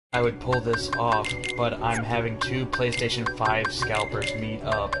I would pull this off, but I'm having 2 PlayStation 5 scalpers meet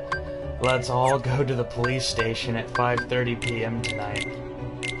up. Let's all go to the police station at 5:30 p.m. tonight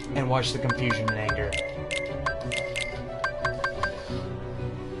and watch the confusion and anger.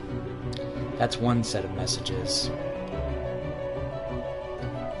 That's one set of messages.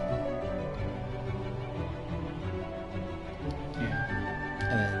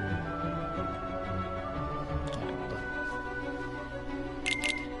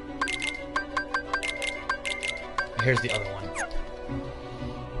 Here's the other one.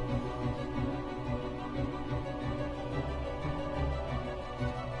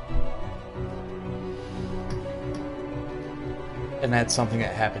 And that's something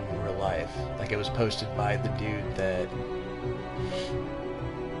that happened in real life. Like, it was posted by the dude that...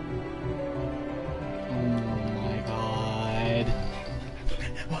 Oh my god.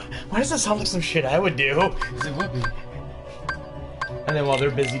 Why does that sound like some shit I would do? It would be. And then while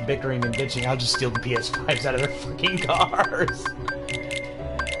they're busy bickering and bitching, I'll just steal the PS5s out of their fucking cars.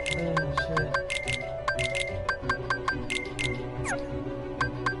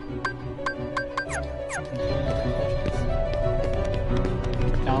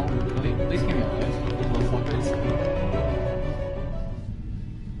 No, please give me a lift, little fuckers.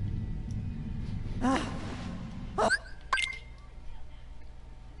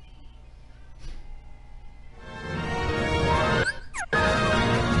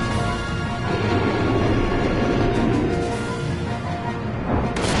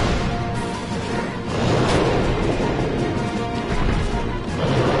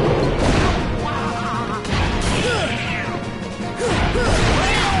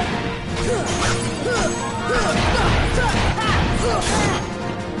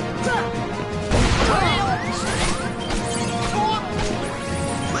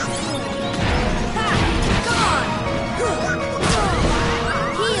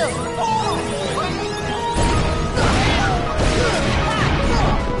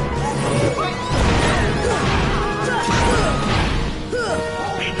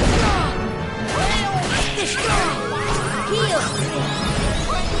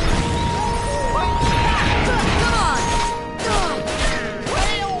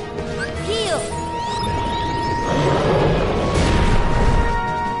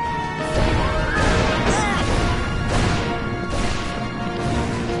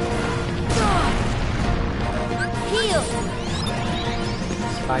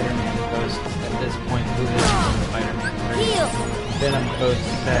 Spider-Man post at this point. Who is Spider-Man? Venom post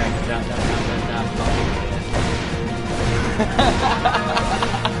back.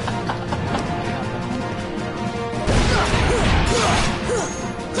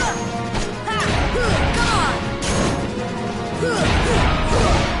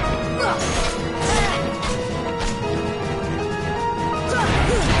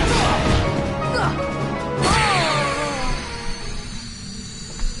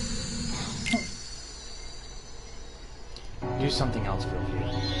 Do something else for a few.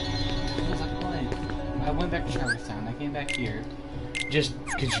 I went back to Charlottetown. I came back here. Just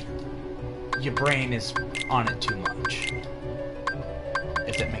because your brain is on it too much.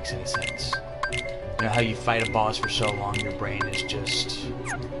 If that makes any sense. You know how you fight a boss for so long, your brain is just,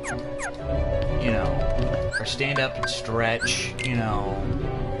 you know, or stand up and stretch, you know.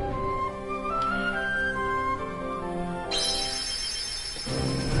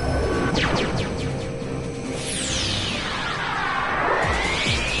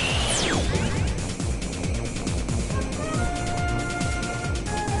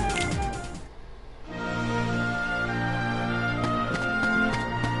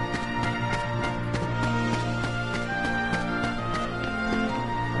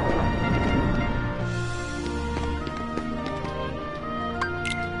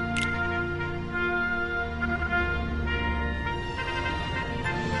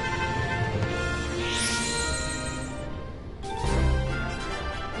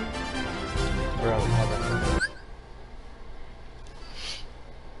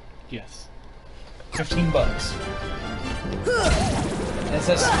 Yes. $15. And it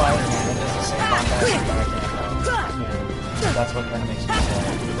says Spider-Man, it doesn't say bombastic background. Yeah. That's what kind of makes me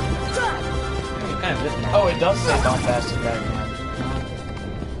sad. It kind of is. Oh, it does say bombastic background.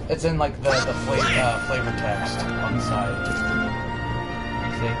 It's in like the flavor text on the side.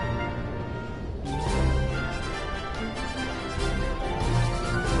 See?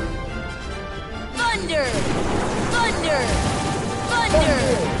 Thunder! Thunder!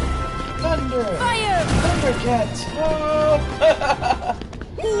 Thunder! Thunder! Fire! Thundercats! Oh!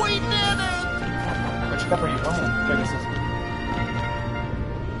 We did it! Which cup are you playing? Pegasus.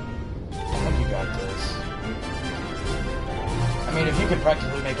 I think you got this. I I mean, if you could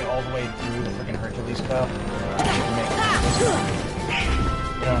practically make it all the way through the freaking Hercules Cup, you can make it.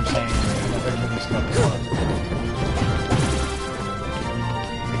 You know what I'm saying? The Hercules Cup is hard.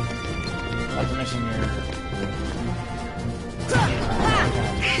 Not to mention your...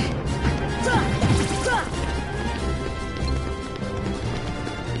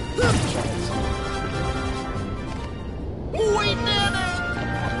 We did it!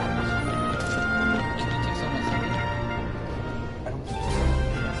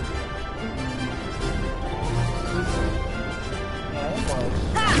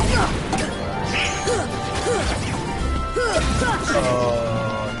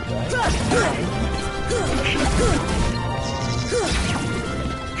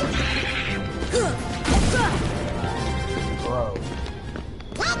 Bro.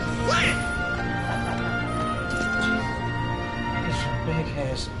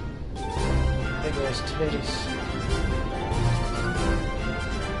 Big ass titties.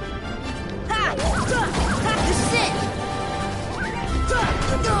 This is it!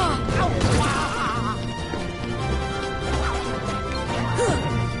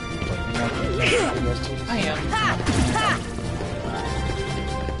 I am.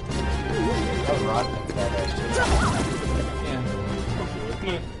 Oh, Rod, that ass titties.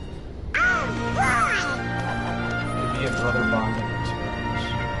 Yeah. It'd be a brother bonding experience.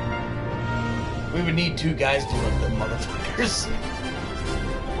 We would need two guys to lift them motherfuckers.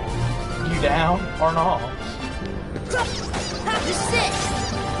 You down or not? This is it!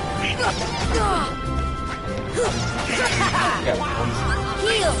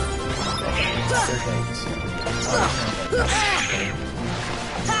 Heal!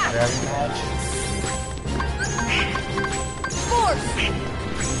 Grabbing match. Force!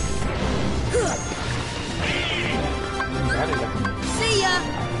 See ya!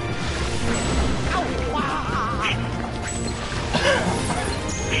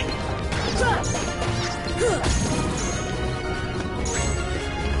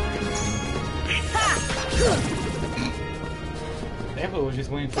 Evo was just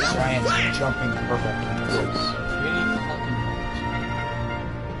waiting for Giant jumping purple pieces. really fucking much.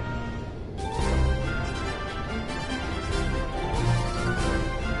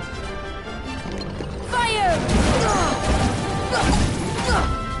 Fire!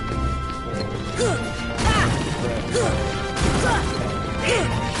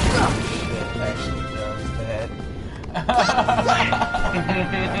 Actually does that.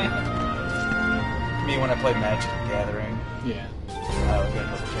 Me when I played Magic the Gathering. Yeah. I was gonna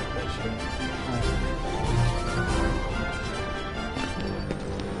double check that shit.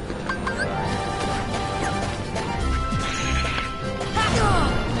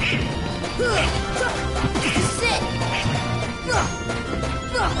 Sit!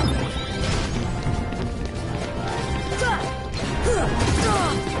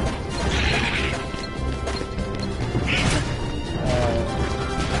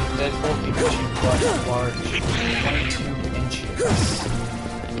 Deadpool Pikachu plus large 22 inches.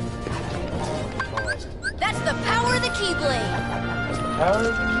 That's the power of the Keyblade! That's the power of the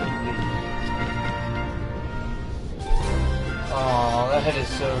Keyblade. Oh, that is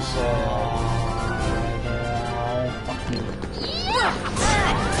so sad.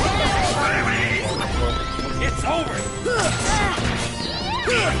 It's over!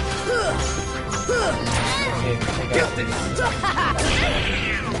 Okay, take out this.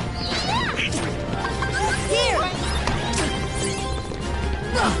 Here!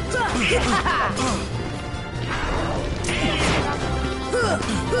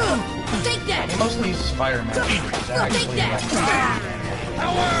 Take that! He mostly uses fire magic. He's actually like...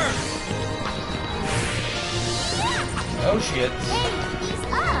 Power! Oh shit. Hey, he's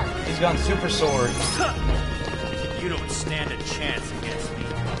up! He's gone super sword. You don't stand a chance against me.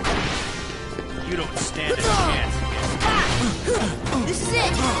 You don't stand a chance against me. This is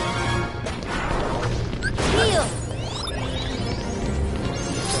it! Heal!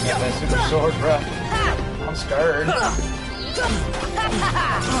 Got that super sword, bruh. I'm scared.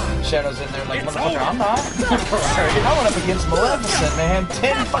 Shadow's in there like, motherfucker, I'm not. I went up against Maleficent, man.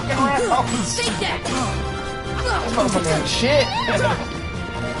 10 fucking rounds. Take that! This motherfucker ain't shit.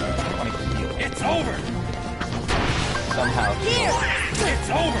 It's over! Somehow. Here! It's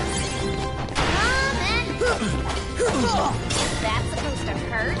over! Is that supposed to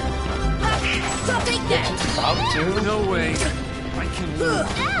hurt? Take that! About to. No way! I can lose.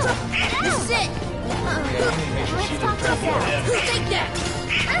 This is it! Yeah, you need to make sure she doesn't try to heal him. Take that!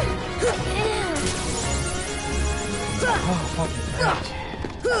 Oh, fucking great.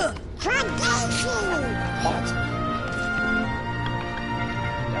 What?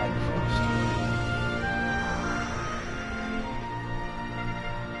 Died first.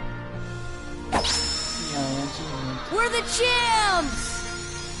 We're the champs!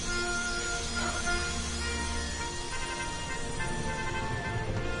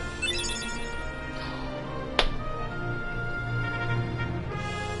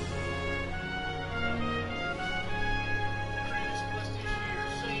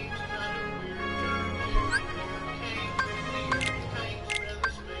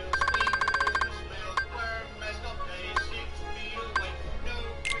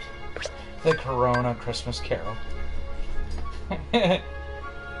 The Corona Christmas Carol. When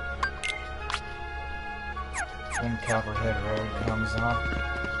Copperhead Road comes up,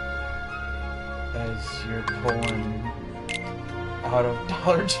 as you're pulling out of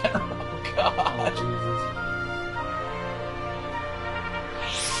Dollar General. Oh, God.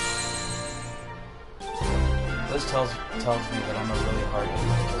 This tells me that I'm a really hard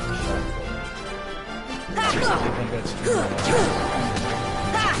individual to shop for. I think that's true.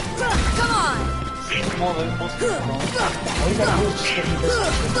 Come on! Well, they're supposed to be wrong. All you gotta do is just give me this.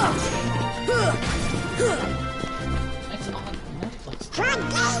 It's on Netflix.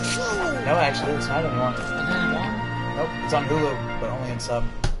 No, actually, it's not anymore. Is that anymore? Nope, it's on Hulu, but only in sub.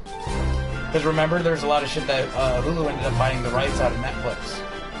 Because remember, there's a lot of shit that Hulu ended up buying the rights out of Netflix.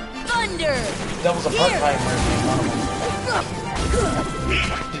 Thunder! Devil's a part-time version of one of them.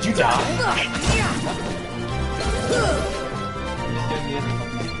 Did you die?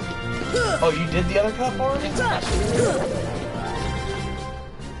 Oh, you did the other cup already?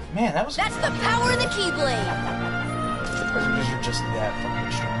 Man, that was... That's the power of the Keyblade! Because you're just that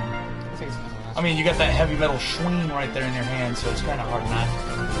fucking strong. I mean, you got that heavy metal swing right there in your hand, so it's kind of hard not to.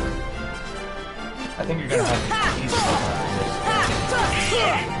 I think you're gonna have to easy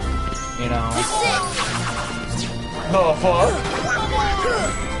you know. The fuck?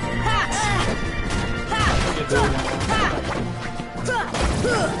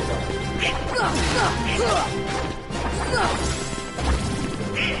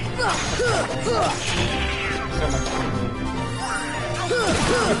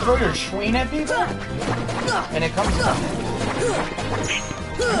 You throw your schween at people, and it comes up.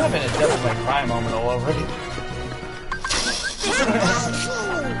 I'm having a Devil May Cry moment all over it.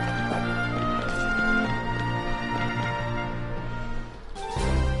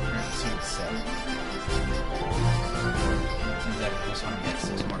 Exactly, this one gets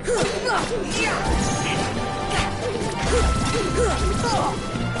 6 more.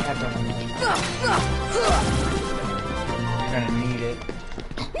 You're gonna need it.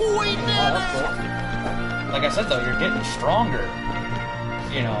 Like I said though, you're getting stronger.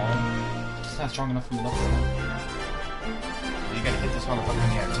 You know. It's not strong enough for me. You gotta hit this motherfucker in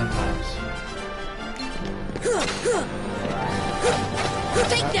the air 10 times.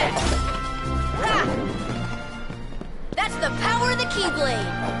 Take that! Ha! That's the power of the Keyblade!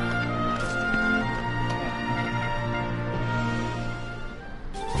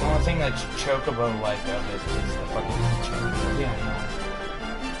 The only thing that's Chocobo like of it is the fucking keychain. Yeah, I know.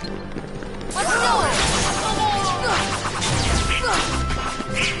 Let's go!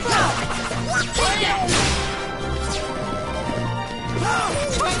 Take that! No.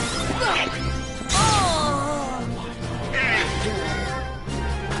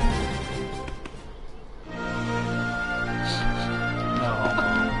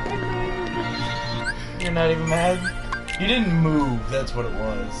 You're not even mad? You didn't move, that's what it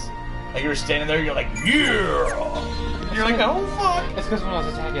was. Like you were standing there, you're like, yeah! And you're like, oh fuck! It's because when I was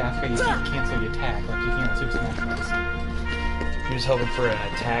attacking, I figured you can't cancel the attack, like you can't Super Smash Bros. You're just hoping for an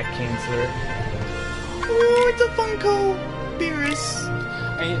attack canceler. Oh, it's a Funko! Beerus!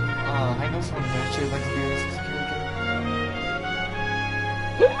 I know someone who actually likes Beerus as a character.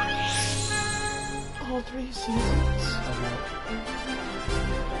 All 3 seasons?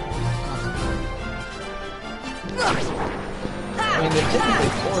 I mean, they're typically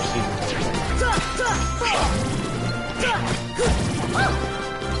 4 seasons.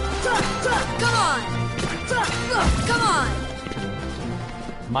 Come on! Come on!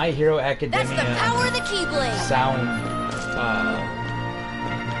 My Hero That's Academia the power of the Keyblade!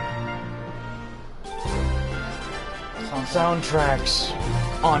 soundtracks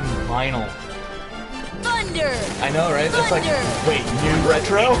on vinyl. Thunder! I know, right? That's like, Thunder! wait, new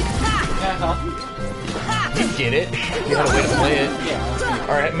retro? Yeah, You get it. You had a way to play it. yeah.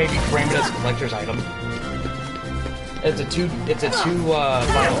 Or maybe frame it as a collector's item. It's a two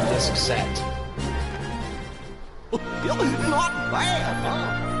vinyl disc set. Not bad,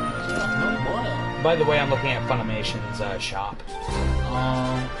 huh? By the way, I'm looking at Funimation's shop.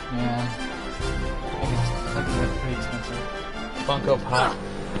 Yeah. I think it's pretty expensive. Funko Pop,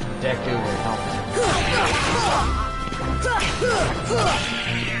 Deku, and helmet.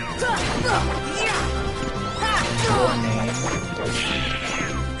 your name?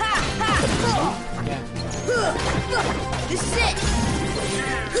 Yeah. This is it!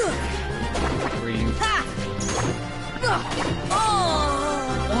 Breathe. Oh!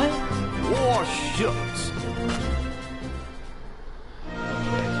 Oh, shucks.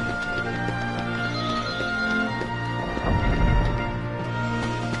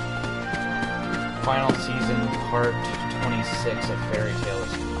 Final season, part 26 of Fairy Tale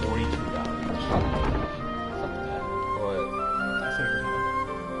is $42. What?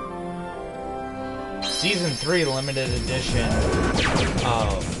 Season 3 limited edition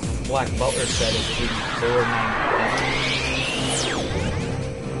Black Butler set is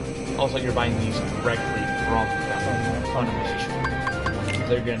 $84.99. Also, you're buying these directly from Funimation.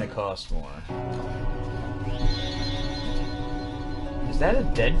 They're gonna cost more. Is that a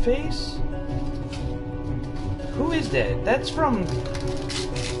dead face? Who is that? That's from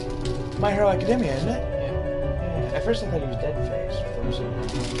My Hero Academia, isn't it? Yeah. At first I thought he was Deadface.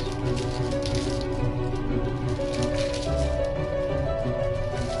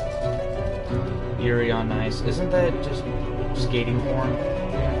 Yuri on Ice. Isn't that just skating porn?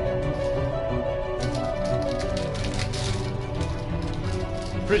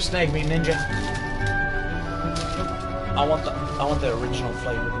 Fruit Snag Me Ninja. I want the original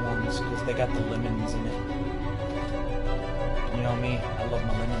flavored ones because they got the lemons in it. You know me, I love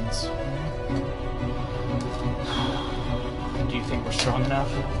my lemons. Do you think we're strong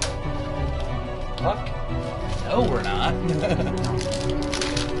enough? Fuck. No, we're not.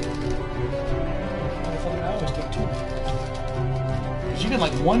 I always take two. Because you can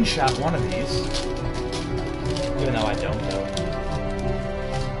like one-shot one of these. Even though I don't, though.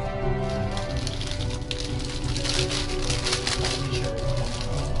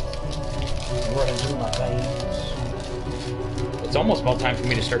 Running through my veins. It's almost about time for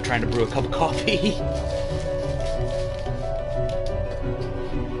me to start trying to brew a cup of coffee.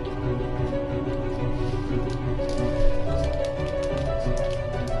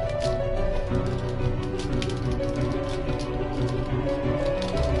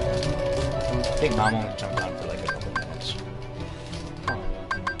 I think Mom only jumped on for like a couple minutes.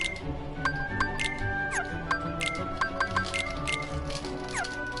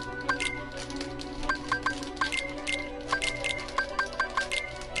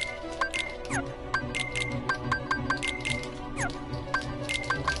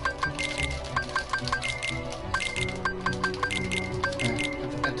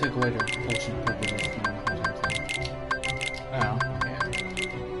 I took away the potion privileges from the Oh.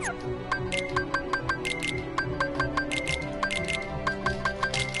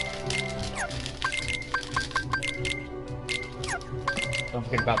 Don't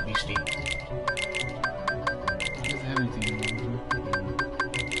forget about Beastie. Doesn't have anything in there.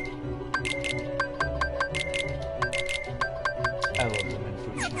 I love them in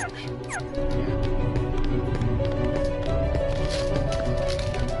fruit snacks.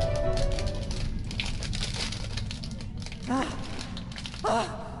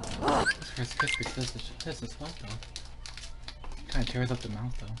 Rice Krispies this is hot though. Kind of tears up the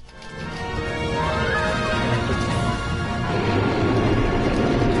mouth though.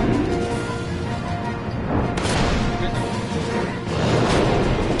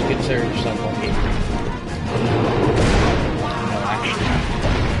 Consider yourself lucky. No, actually.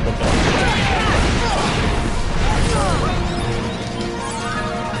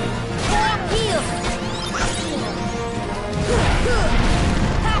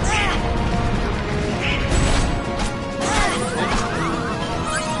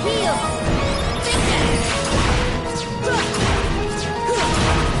 Heal!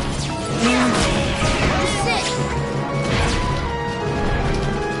 Heal! Sit!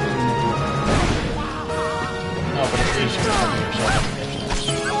 No, but at least you're helping yourself.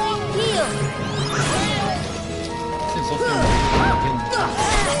 Heal! This is also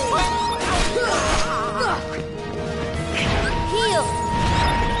Heal!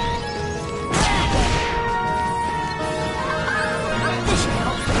 This should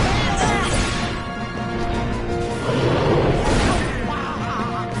help.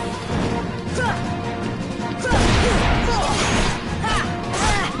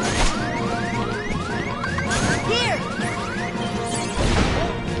 Here!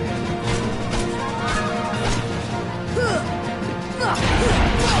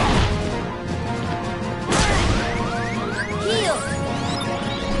 Heal!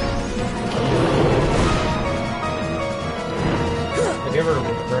 Have you ever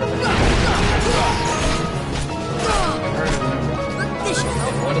heard of it? I've heard of it. This should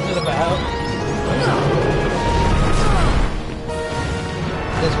help. What is it about?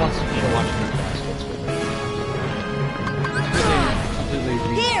 This wants me to watch the class. What's with it?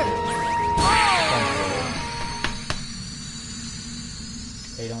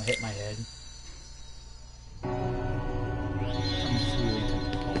 They don't hit my head. I'm just really to the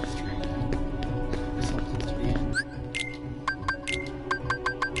tall string. This one close to the end.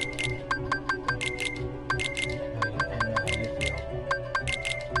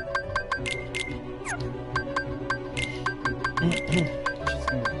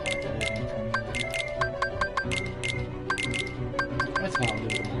 That's how I'll do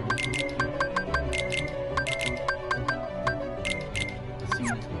it tomorrow. See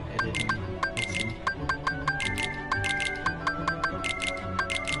what editing. Let's see.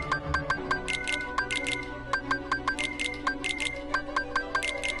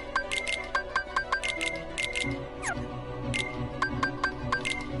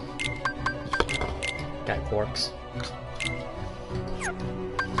 Got quarks.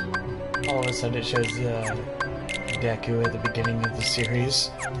 All of a sudden it shows Deku at the beginning of the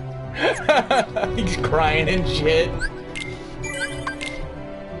series. He's crying and shit.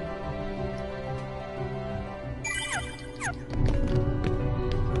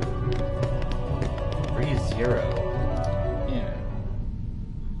 Zero. Yeah.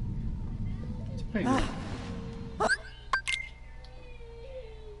 It's pretty good.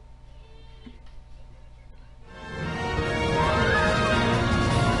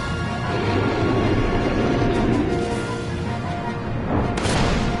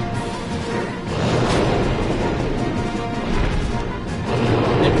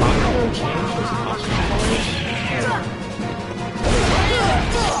 Did Makoto change his costume colors?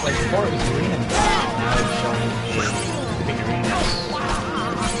 Like before it was green and black, now it's showing figurines.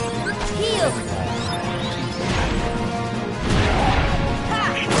 Heal!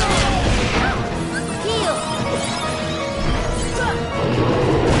 Heal!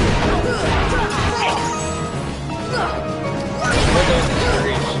 For those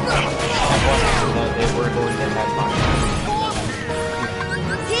series, I wanted that they were going to have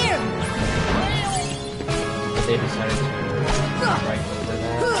Here! but they decided to write over that.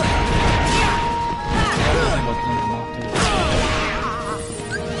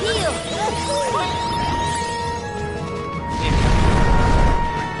 Heal!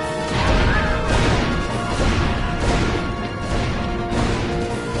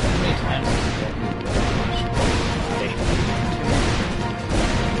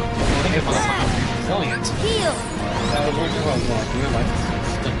 Think about how resilient. Heal! We're talking about real life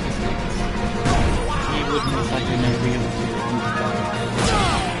statistics. He would most likely never be able to use that.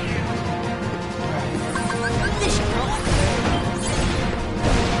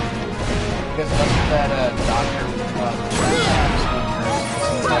 Because wasn't that doctor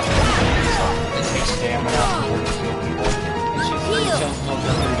it takes stamina to work to heal people. And she's just no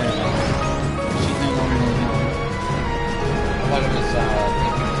better than she's no longer in the I thought it was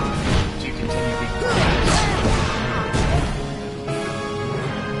to continue being like,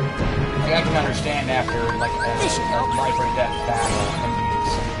 I can understand after like a life or death battle and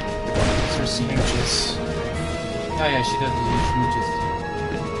use her smooches. Oh yeah, she does use smooches.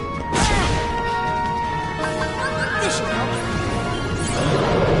 This should help.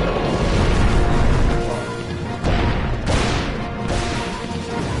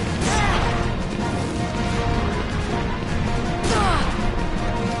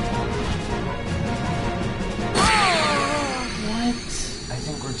 I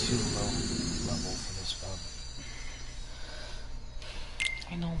think we're too low level for this bug.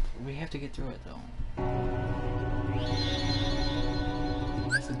 I know, we have to get through it though.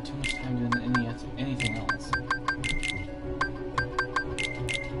 I spent too much time doing anything else.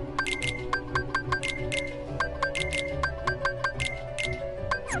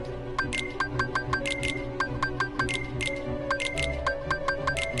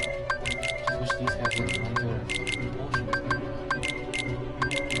 Just wish these guys would run through their fucking potions.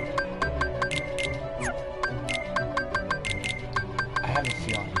 I have a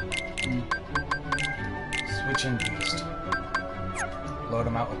feeling. Switch in beast. Load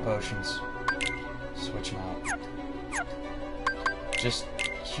them out with potions. Switch them out. Just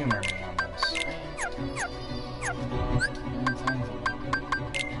humor me on this.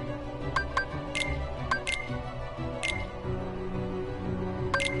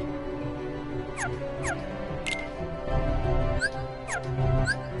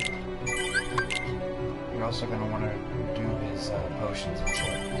 You're also going to want to do his potions and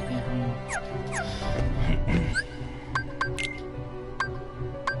shit.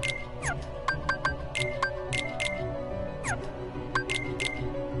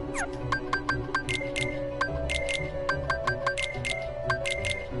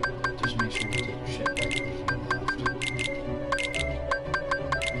 Just make sure you take your shit back if you left.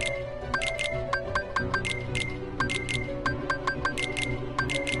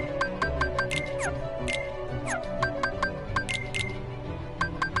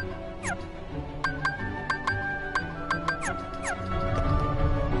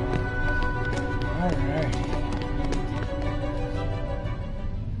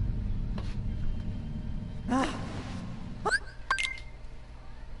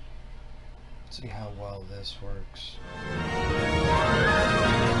 See how well this works.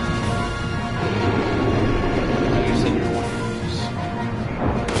 You said you want to use.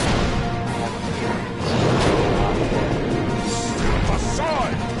 Step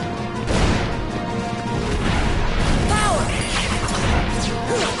aside! Power!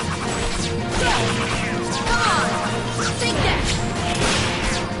 Come on! Take that!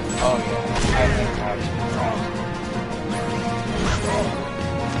 Oh yeah, I think I was wrong.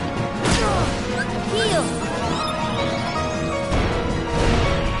 Heal!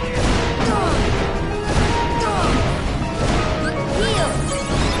 Heal!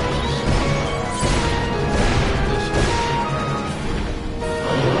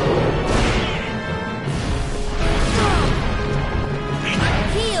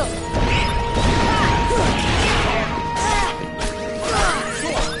 Heal!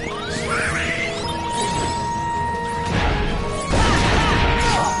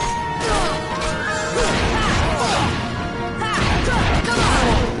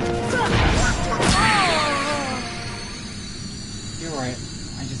 You're right.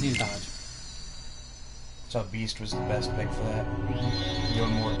 I just need to dodge. So Beast was the best pick for that.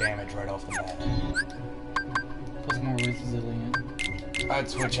 Doing more damage right off the bat. Plus more resilient. I'd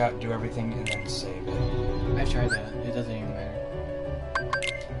switch out, do everything, and then save it. I've tried that. It doesn't even matter.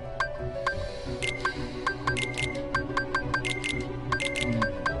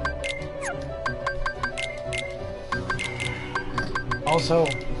 Also,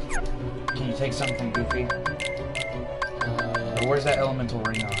 can you take something from Goofy? Or where's that elemental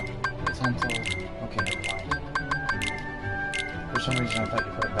ring on? It's on Soul. Okay, never mind. For some reason I thought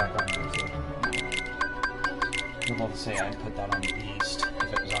you put it back on Goofy. I was about to say I'd put that on Beast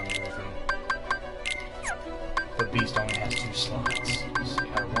if it was on Goofy. But Beast only has 2 slots.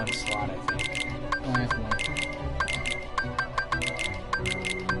 Or 1 slot, I think. Only have one.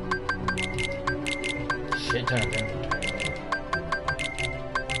 Shit ton of inventory.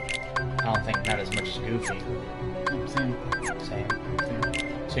 I don't think not as much as Goofy. Same. Same.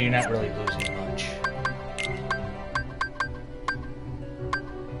 So you're not really losing much.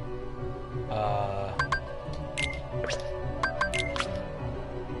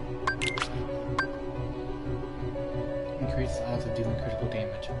 Increase the odds of dealing critical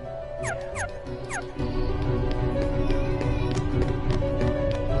damage.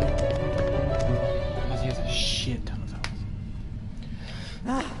 Because he has a shit ton of health.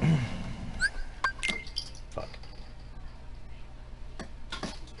 Fuck.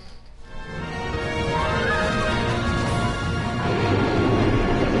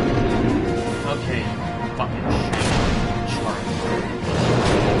 Okay, fucking charge.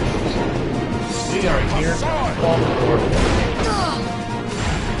 We are here to fall forward.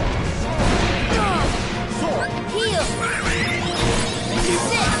 Heal!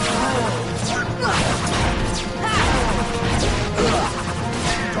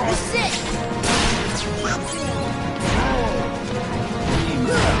 Sit! Sit!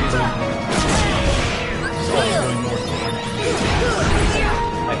 Heal! Doing more damage.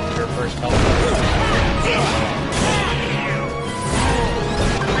 Like your first health.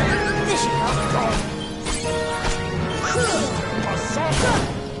 This should help.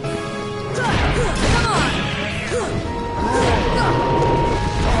 Come on!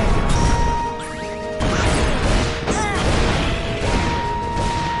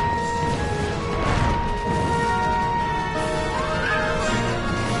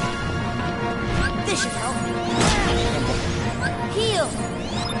 This should help. Heal!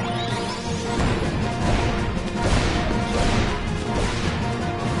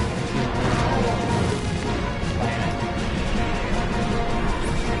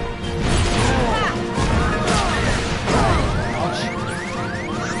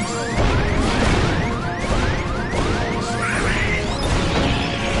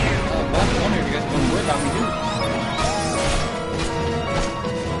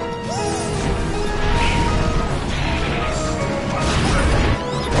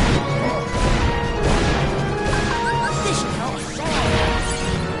 This should help.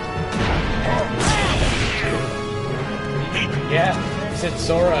 Yeah, he said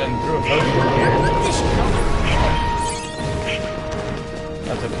Sora and threw a potion here. This should help.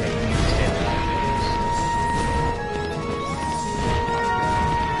 That's okay, you need to stand there.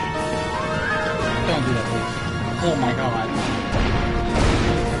 Don't do that, please. Oh my god.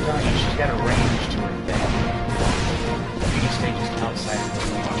 She's got a range to her thing. You can stay just outside of the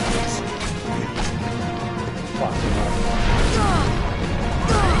range. Fuck.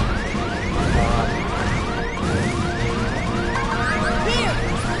 Here!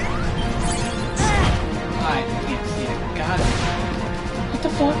 I can't see it. God. What the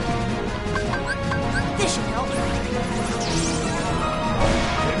fuck?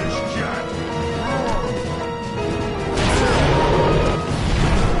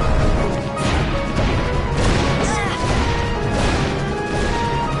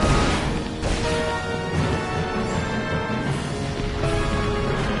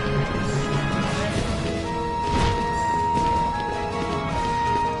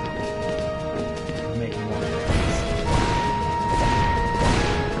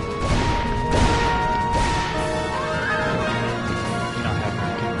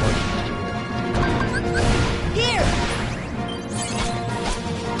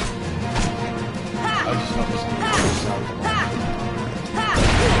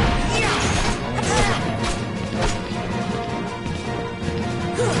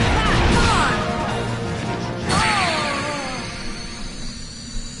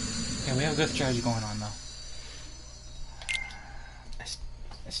 good strategy going on, though. I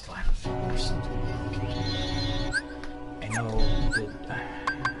still have a feeling there's something. I know that.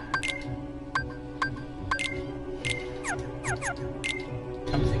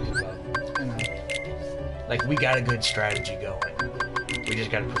 I'm thinking about it. I know. Like, we got a good strategy going. We just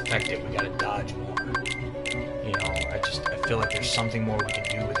gotta perfect it. We gotta dodge more. You know, I feel like there's something more we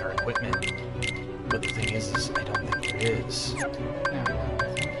can do with our equipment. But the thing is I don't think there is. Yeah.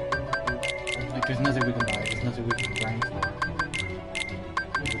 Like, there's nothing we can buy. There's nothing we can grind for.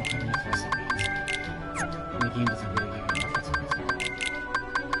 We don't have enough recipes. And the game doesn't really give you enough recipes.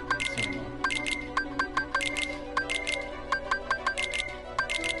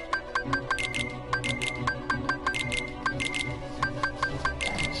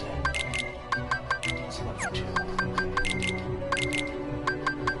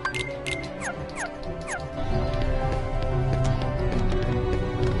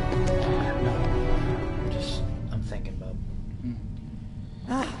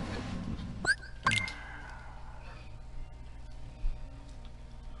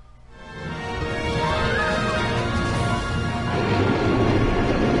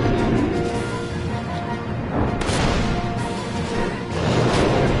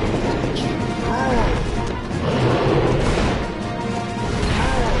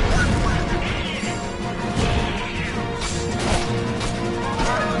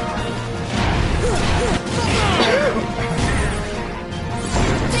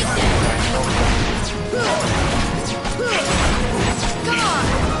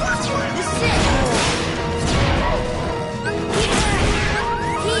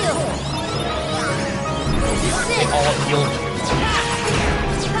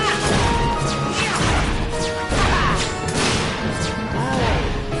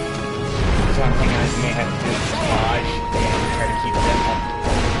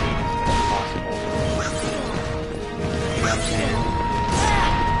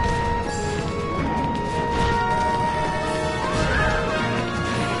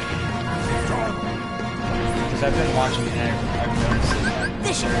 I've been watching it and I've noticed that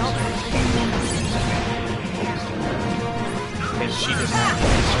This should help. because she does not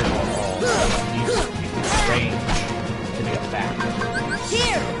circle all use range to be a factor.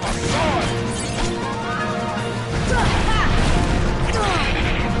 Here!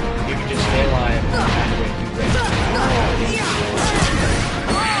 You can just stay alive and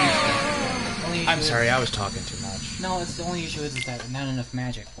range. I'm sorry, I was talking too much. No, it's the only issue is that not enough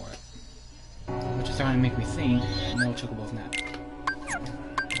magic for it. Which is starting to make me think no chocobo's not.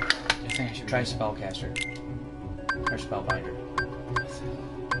 I think I should Try Spellcaster. Or Spellbinder.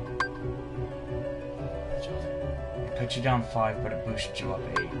 It puts you down 5, but it boosts you up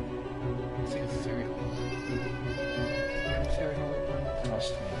 8. It's like a fairy hole. Fairy hole.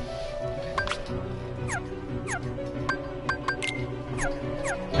 Trust me.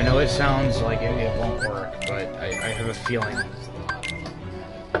 I know it sounds like it won't work, but I have a feeling.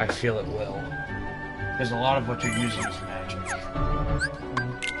 I feel it will. Because a lot of what you're using is magic.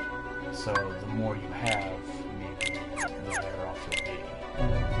 So the more you have, maybe the better off you'll be.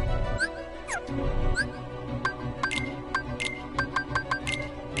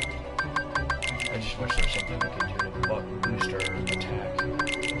 I just wish there was something we could do to boost our attack.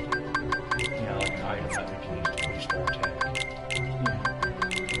 You know, like an item that we can use to boost our attack.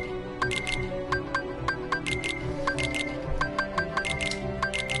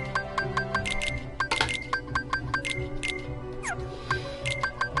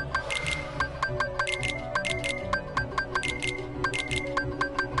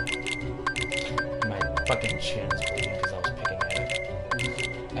 Fucking chin is bleeding because I was picking at it.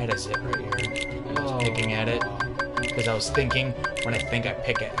 I had a zip right here. I was picking at it because I was thinking when I think I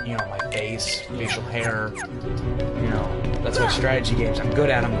pick at, you know, my face, facial hair, you know, that's what strategy games. I'm good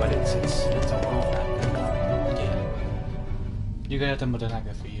at them, but it's overall not good. Yeah. You got them, but they're not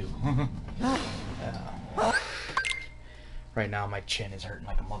good for you. Right now, my chin is hurting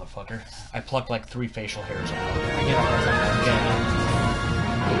like a motherfucker. I plucked like 3 facial hairs out. I get up sometimes. Yeah.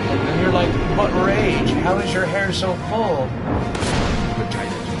 And you're like, but Rage, how is your hair so full?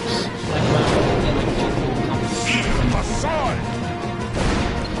 Vagina juice.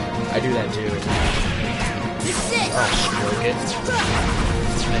 I do that too. I'll stroke it.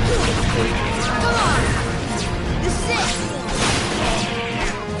 And then just completely. Come on! This is it!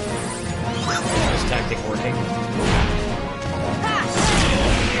 Is this tactic working?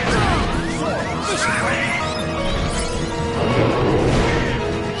 This should work.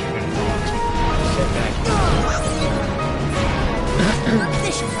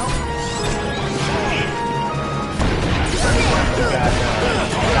 This should help. You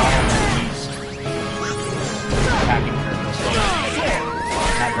got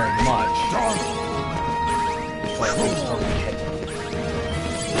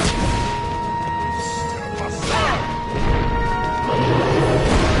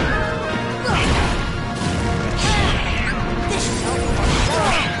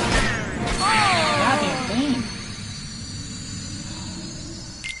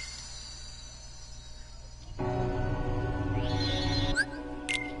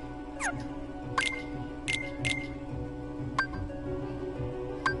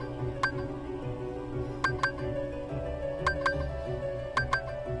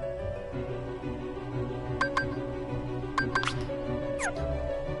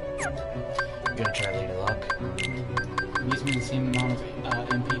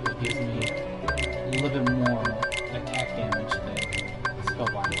MP, but gives me a little bit more attack damage than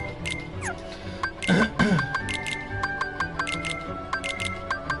Spellbind would.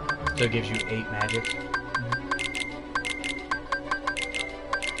 So it gives you 8 magic.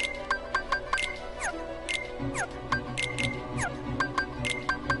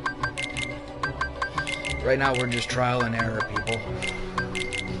 Right now we're just trial and error, people.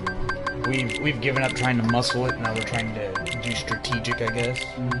 We've given up trying to muscle it, now we're trying to do strategic, I guess.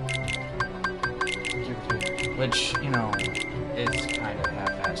 Which, you know, is kind of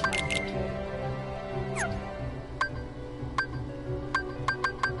half-assed my forte.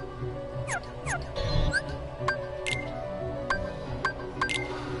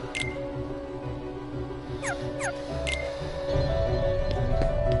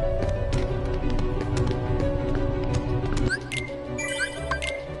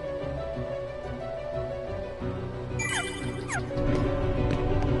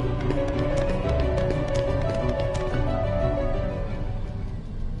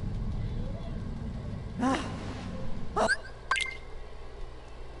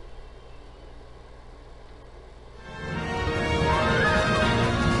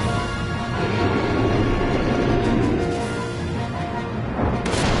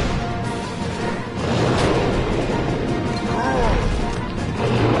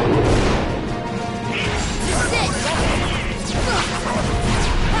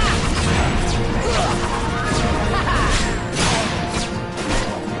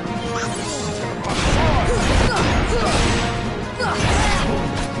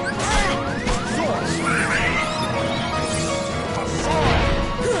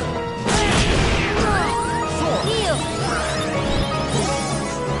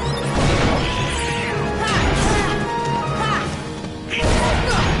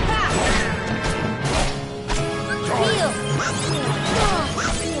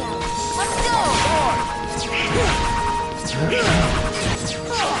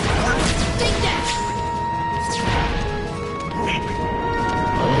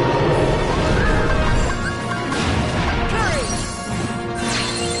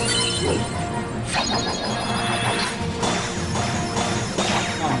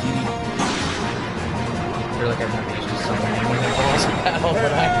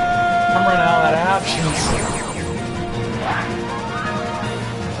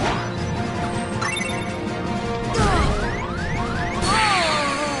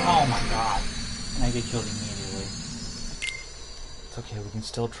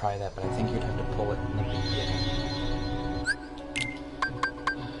 Still try that, but I think you'd have to pull it in the beginning.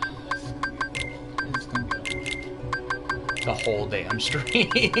 The whole damn stream.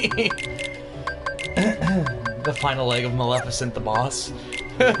 The final leg of Maleficent the boss.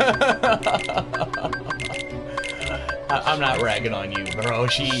 I'm not ragging on you, bro.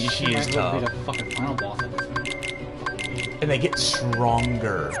 She is tough. Be the fucking final boss of this. And they get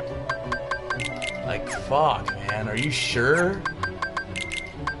stronger. Like, fuck, man. Are you sure?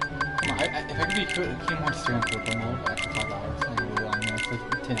 If I could be KH1 stream for the mode after 5 hours, I would be long there. It's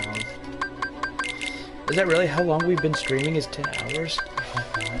like 10 hours. Is that really how long we've been streaming? Is 10 hours?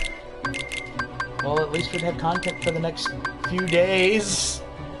 Well, at least we'd have content for the next few days.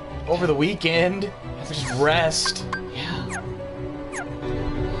 Over the weekend. Just rest. Yeah.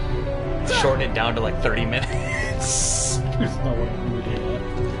 Shorten it down to like 30 minutes. There's no way I'm gonna do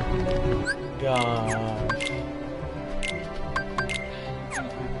that. Gosh.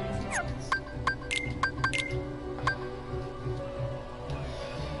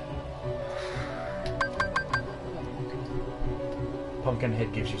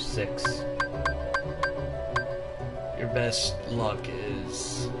 Pumpkinhead gives you 6. Your best luck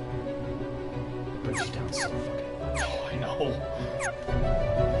is... It brings you down so fucking much. Oh, I know.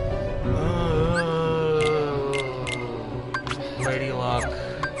 Lady Luck.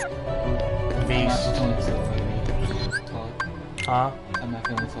 Beast. Huh? I'm not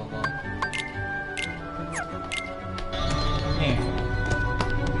feeling so low. Man.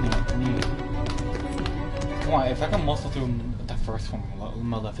 Come on, if I can muscle through the first one,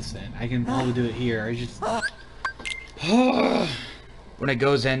 Maleficent, I can probably do it here. I just... When it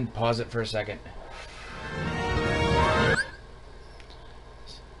goes in, pause it for a second.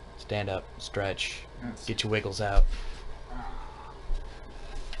 Stand up, stretch, get your wiggles out.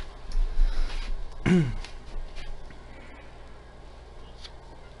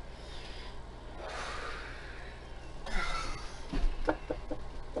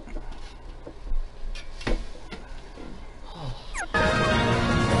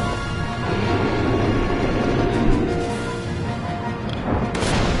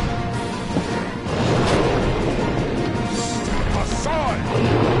 Aside!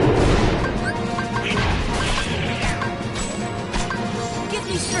 facade! Give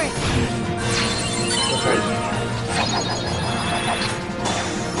me strength. Let's try it.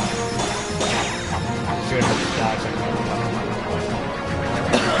 Good with the dodge.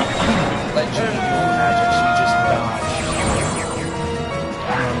 Let Genie do the magic, she just dodge.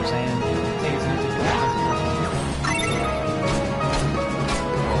 You know what I'm saying? Take it easy.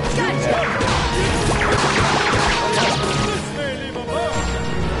 Gotcha. This may leave a mark!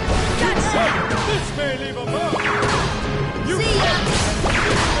 Gotcha. This may leave a mark! You See ya.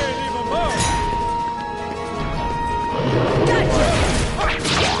 This may leave a mark! Gotcha.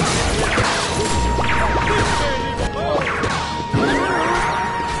 This may leave a mark!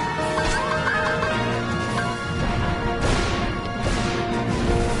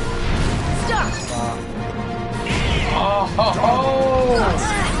 Stop.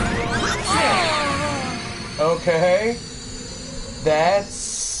 Okay.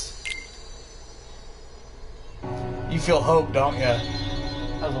 That's... You feel hope, don't you?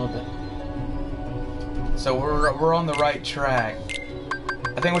 A little bit. So we're on the right track.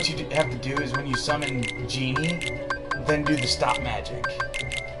 I think what you have to do is when you summon Genie, then do the stop magic.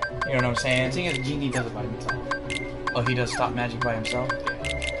 You know what I'm The saying? thing is, Genie does it by himself. Oh, he does stop magic by himself?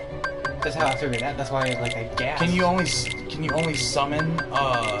 That's how I figured that. That's why like I gasped. Can you only summon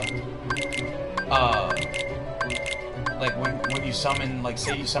like when you summon, like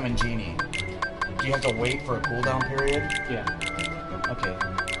say you summon Genie, do you have to wait for a cooldown period? Yeah. Okay.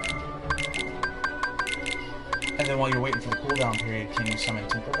 And then while you're waiting for the cooldown period, can you summon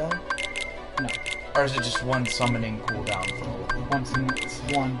Tinkerbell? No. Or is it just one summoning cooldown for It's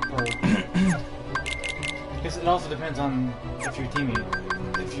one per. Because it also depends on if your teammate,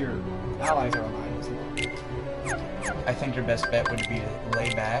 if your allies are alive as well. I think your best bet would be to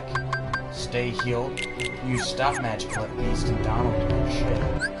lay back, stay healed, use stop magic, let Beast and Donald do their shit.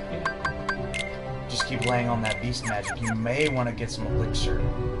 Yeah. Just keep laying on that Beast magic. You may want to get some elixir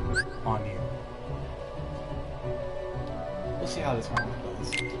on you. We'll see how this one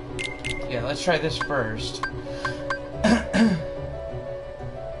goes. Yeah, let's try this first.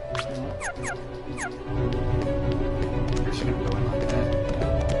 You're just gonna go in like that.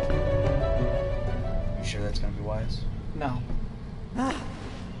 You sure that's gonna be wise? No.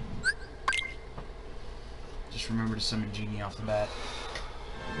 Just remember to summon Genie off the bat.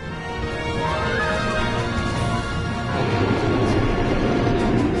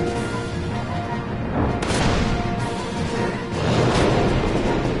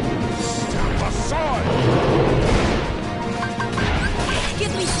 Facade!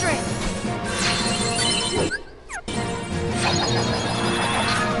 Give me strength.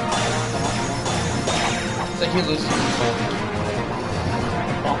 It's like he loses control.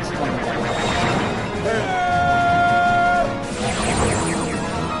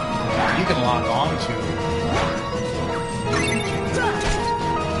 You can lock on to.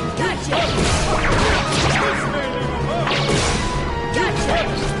 Gotcha. Gotcha.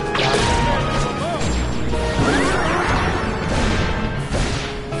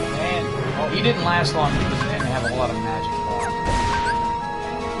 And well, he didn't last long because he didn't have a lot of magic for him.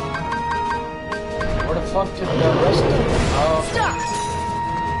 Where the fuck did the rest of them? Oh, Stop.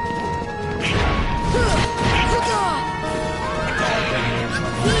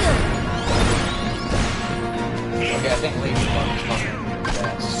 Heal. okay, I think Ladybug is fucking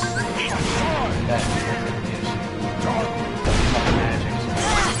best. That gives you magic.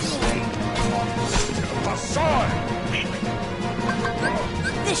 Facade!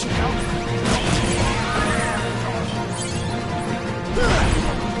 This should help.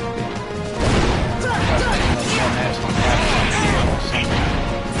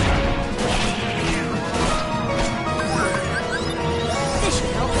 This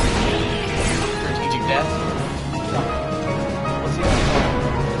should help. Strategic death. We'll see how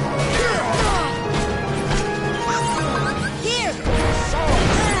Here.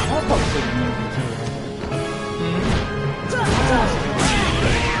 I'll probably take a minute or two.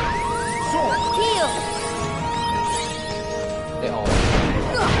 Here.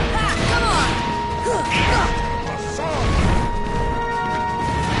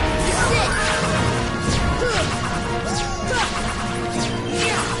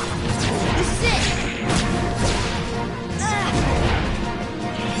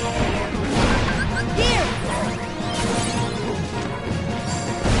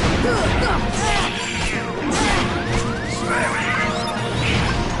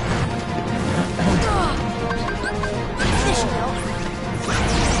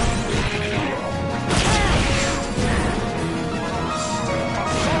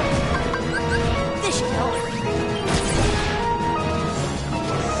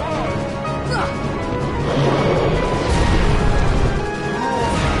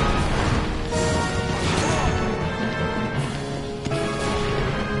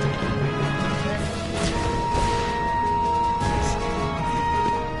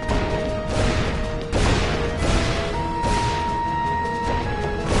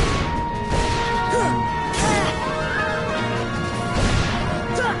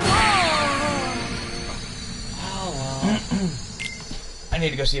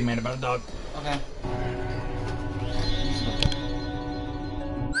 need to go see a man about a dog. Okay.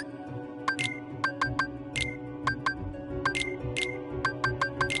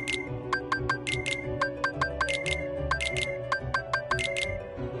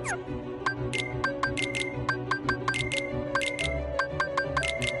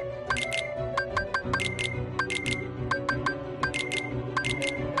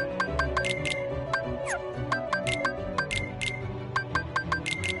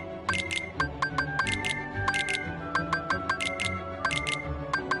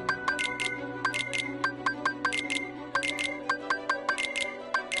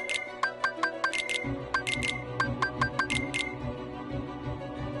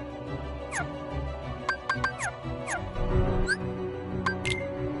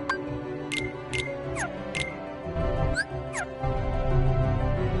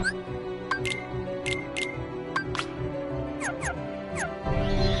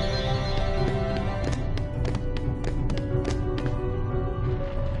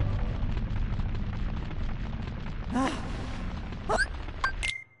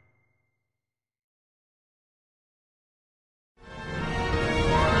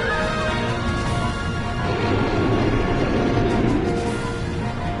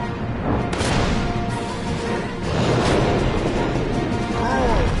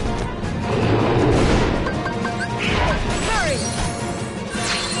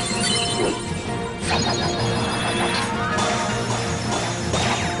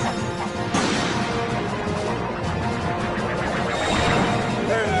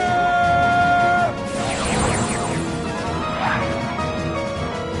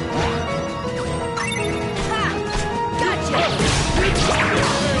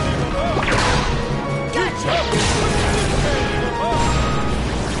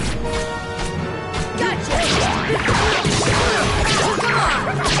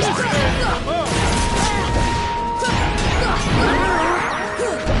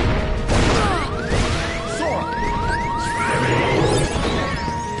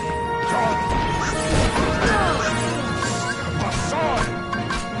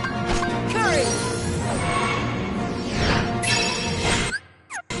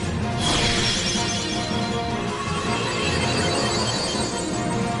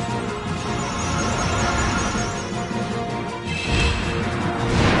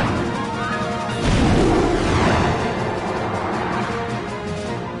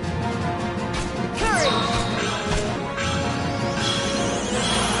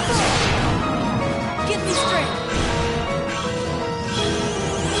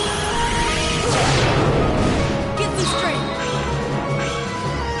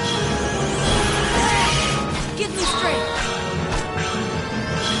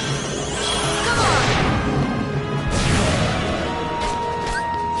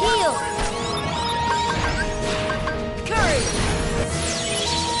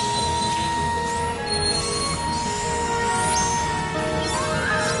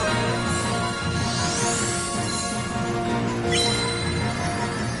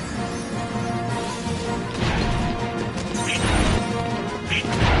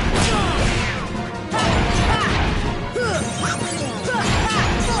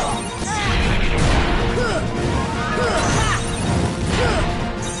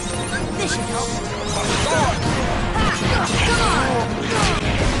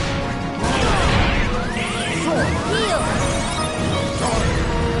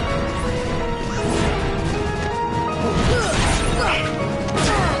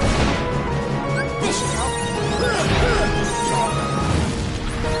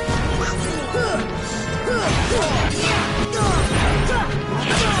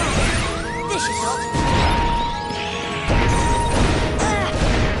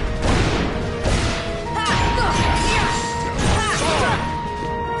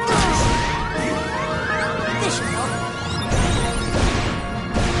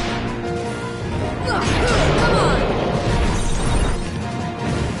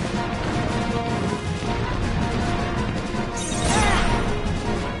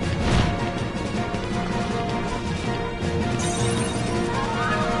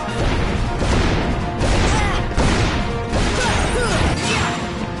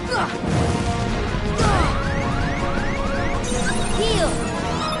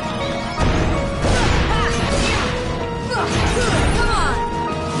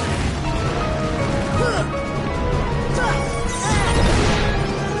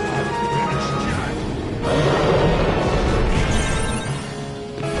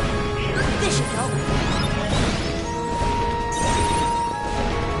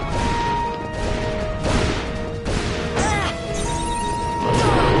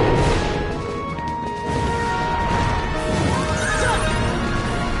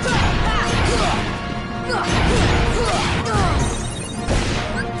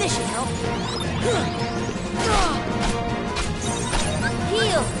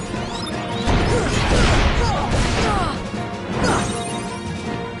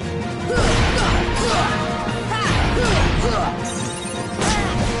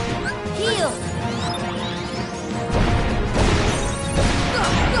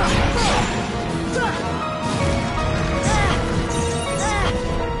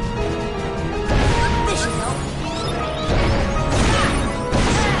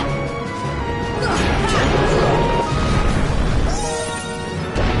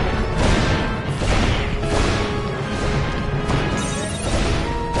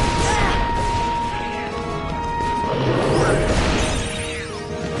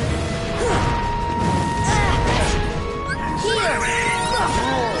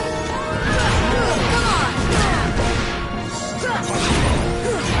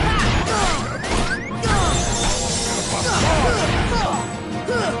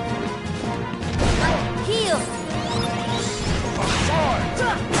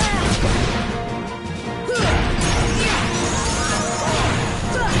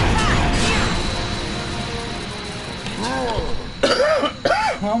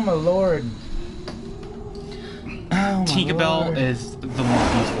 Oh my lord. Oh, Tinkerbell is the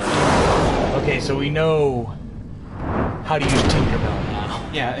most useful. Okay, so we know how to use Tinkerbell now.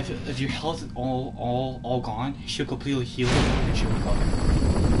 Yeah, if your health is all gone, she'll completely heal you and she'll recover.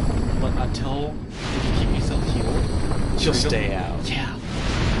 But until you keep yourself healed, She'll stay out. Yeah.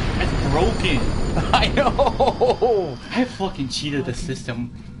 That's broken. I know. I fucking cheated the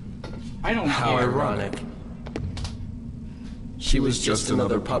system. I don't How care. ironic. She was just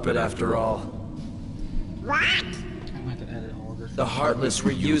another puppet after all. I'm gonna have to edit all of this. The Heartless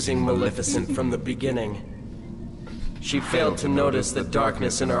were using Maleficent from the beginning. She failed to notice the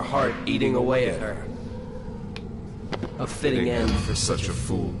darkness in her heart eating away at her. A fitting end for such a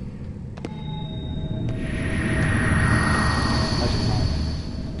fool.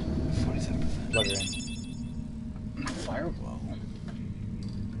 Plug her in. Fireblow.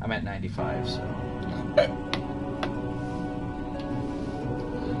 I'm at 95, so.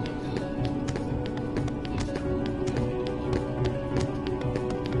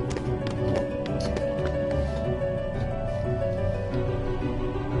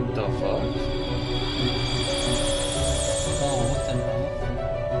 The fuck? Oh, what the hell?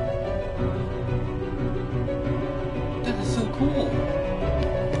 That is so cool.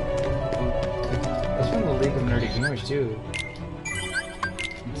 That's from the League of Nerdy Gamers, too.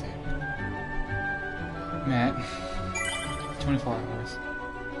 Matt, 24 hours.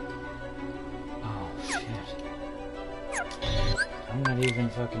 Oh, shit. I'm not even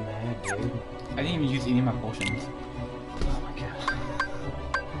fucking mad, dude. I didn't even use any of my potions. Oh my god.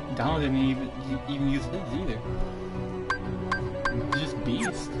 Donald didn't even use his either. It's just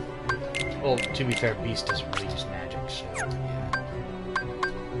Beast. Well, to be fair, Beast doesn't really use magic, so.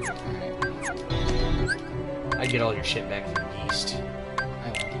 I get all your shit back from Beast.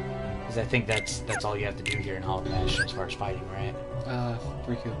 Because I think that's all you have to do here in Hall of Bastion as far as fighting, right?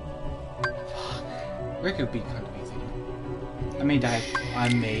 Riku. Riku beat kind of easy. I may die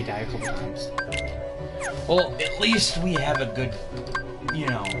a couple times. Well, at least we have a good, you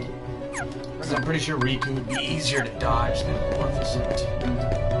know. Because I'm pretty sure Riku would be easier to dodge than Maleficent.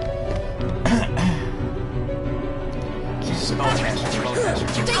 She's a spellcaster.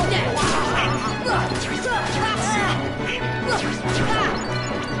 Take that!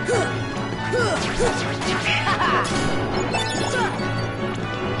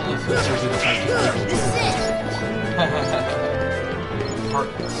 This is it!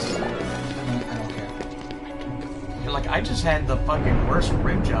 Heartless. I don't care. You're like, I just had the fucking worst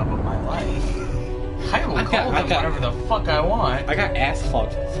rib job of my life. I will call them whatever the fuck I want. I got ass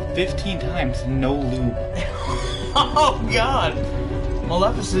fucked 15 times, no lube. Oh god!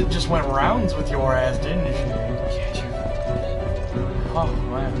 Maleficent just went rounds with your ass, didn't she? Yeah, sure. Oh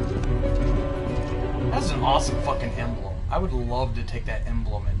man. That's an awesome fucking emblem. I would love to take that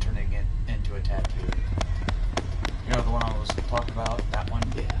emblem and turn it into a tattoo. You know the one I was talking about? That one?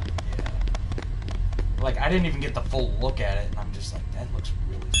 Yeah. Like, I didn't even get the full look at it, and I'm just like, that looks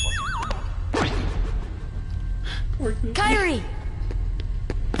really fucking cool. Kyrie!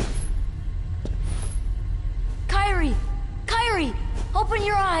 Kyrie! Kyrie! Open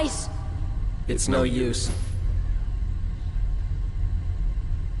your eyes! It's no use.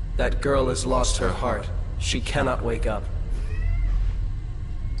 That girl has lost her heart. She cannot wake up.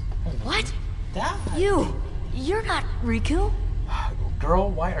 What? That? You're not Riku?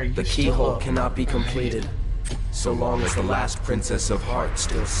 Girl, why are you The still keyhole up? cannot be completed so long as the last Princess of Heart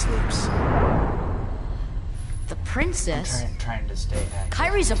still sleeps. The princess? Trying to stay active.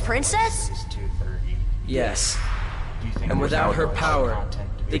 Kyrie's a princess? It's 2:30. Yes, Do you think and there's without her more power, content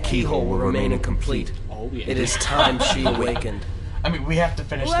to be the had? keyhole will remain incomplete. Oh, yeah. It is time she awakened. I mean, we have to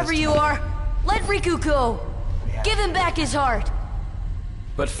finish Whoever this you tonight. are, let Riku go! We have Give him back his heart!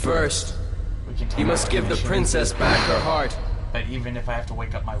 But first, We can tell you must her give the mission. princess back her heart. But even if I have to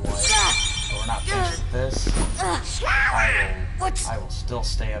wake up my wife, or we're not finished with this, I will still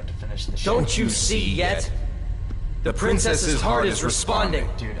stay up to finish the show. Don't you see yet? The princess's heart is responding.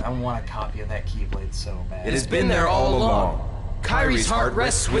 Dude, I want a copy of that Keyblade so bad. It has been there all along. Kyrie's heart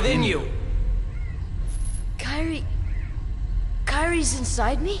rests within you. Kyrie's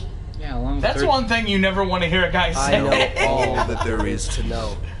inside me? Yeah, along with That's one thing you never want to hear a guy say. I know all that there is to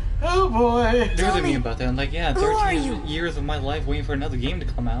know. Oh boy. They Tell were me, me about that. I'm like, yeah, who are 13 you? years of my life waiting for another game to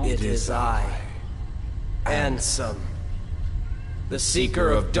come out. It is I, Ansem, the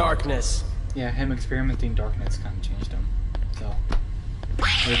Seeker of Darkness. Yeah, him experimenting darkness kind of changed him. So, wait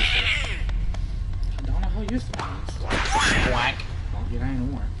a second. I don't know how useful it is. Whack. Well, you're not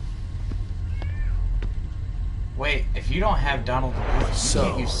anymore. Wait, if you don't have Donald the Wolf, you So,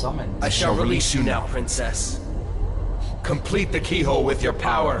 can't use summons. I shall release you now, princess. Complete the keyhole with your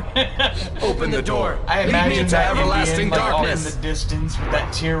power. Open the door. I Lead me imagine into that everlasting Indian, like, off in darkness. the distance with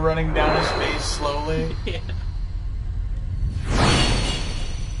that tear running down his face slowly. Yeah.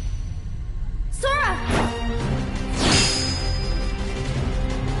 Sora!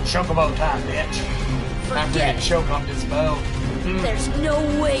 Chocobo time, bitch. Time to Forget get it. choke on this bow. There's no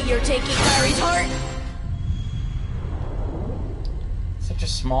way you're taking Larry's heart. Such a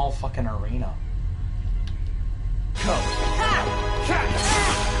small fucking arena. Ha!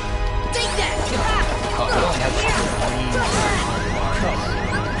 Take that! Oh, it only has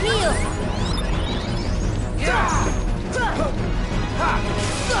Heal!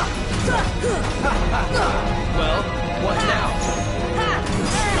 Well, what now?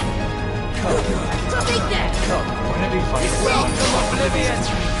 Take that! Wouldn't it be funny? Welcome, Oblivion!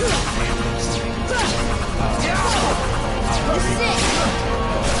 This is it!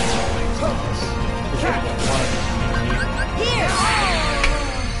 Here!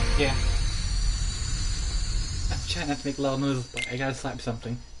 Yeah. I'm trying not to make loud noises, but I gotta slap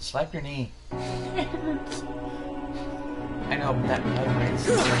something. Slap your knee. I know that vibrates.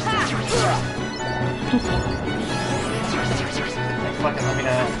 Like, fucking let me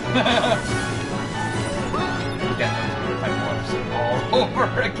know. Again, I'm all over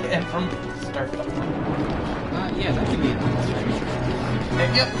again from start to Yeah, that can be.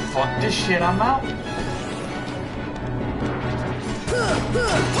 Yep, fuck this shit, I'm out.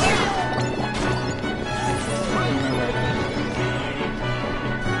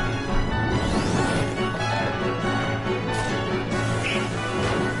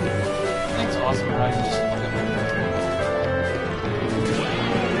 It's awesome, right? Just look at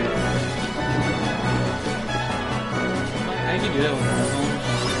I can do that with my phone.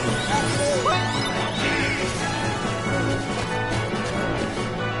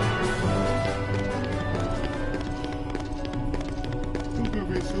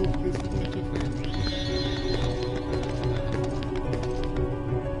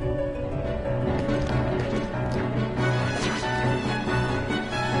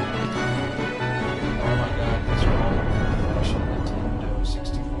 Oh my god, these are all Russian Nintendo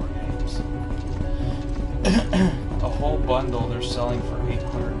 64 games. A whole bundle they're selling for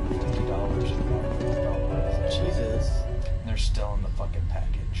 $850. Jesus. And they're still in the fucking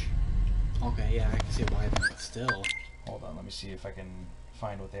package. Okay, yeah, I can see why, but still. Hold on, let me see if I can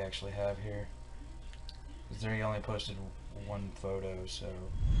find what they actually have here. Because they only posted one photo, so...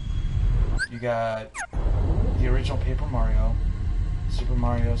 You got the original Paper Mario, Super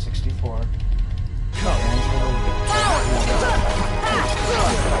Mario 64.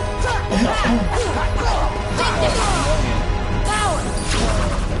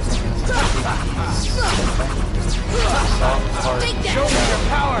 Show me your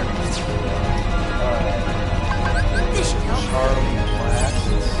power! This should help. Charlie Black,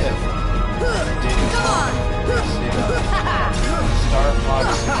 Come on! Star Fox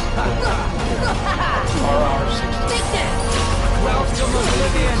 64, RR 64, Take that! Welcome,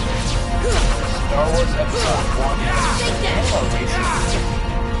 Oblivion! Star Wars Episode 1, Take that! Hello, Racing,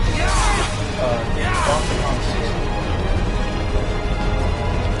 Donkey Kong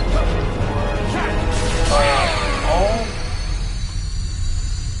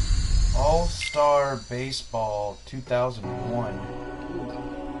 64, All-Star Baseball 2001,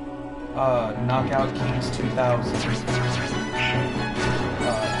 Knockout Kings 2000,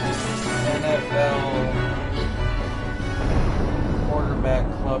 NFL Quarterback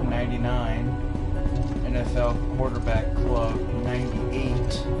Club 99, NFL Quarterback Club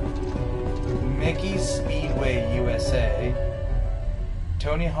 98, Mickey Speedway USA,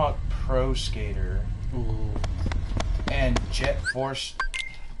 Tony Hawk Pro Skater, Ooh. and Jet Force.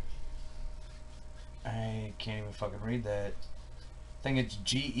 I can't even fucking read that. I think it's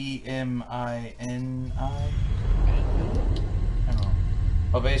Gemini. I don't know.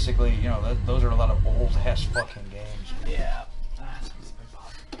 But basically, you know, those are a lot of old ass fucking games. Yeah. That's pretty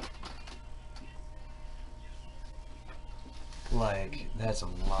pop. Like, that's a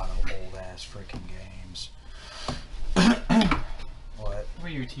lot of old ass freaking games. What?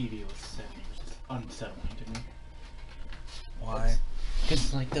 Where your TV was setting was just unsettling to me. Why?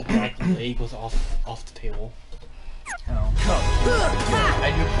 Because like the back leg was off the table. You know. I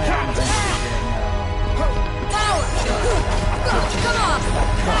do plan on eventually getting Power! Come on!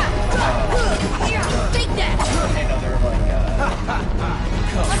 Take that! another like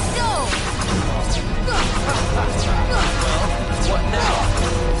Let's go! What now?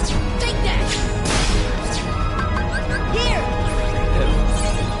 Take that! Here!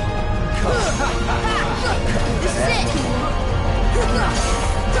 This is it!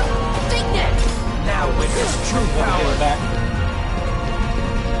 Take that! Now witness true power! back.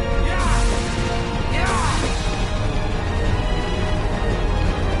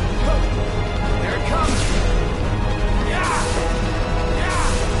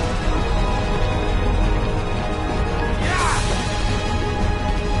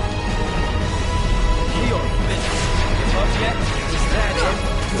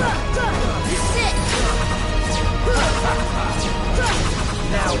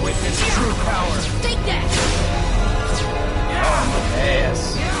 witness true power. Take that!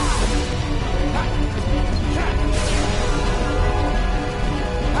 Yes.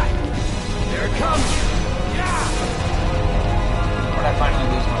 There it comes. When I finally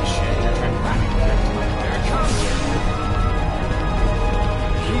lose my shit, you're trying to run me back to my There it comes.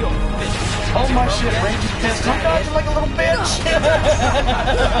 Heal finish. Oh my shit, Rage Fist, I'm dodging like a little bitch!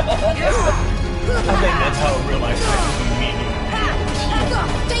 I think that's how a real life fight would be meaning.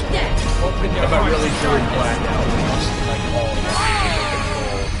 Take that! Open your If I heart really to turned darkness. black out, like all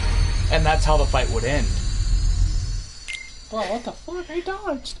and that's how the fight would end. Bro, what the fuck? I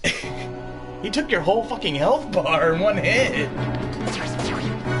dodged. He took your whole fucking health bar in one hit.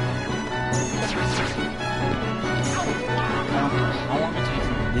 How long it takes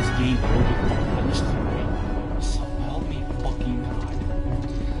for this game to really fucking finished tonight? So help me fucking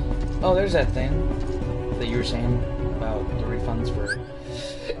God. Oh, there's that thing that you were saying about the refunds for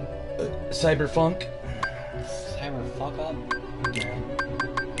Cyberpunk. Cyber fuck up? Yeah.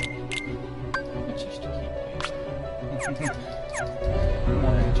 It's just to keep playing.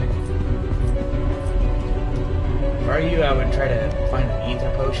 If I were you, I would try to find an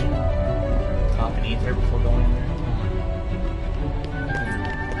ether potion, pop an ether before going in there.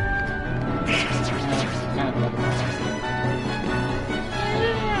 Kind of love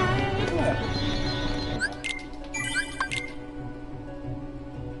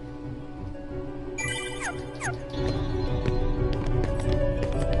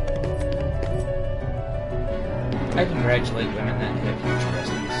I congratulate women that have huge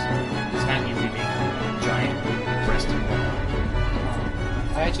breasties. It's not easy being a giant breasted woman.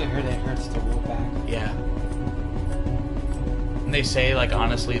 I actually heard it hurts to roll back. Yeah. And they say, like,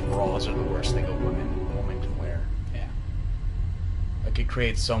 honestly, bras are the worst thing a woman can wear. Yeah. Like, it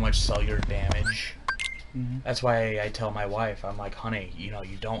creates so much cellular damage. Mm-hmm. That's why I tell my wife, I'm like, honey, you know,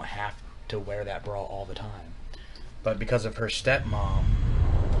 you don't have to wear that bra all the time. But because of her stepmom,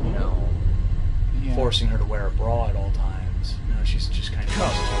 you know, Yeah. forcing her to wear a bra at all times, you know, she's just kind of used to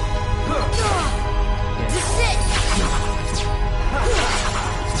it. This is it!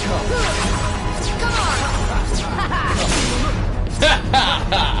 Come on!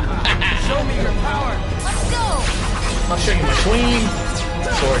 Show me your power. Let's go! I'll show you my clean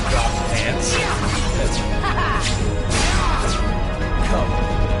sword drop pants. This is it!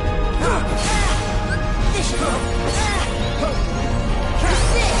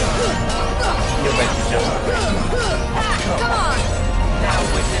 You'll bet you just Come on! Now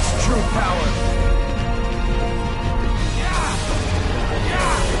witness true power.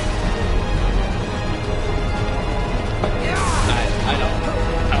 I don't.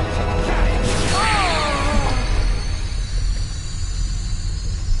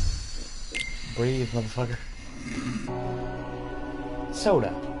 Breathe, motherfucker.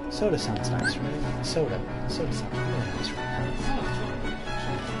 Soda. Soda sounds nice, right? Soda. Soda sounds really nice, right?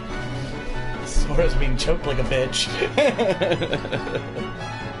 Sora's being choked like a bitch.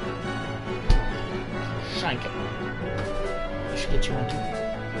 Shank it. I should get you one too.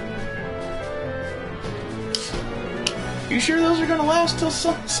 You sure those are gonna last till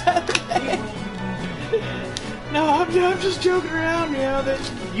Saturday? No, I'm just joking around, you know, that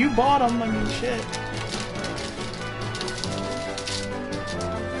you bought them, I mean, shit.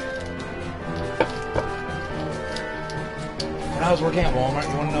 When I was working at Walmart,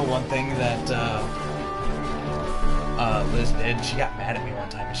 you wanna know one thing that, Liz did? She got mad at me one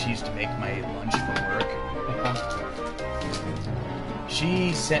time, and she used to make my lunch for work.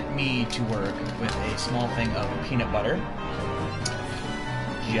 She sent me to work with a small thing of peanut butter,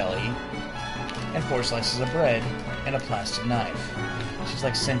 jelly, and 4 slices of bread, and a plastic knife. She's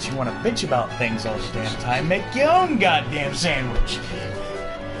like, since you want to bitch about things all the damn time, make your own goddamn sandwich.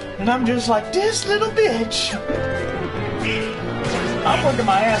 And I'm just like, this little bitch. I'm working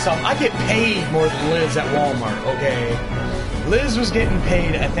my ass off. I get paid more than Liz at Walmart, okay? Liz was getting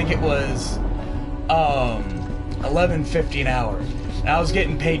paid, I think it was, $11.50 an hour. And I was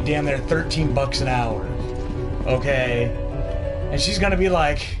getting paid damn near $13 an hour, okay? And she's gonna be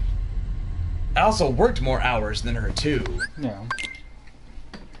like, I also worked more hours than her too. Yeah.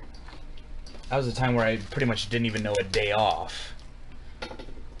 That was a time where I pretty much didn't even know a day off.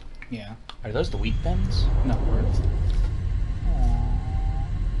 Yeah. Are those the wheat thins? No words.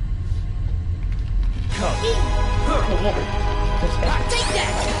 Take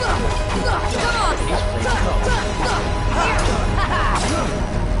that! Come on!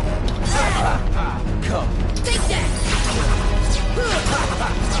 Take that!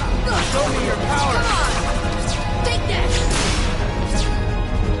 Show me your power. Come on! Take that!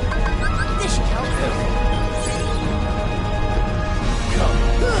 This should help.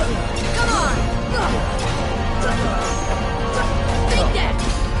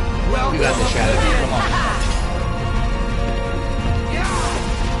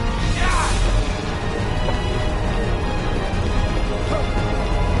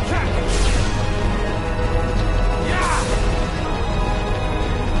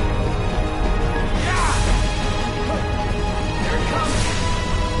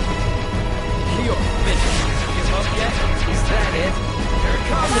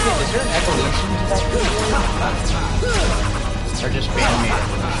 there an evolution to that? Or just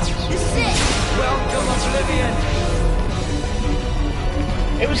animated? This is it! Welcome, Oblivion!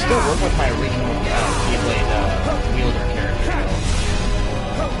 It would still work with my original Keyblade wielder character.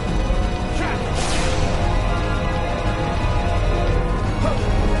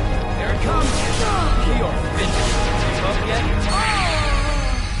 Here it comes! You're finished. Give up yet?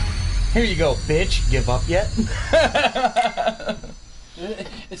 Here you go, bitch. Give up yet?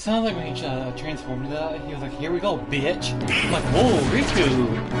 It sounded like when he transformed that, he was like, here we go, bitch. I'm like, whoa, Riku.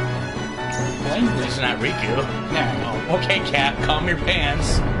 Language. It's not Riku. No. Okay, Cap, calm your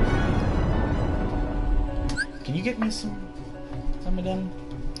pants. Can you get me some of them?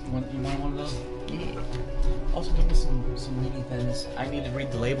 You want one of those? Yeah. Also, give me some mini things. I need to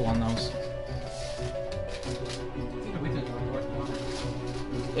read the label on those.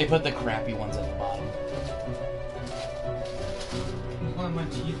 They put the crappy ones at the bottom. One of my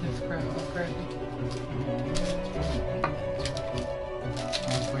cheese is crappy.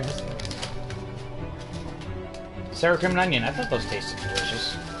 Sour cream and onion. I thought those tasted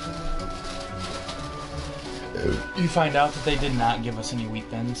delicious. You find out that they did not give us any wheat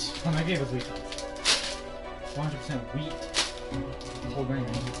thins. Oh, they gave us wheat. 100% wheat. Whole grain.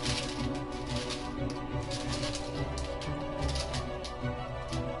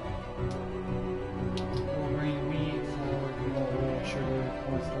 Whole grain wheat, flour, oil, sugar,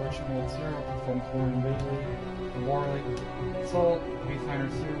 cornstarch, malt syrup, from corn, barley, salt,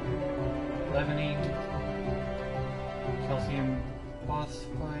 refined syrup, leavening, calcium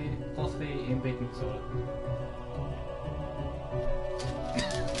phosphate, and baking soda.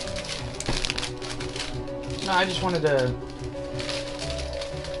 No, I just wanted to...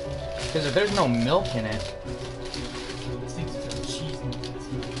 Because if there's no milk in it... This thing's got cheese in it.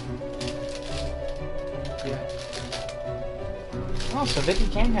 Yeah. Oh, so Vicky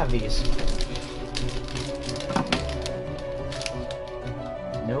can have these.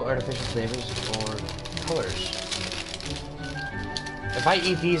 No artificial flavors or colors. If I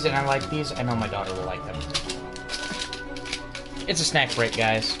eat these and I like these, I know my daughter will like them. It's a snack break,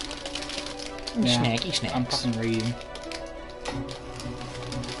 guys. Yeah. Snacky snacks. I'm fucking reading.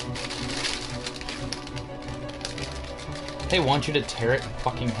 They want you to tear it in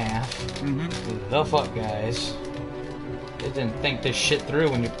fucking half. Mm-hmm. The fuck, guys. They didn't think this shit through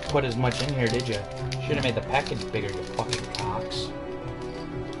when you put as much in here, did you? Should have made the package bigger, you fucking cocks.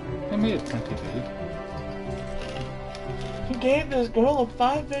 I made it plenty big. You gave this girl a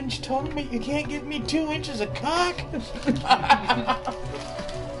 5-inch tongue, but you can't give me 2 inches of cock?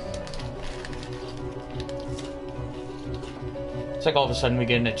 It's like all of a sudden we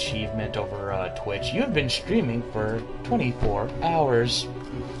get an achievement over Twitch. You have been streaming for 24 hours.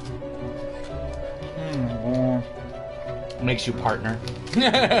 Makes you partner.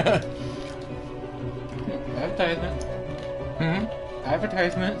 Advertisement.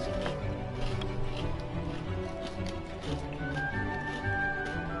 Advertisement.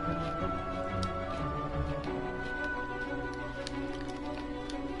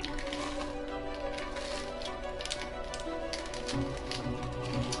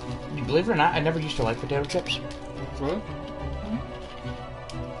 Believe it or not, I never used to like potato chips. Really?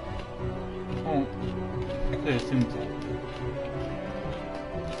 Oh, I could assume that.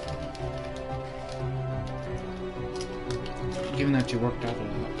 Given that you worked out a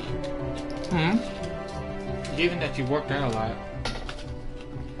lot. Given that you worked out a lot,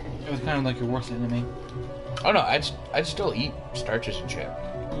 it was kind of like your worst enemy. Oh no, I'd still eat starches and shit.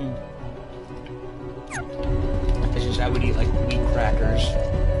 It's just I would eat like wheat crackers,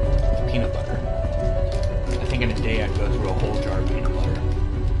 peanut butter. I think in a day I'd go through a whole jar of peanut butter.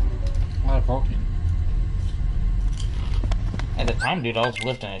 A lot of protein. At the time, dude, I was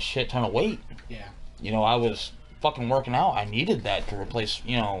lifting a shit ton of weight. Yeah. You know, I was fucking working out. I needed that to replace,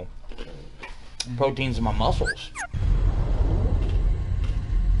 you know, proteins in my muscles.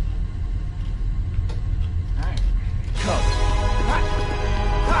 Alright.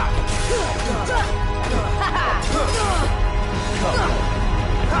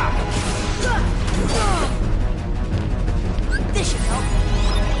 This should help.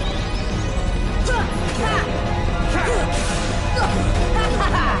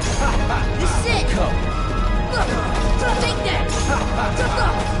 This is it. Take that.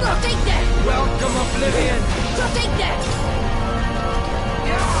 Take that. Welcome, Oblivion! Take that.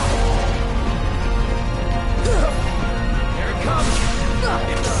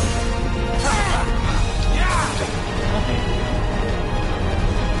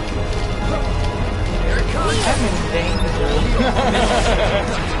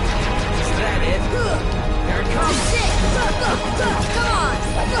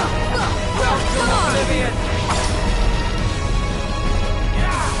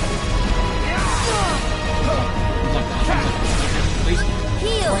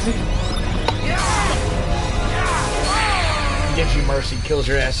 mercy. He gives you mercy, kills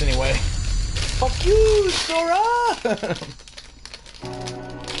your ass anyway. Fuck you, Sora!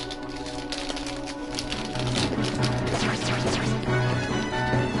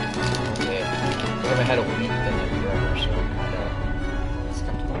 Yeah. We haven't had a week then forever, so we're kind of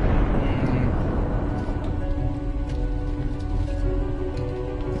Skeptical.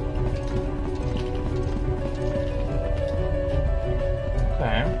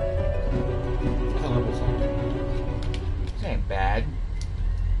 Okay. What level is that? This ain't bad.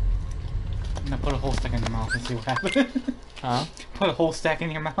 Now put a whole stack in your mouth and see what happens. Huh? Put a whole stack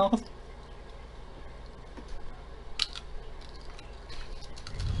in your mouth.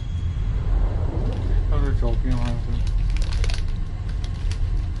 I'm just joking, honestly.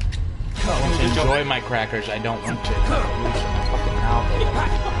 I want to enjoy my crackers. I don't want to lose my fucking mouth.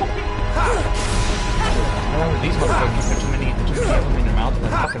 Oh, these motherfuckers put too many of them in your mouth and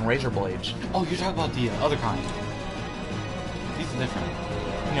they're fucking razor blades. Oh, you're talking about the other kind. These are different.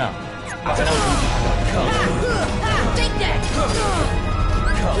 No. I know what you're talking about. Take that!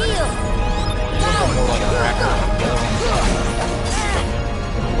 Heal! More like a cracker. The other one's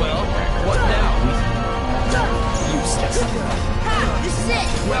Well, what now? useless. This is it!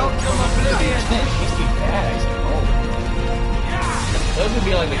 Welcome, Oblivion! Tasty bags. Oh. Those would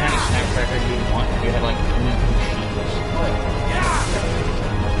be like the kind of snack crackers you'd want if you had like really good cheese.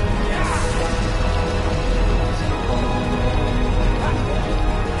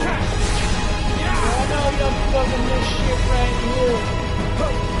 I'm fucking this shit right here.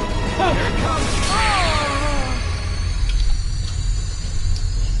 Here it comes!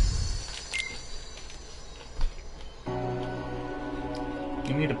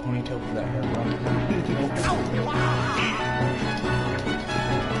 You need a ponytail for that hair, bro.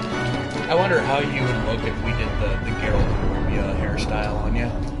 I wonder how you would look if we did the Geralt of Rivia hairstyle on you.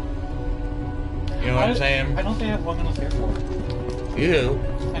 You know what I'm saying? I don't think I have long enough hair for it. You do.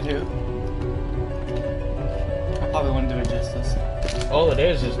 I do. I probably wouldn't do it justice. All it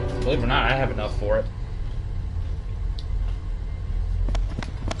is, believe it or not, I have enough for it.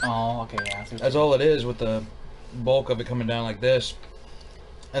 Oh, okay, yeah. I see what That's all it is, with the bulk of it coming down like this.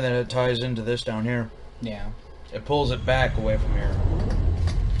 And then it ties into this down here. yeah. It pulls it back away from here.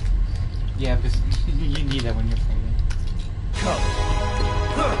 Yeah, because you need that when you're fighting.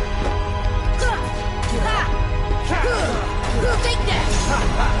 Take that!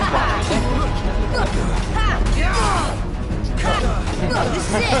 This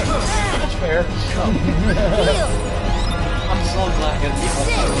is it! That's fair. Heal! I'm so glad I got This is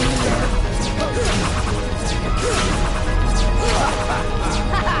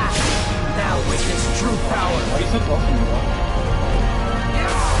Now witness true power! Why are you so close to me, bro?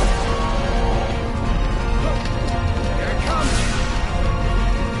 Here it comes!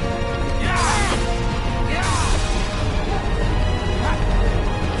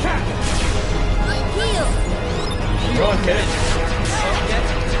 Heal! Go on, kid.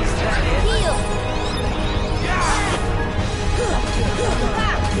 Heal!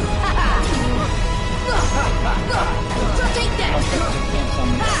 Take that!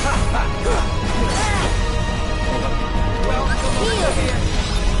 Heal!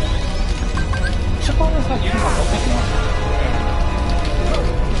 Chipotle is not using my whole thing now.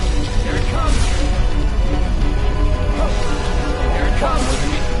 Here it comes! Here it comes!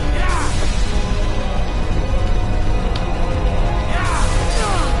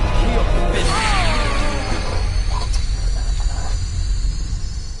 Heal the bitch!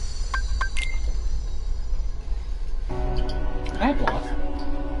 Can I block?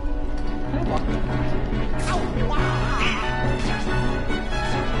 Can I block?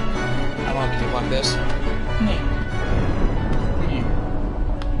 I don't know, can you block this?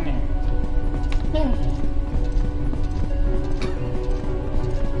 No.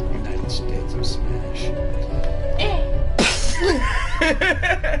 United States of Smash.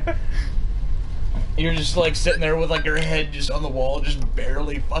 You're just like sitting there with like your head just on the wall, just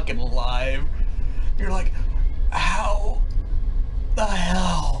barely fucking alive. You're like, how the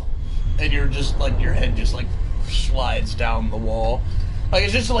hell? And you're just like, your head just like slides down the wall. Like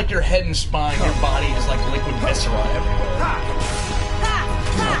it's just like your head and spine, your body is like liquid viscera everywhere.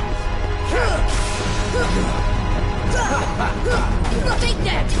 Take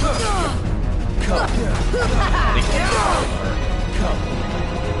that!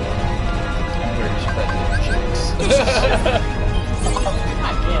 I'm here to spread the cheeks.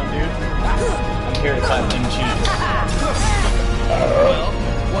 I can't, dude. I'm here to clap them cheeks. Well,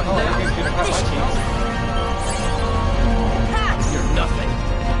 what Oh, now? you're gonna cut my cheeks. You're nothing.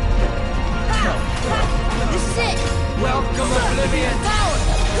 This is it! Welcome, Oblivion! Power!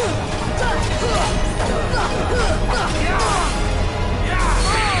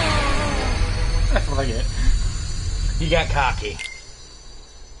 That's what I get. You got cocky.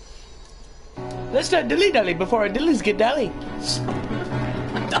 Let's start dilly-dally before our dillies get dally.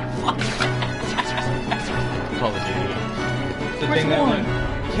 What the fuck? Call of Duty. The Which thing that one?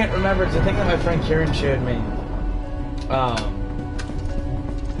 I can't remember. It's the thing that my friend Kieran showed me.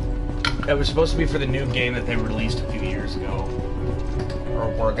 It was supposed to be for the new game that they released a few years ago, or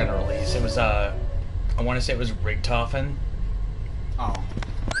were gonna release. It was I want to say it was Richtofen, Oh.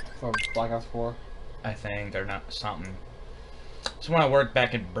 For Black Ops 4? I think, or not something. It's when I worked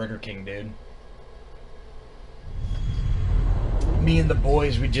back at Burger King, dude. Me and the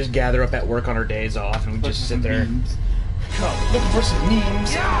boys, we'd just gather up at work on our days off, and we'd just sit there. Looking for some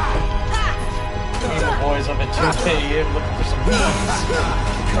memes. Me and the boys up at 2 a.m. looking for some memes.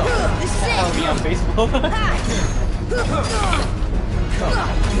 Follow me on Facebook.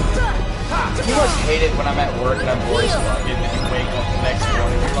 You must hate it when I'm at work and I'm voice logging and you wake up the next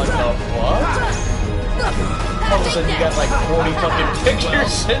morning and you're like, the what? All of a sudden you got like 40 fucking pictures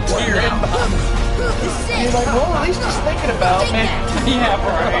sent to your inbox. And you're like, well, at least he's thinking about me. Yeah,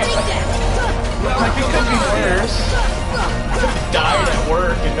 right. Like, it could be worse. I could have died at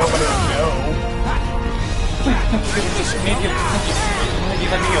work and nobody would know. Just make it.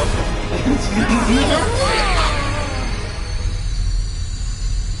 Let me go.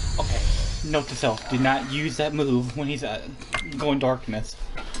 Okay. Note to self: do not use that move when he's going darkness.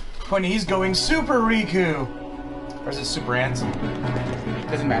 When he's going Super Riku. Or is it Super Handsome?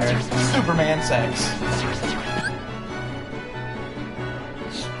 Doesn't matter. Superman sex.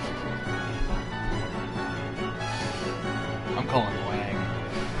 I'm calling Wang.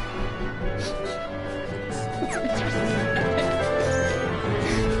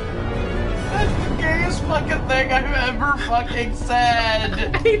 That's the gayest fucking thing I've ever fucking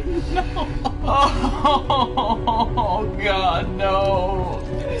said. I know. Oh God, no.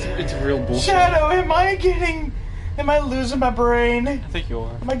 It's real bullshit. Shadow, am I losing my brain? I think you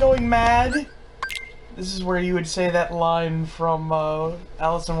are. Am I going mad? This is where you would say that line from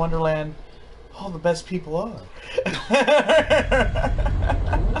Alice in Wonderland. All the best people are.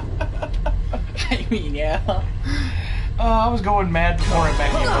 I mean, yeah. I was going mad before I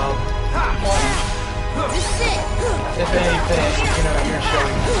met you, Bob. If anything, you know, you're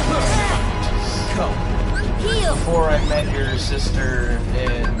showing me. Before I met your sister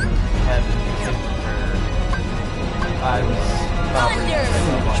and had a kid with her, I was probably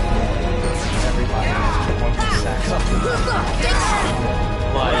so much more. Everybody was going to sex.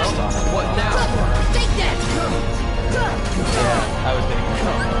 Livestock. What now? Take that! Yeah, I was getting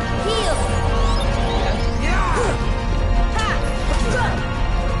Heal!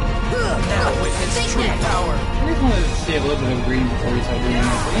 Now witness Take true that! power. I just wanted to see a little bit of green before we start doing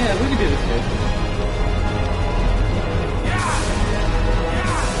this. Yeah, we can do this, kid.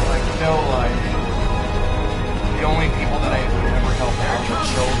 like, no, like, the only people that I would ever help out were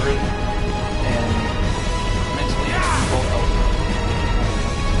children and mentally ill people.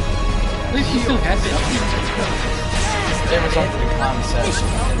 At least you still has it. There was also the concept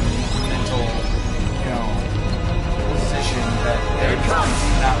and mental, you know, position that they would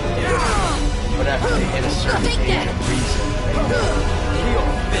not get, but after they hit a certain age of reason, they know.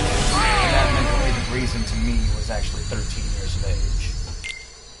 And that mental age of reason to me was actually 13 years of age.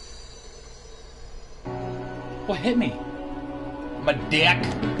 What hit me? My dick.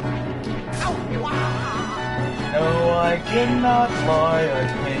 No, I cannot lie, I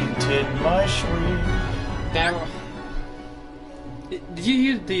painted my sweet. That. Did you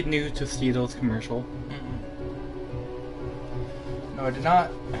use the new Tostitos commercial? No, I did not.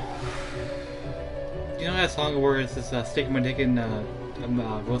 Do you know that song where it's this steak and chicken,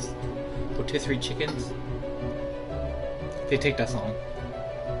 roast rotisserie chickens? They take that song,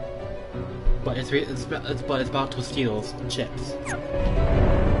 but it's about Tostitos chips.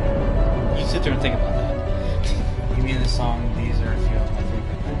 You sit there and think about that. You mean the song, these are a few of my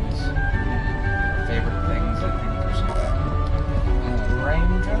favorite things? Favorite things, I think there's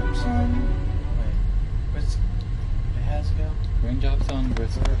raindrops on? Wait, what's it has to go? Raindrops on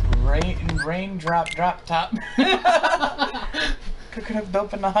versus Raindrop, drop top. Cooking up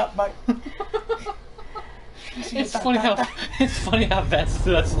dope in the hot bike. It's funny how that's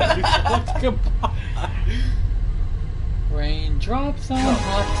what you talk about. Raindrops on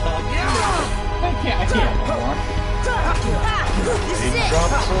hot tub. I can't anymore. This is it!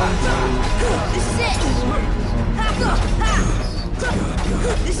 Raindrops on This is it!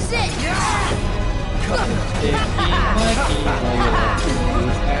 This is it! Take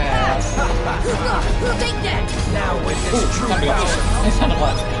that! Now witness true power. Nice sound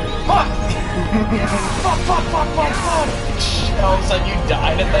blast. Fuck! Fuck! All of a sudden you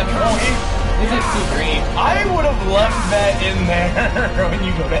died at that point. This is too green. I would have left that in there when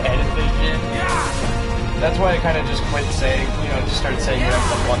you go to edit this shit. That's why I kind of just quit saying, just started saying whatever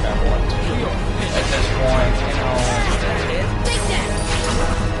the fuck I want to. At this point, Take that!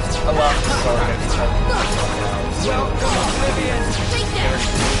 I love the story. Welcome, Oblivion. Take that!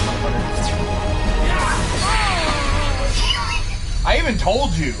 I even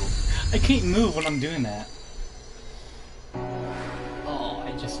told you. I can't move when I'm doing that. Oh,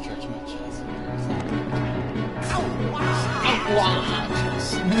 I just stretched my chest. What?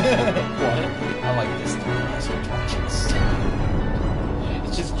 I like this thing. That's what watches.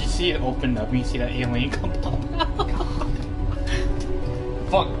 It's just, you see it open up and you see that alien come out.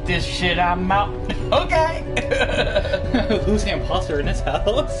 Fuck this shit, I'm out. Okay. Who's the imposter in this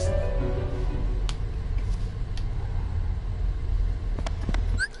house?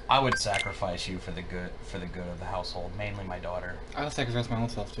 I would sacrifice you for the good of the household, mainly my daughter. I'll sacrifice my own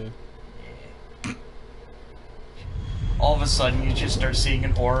self too. Yeah. All of a sudden, you just start seeing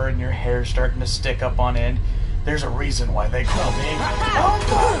an aura and your hair starting to stick up on end. There's a reason why they call me.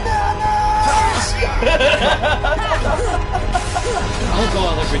 Oh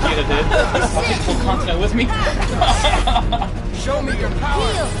god, like Vegeta did. Fucking full continent with me. Show me your power.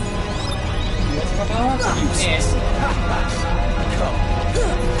 Heal! What's my power? You can't.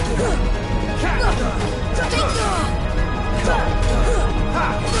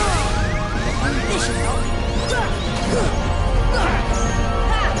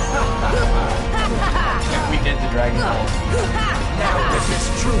 If we did the Dragon Ball Now witness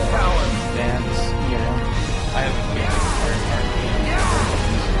true power. dance, I have a feeling very hard.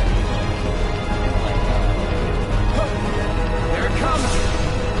 Here it comes.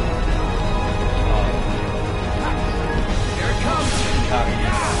 Here it comes.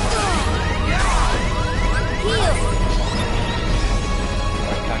 Heal!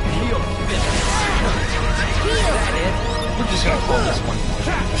 Heal. Heal! We're just gonna pull this one.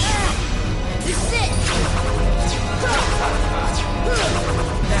 This is it!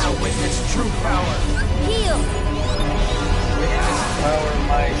 Now witness true power. Heal! Witness power,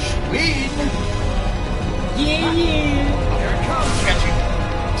 my sweet. Yeah! Here it comes. Got you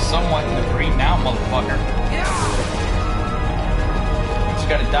somewhat in the green now, motherfucker. You just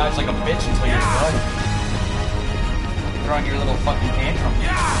gotta dodge like a bitch until you're done. Throwing your little fucking tantrum.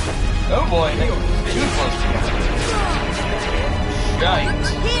 Oh boy, they go too close together. Shite.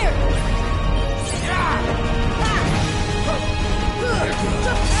 Here!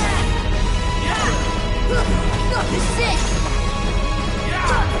 This is it!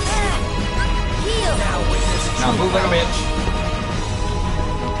 Heal! Now move like a bitch.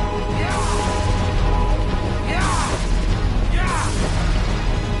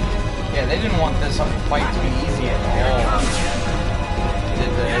 Yeah, they didn't want this fight to be easy at all.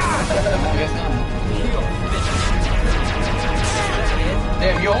 Did they?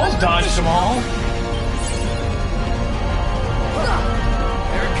 Damn, you almost dodged them all.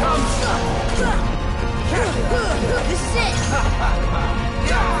 Here it comes. This is it!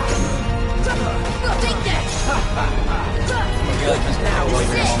 Take that! Now This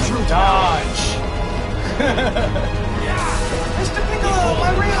is it! dodge. Mr. Piccolo,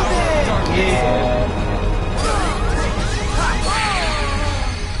 my real name. Yeah.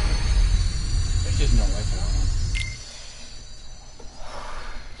 There's just no way for that.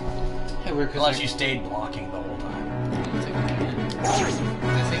 Hey, we're Unless you stayed blocking the whole time. I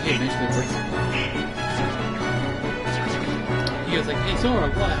think he eventually breaks it. He goes like, hey Sora,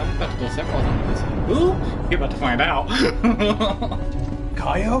 what? I'm about to go several times. Who? You're about to find out.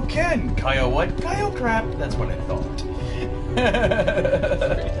 Kaioken. Kaio what? Kaio crap. That's what I thought. That's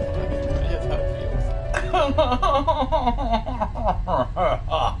how it feels.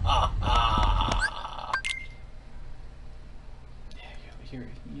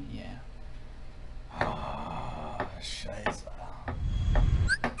 Yeah. Scheiße.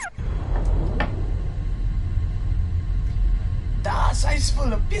 Das Eis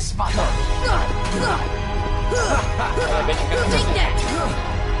voll of Bisswasser. I bet you could Take that!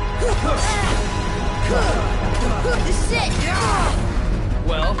 This is it!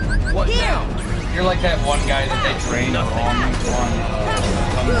 Well, what Here! now? You're like that one guy that they trained on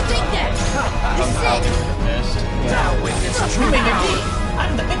Take that! This is it! Mist. Now witness true power.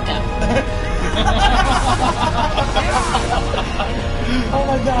 I'm the victim. Oh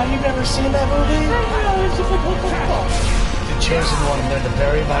my god, you've never seen that movie? The chosen one learned a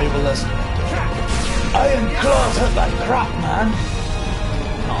very valuable lesson. Iron claws hurt like crap, man.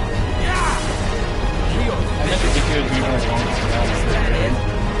 I guess it's because we were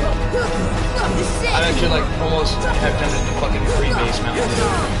I'd actually like almost have done it to fucking freebase Mountain Dew.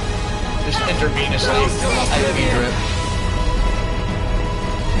 Just intravenously IV drip.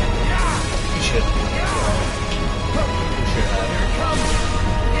 You should. You should have.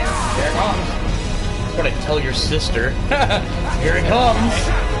 Here it comes. That's what I tell your sister. Here it comes.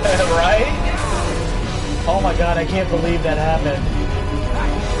 Right? Oh my god, I can't believe that happened.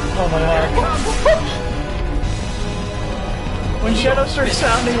 Oh my god. When Shadow starts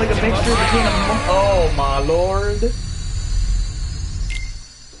sounding like a mixture between a oh my lord.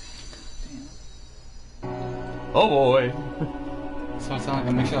 Oh boy. So it sounds like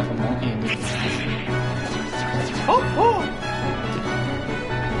a mixture of a monkey and me. Oh, oh.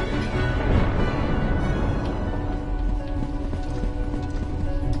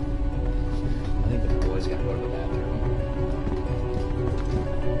 I think the boys gotta go to the bathroom.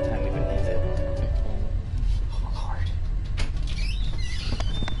 Time to go visit. Oh lord.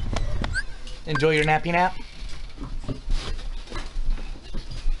 Enjoy your nappy nap.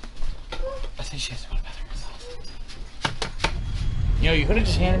 I think she has to go to the bathroom herself. You know, you could have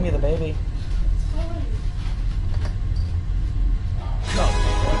just handed me the baby. No.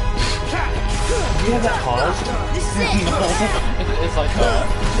 Do you have that paused? This is it. It's like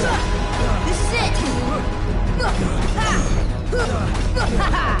This is it.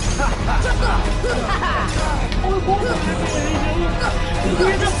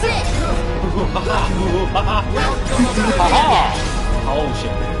 This is it. oh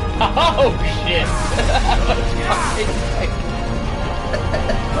shit. Oh shit!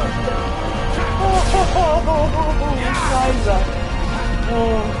 Liza. Oh.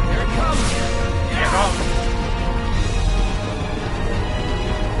 Here it comes. Here it comes.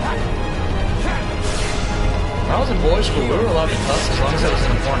 When I was in boys' school, we were allowed to cuss as long as it was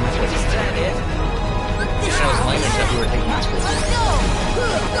in a foreign language. Look this That was language that we were taking in school. Let's go.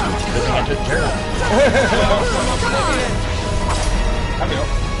 Good thing I took German. Come on.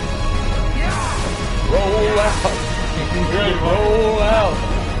 Roll out. Roll out.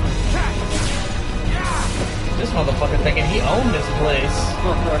 This motherfucker thinking he owned this place.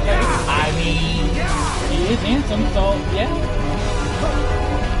 I mean, He is handsome, so yeah.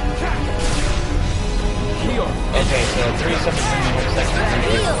 okay, so 373 sex is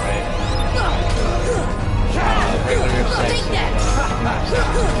illegal, right? Regular sex Take is that.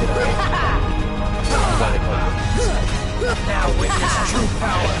 Now witness true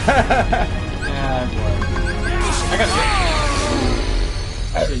power. Yeah, boy. I got it.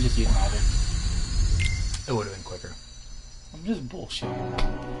 I should just use magic. It would have been quicker. I'm just bullshitting.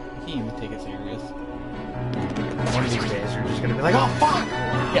 Can't even take it serious. One of these days, you're just gonna be like, oh fuck!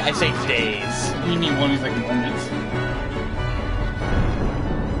 Yeah, I say days. You need one of these like moments.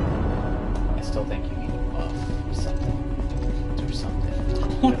 I still think you need to buff something. Do something.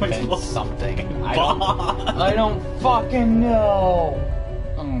 Oh my Defend God. something. I don't fucking know.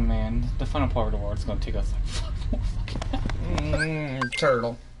 Oh man, the final part of the war is gonna take us like 5 more fucking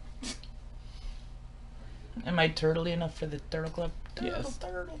Turtle. Am I turtly enough for the turtle club? Yes.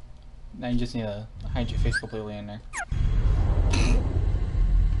 Turtle. Now you just need to hide your face completely in there.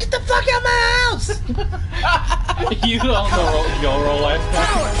 Get the fuck out of my house! You the Uncle Yoro last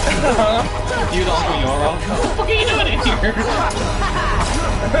time. You the Uncle Yoro. What the fuck are you doing in here?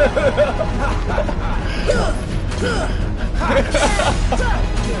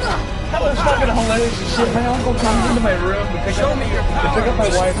 That was fucking hilarious as shit. My uncle comes into my room to pick up my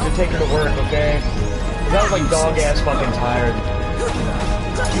wife to take her to work, okay? 'Cause I was like dog ass fucking tired.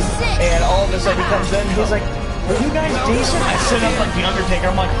 And all of a sudden he comes in, he's like, are you guys decent? I sit up like the Undertaker,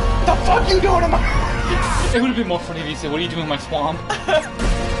 I'm like, the fuck you doing in my... It would have been more funny if you said, what are you doing in my swamp?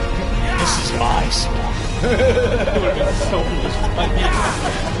 This is my swamp. It would have been so much funny.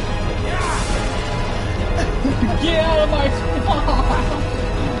 Get out of my swamp!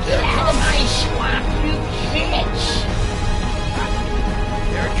 Get out of my swamp, you bitch!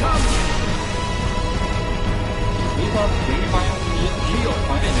 Here it comes.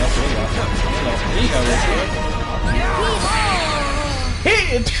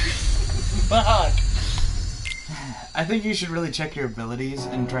 Hit! Fuck! I think you should really check your abilities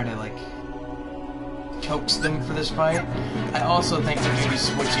and try to, like, coax them for this fight. I also think that maybe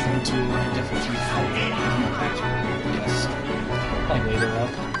switching to a different fight. Yes. Like later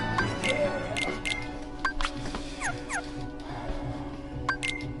up.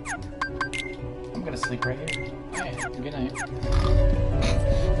 I'm gonna sleep right here. Alright, good night.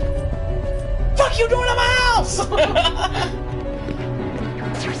 Fuck you doing in my house!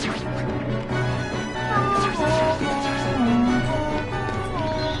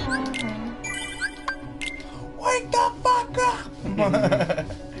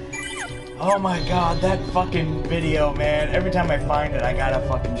 Oh my god, that fucking video, man. Every time I find it, I gotta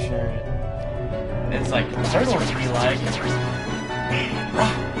fucking share it. It's like, turtles be like,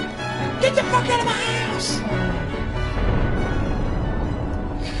 get the fuck out of my house!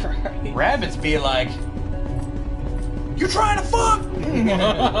 Christ. Rabbits be like, you trying to fuck?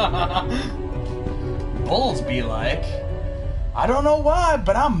 Bulls be like, I don't know why,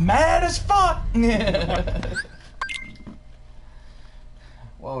 but I'm mad as fuck.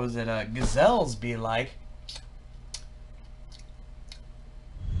 What was it? Gazelles be like,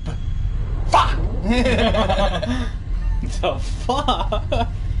 fuck. The fuck?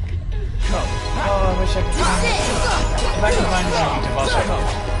 Oh, I wish I could find it. If I could find it on YouTube, I'll check it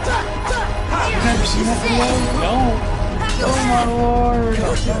out. You've never seen that video? No. Oh my lord.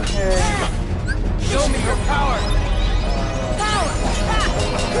 Okay. Show me your power!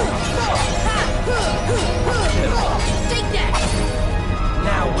 Take that!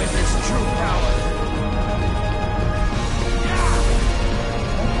 Now witness true power!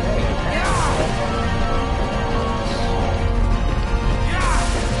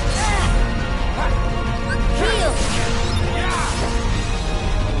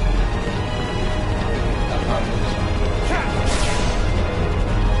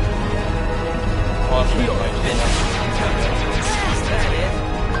 Heal!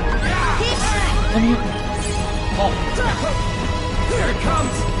 Let me. Oh. Here it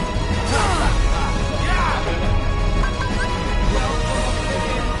comes!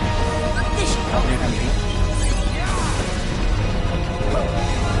 This should help.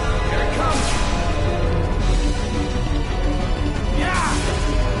 Here it comes!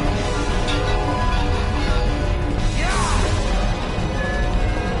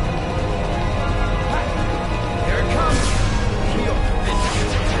 Here it comes! Heal!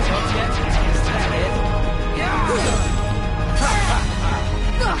 Not yet? Is that it?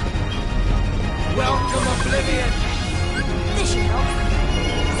 Welcome, Oblivion! This should help.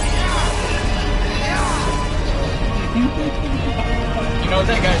 You know what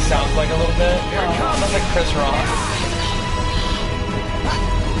that guy sounds like a little bit? Sounds like Chris Rock.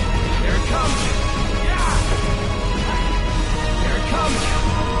 Here it comes! Here it comes!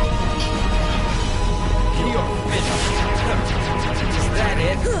 Heal! Finish! Is that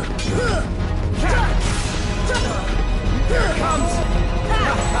it? Here it comes!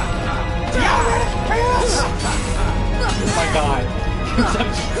 Oh my god.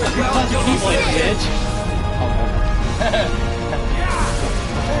 He's like, bitch.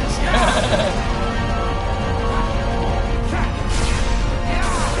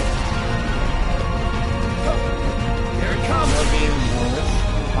 Here it comes!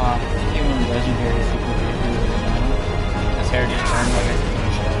 Even legendary his hair just turned like a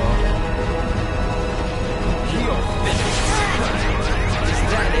shadow. Heal! Finish! Is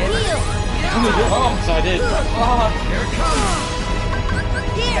that it? Heal! Oh, so I did. Here it comes!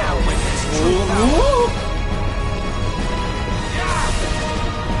 Here! Now witness true Ooh. power!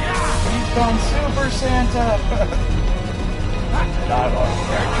 He's gone Super Santa. Dialogue.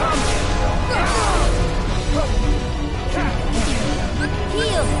 Here it comes!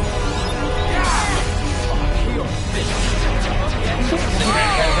 Heal! Heal! Finish!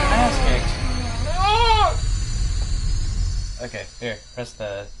 Ass kicked. Okay, here, press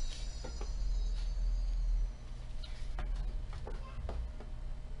the.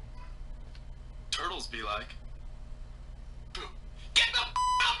 Turtles be like, get the f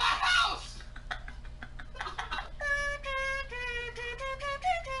out my house!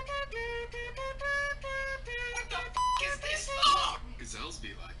 What the f is this song? Gazelles be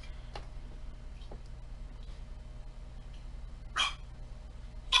like, I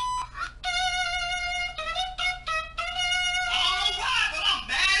don't know why, but I'm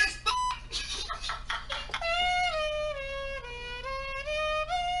mad as f.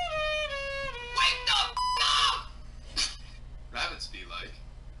 Wake the f up!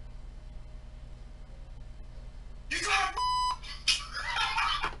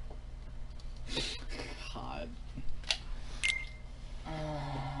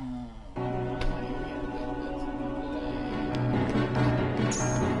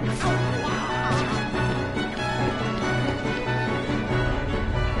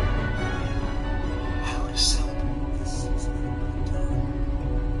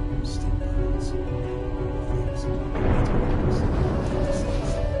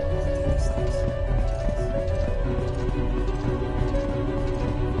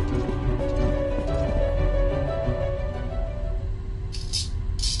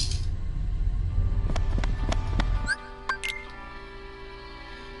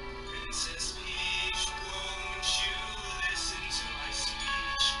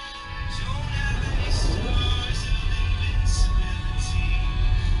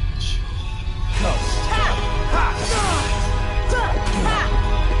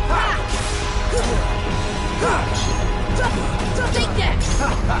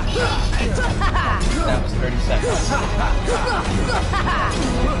 30 seconds.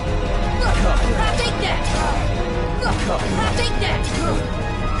 Take that! Take that!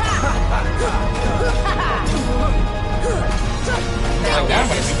 Like that, I'm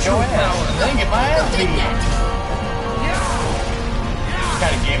gonna beat your ass and then get my ass beat.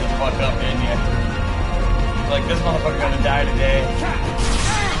 Kinda gave the fuck up, didn't you? Like, this motherfucker gonna die today.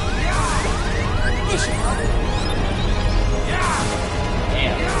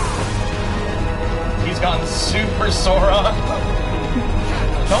 Damn. He's gotten super Sora.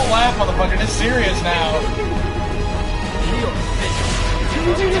 Don't laugh, motherfucker. It's serious now.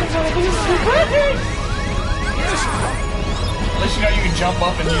 At least you know you can jump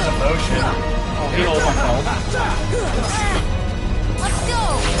up and use a motion. Oh, he holds my health. Let's go!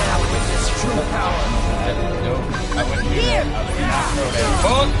 Nope. I wouldn't do that. I would not throw that.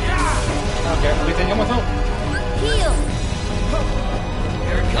 Fuck! Okay, at least I heal myself. Heal!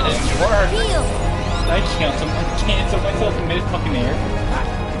 It didn't work. Heal! I canceled myself in mid-fucking air.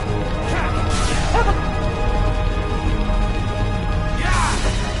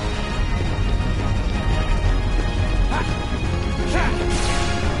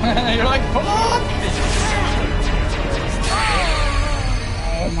 You're like, fuck!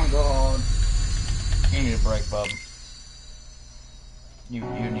 Oh my god. You need a break, bub. You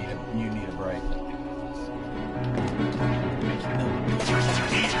need a break.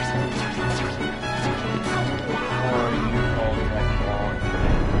 Or you call Dragon Ball.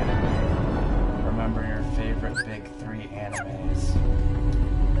 Remember your favorite big 3 animes.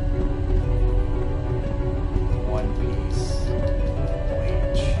 One Piece.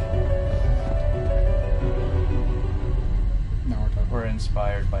 Bleach. Naruto. We're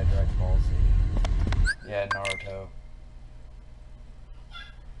inspired by Dragon Ball Z. Yeah, Naruto.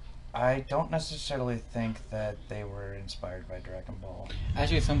 I don't necessarily think that they were inspired by Dragon Ball.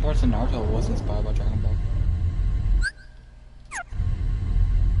 Actually, some parts of Naruto was inspired by Dragon Ball.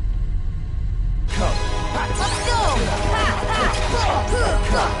 Let's go!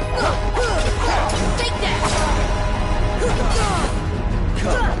 Take that!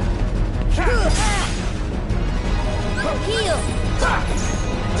 Heal!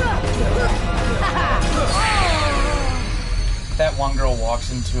 That one girl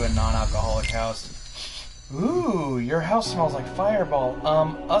walks into a non-alcoholic house. Ooh, your house smells like Fireball.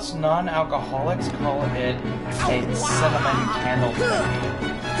 Us non-alcoholics call it a cinnamon candle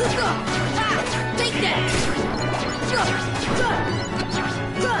cookie. Take that!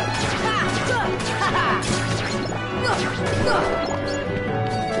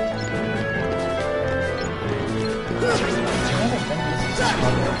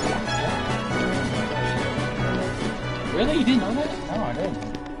 Really? You didn't know that? No, I didn't.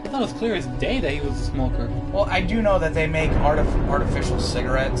 I thought it was clear as day that he was a smoker. Well, I do know that they make artificial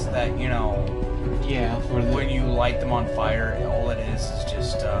cigarettes that, you know, Yeah, for the... when you light them on fire, all it is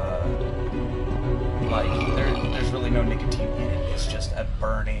just, like, there's really no nicotine in it. It's just a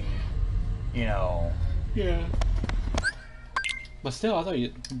burning, you know... Yeah. But still, I thought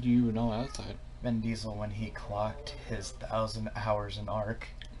you would know outside. Vin Diesel when he clocked his 1,000 hours in Ark.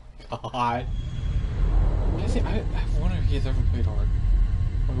 God. I wonder if he's ever played hard.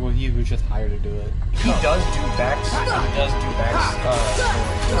 Or was he was just hired to do it? He does do backs. He does do backs.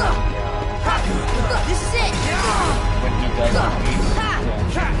 This is it! When he does release,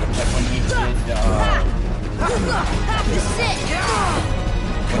 like when he did, This is it!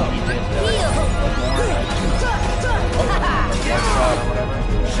 Heal!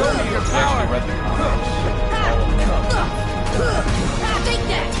 Show me your power. Read the comics. Take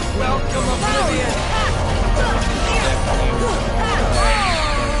that! Welcome, Oblivion!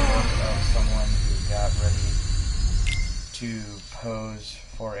 Someone who got ready to pose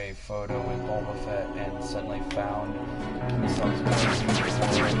for a photo with Boba Fett and suddenly found themselves posing for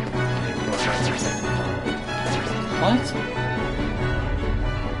What?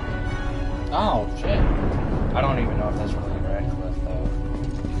 Oh, shit. I don't even know if that's really Radcliffe, though.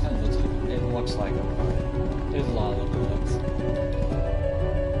 It kind of looks like it. It looks like him, but... There's a lot of lookalikes.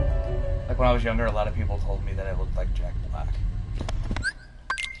 Like, when I was younger, a lot of people told me that I looked like Jack Black.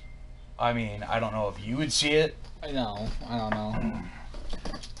 I mean, I don't know if you would see it. I don't know.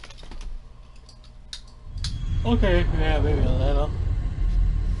 Okay, yeah, maybe a little.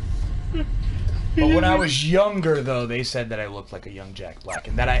 But when I was younger, though, they said that I looked like a young Jack Black,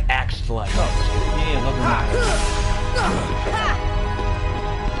 and that I acted like him. You need to look around.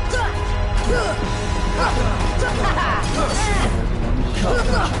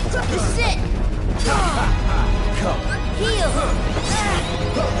 This is it! Heal!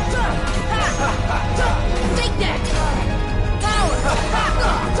 Take that! Power!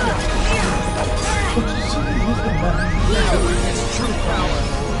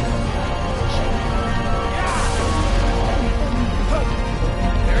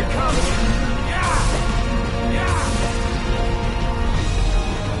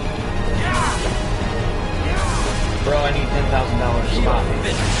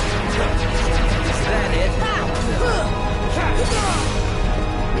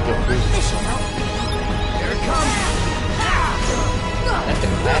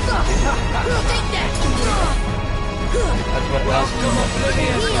 That's what else is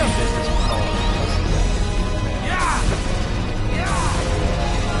business called.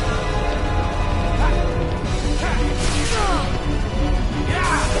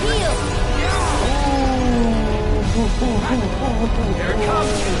 Here it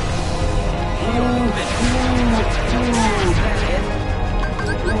comes.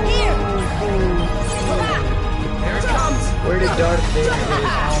 Here it comes. Where did Darth Vader get his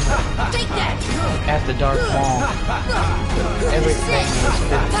helmet? At the Darth Maul. Everything was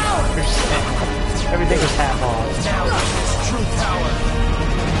 50%. Everything was half off. Now it's true power.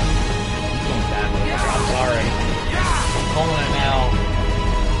 I'm sorry. I'm calling it now.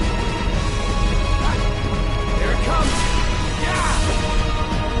 Here it comes.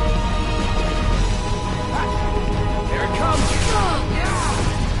 Here it comes.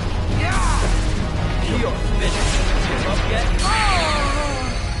 You're finished. Give up yet?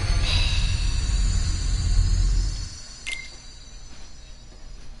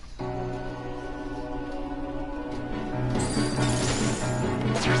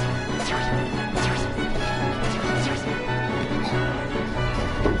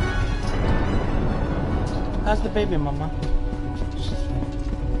 How's the baby, mama?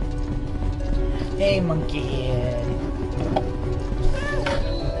 Hey, monkey head.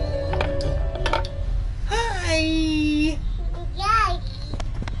 Hi.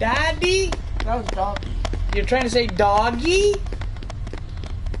 Daddy? That was doggy. You're trying to say doggy?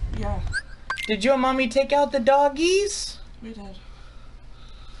 Yeah, Did you and mommy take out the doggies? we did.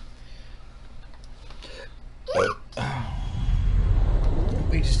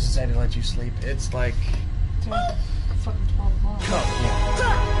 We just decided to let you sleep. It's like... Fucking 12 o'clock.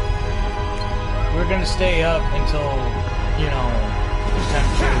 We're gonna stay up until, you know, it's time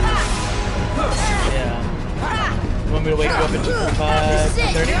to... Yeah. You want me to wake you up at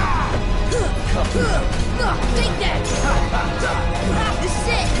 5:30? Take that! This is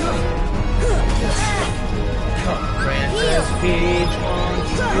it! Princess Peach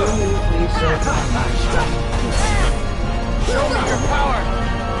wants you, please set Show me your power.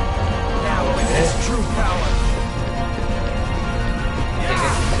 Now it's true power.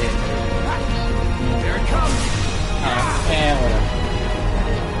 Here it comes. And whatever.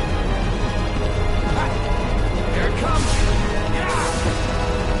 Here it comes.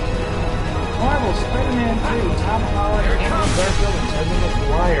 Marvel, Spider-Man 3, Tom Holland, Andrew Garfield, and Tobey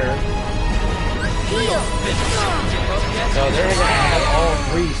Maguire. So they're gonna have all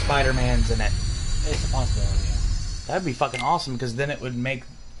 3 Spider-Mans in it. It's a possibility. That'd be fucking awesome, because then it would make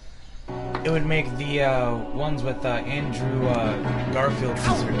the ones with Andrew Garfield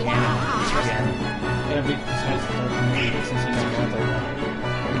considered canon again. It'll be since you never got there.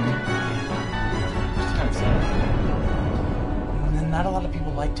 It's kind of sad. And not a lot of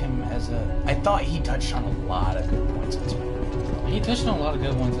people liked him as a... I thought he touched on a lot of good points in Spider-Man. He touched on a lot of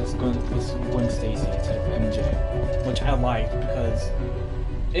good ones that's going with Gwen Stacy instead of MJ, which I like because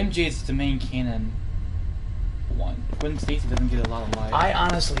MJ is the main canon one. Gwen Stacy doesn't get a lot of life. I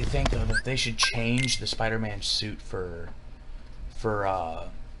honestly think though that they should change the Spider-Man suit for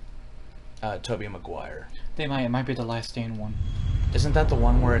Tobey Maguire. They might. It might be the Last Stand one. Isn't that the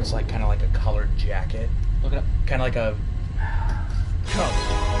one where it's like kind of like a colored jacket? Look it up. Kind of like a...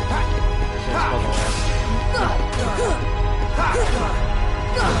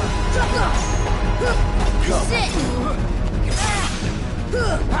 Sit!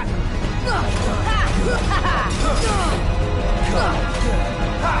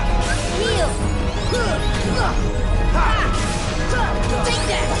 Heal! Take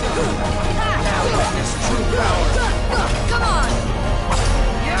that! Now witness true power! Come on!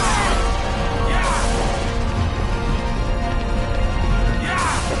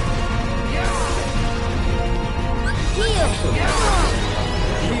 Heal!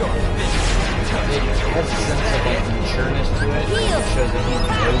 It has a sense of like matureness to it. It shows that he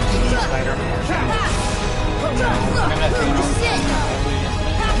knows he's Spider-Man.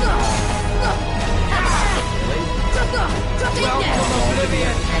 Welcome,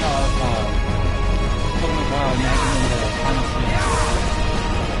 Oblivion.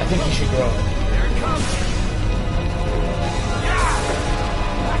 I think he should grow. Here it comes.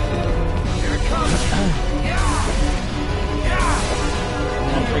 Here it comes.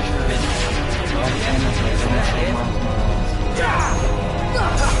 I'm pretty sure it's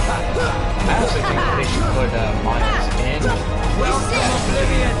I also think that they should put Miles in. Welcome,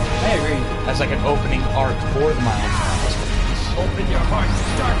 Oblivion. I agree. As like an opening arc for the Miles Morales movies. Open your heart to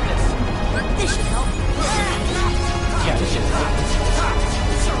darkness. This should help. yeah, this shit's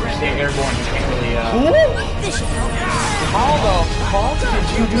Stay airborne. You can't really. This should help. How the fuck did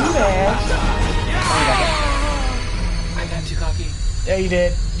you do that? I got too cocky. Yeah, you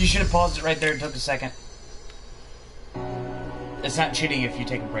did. You should have paused it right there and took a second. It's not cheating if you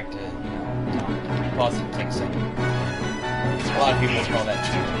take a break to, pause it and take a second. A lot of people call that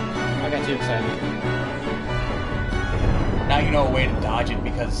cheating. I got too excited. Now you know a way to dodge it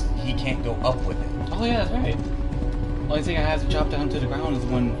because he can't go up with it. Oh yeah, that's right. Only thing I have to chop down to the ground is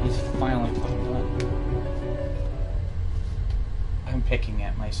when he's finally fucking done. I'm picking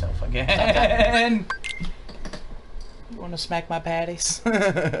at myself again. You want to smack my patties?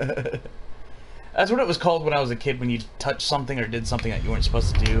 That's what it was called when I was a kid, when you touched something or did something that you weren't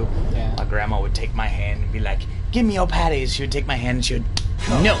supposed to do. Yeah. My grandma would take my hand and be like, give me your patties. She would take my hand and she would,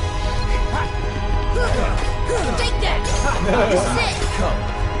 no. Take that! This is it!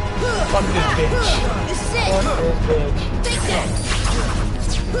 Fuck this bitch. This is it! Fuck this bitch. Take that!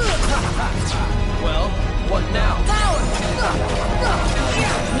 Well, what now? Power!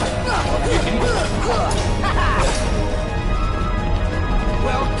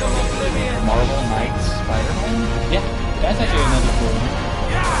 Welcome, Oblivion! Marvel Knights Spider-Man? Yeah, that's actually another cool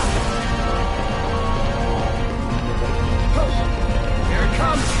one. Here it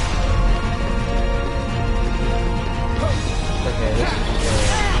comes! Okay, this is just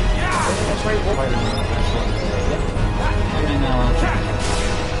that's right, Spider-Man. And then,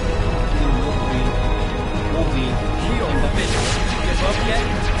 Wolverine. Heal the bitch! Give up yet?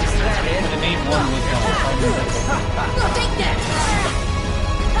 Is that it? The main one was Take that!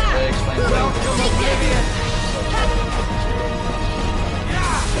 That explains why. Welcome, Oblivion!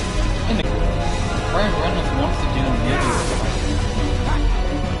 and the Ryan Reynolds wants to do movies.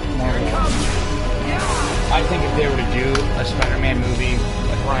 I think if they were to do a Spider-Man movie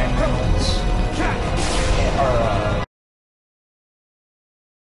like Ryan Reynolds, or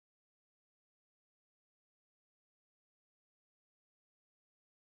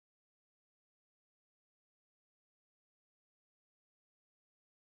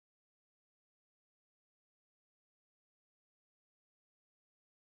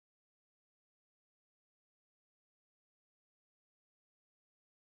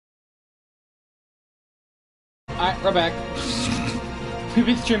Alright, we're back. We've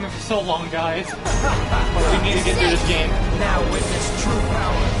been streaming for so long, guys. But we need to get through this game. Now witness true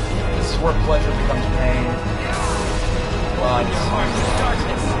power! this is where pleasure becomes pain. Blood.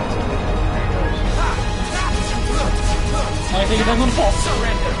 Darkness! I think it's on the fall.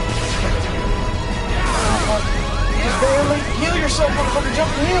 Surrender! Barely heal yourself, motherfucker! Jump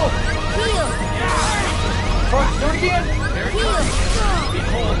and heal! Heal! Fuck, do it again! Heal!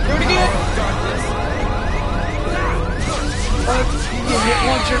 Behold, Do it again! darkness! Fuck, you get hit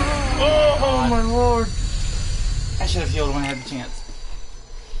once, you're... Oh my lord! I should have healed when I had the chance.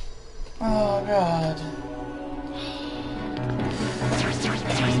 Oh god.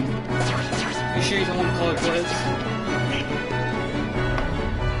 You sure you don't want to call it quits?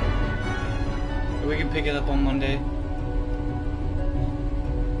 Or we can pick it up on Monday.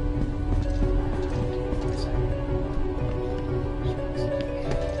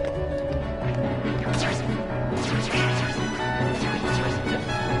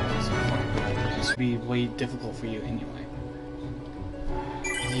 This would be way difficult for you anyway.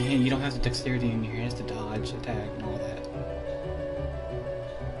 You don't have the dexterity in your hands to dodge, attack, and all that.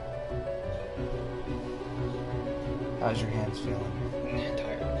 How's your hands feeling? I'm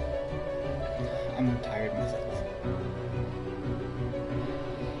tired. I'm tired myself.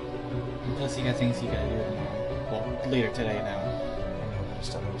 Plus, you got things you gotta do tomorrow. Well, later today now. I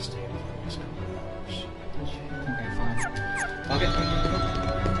still need to stay with you. Okay, fine. Okay.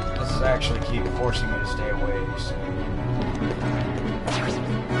 This is actually keep forcing me to stay away. So.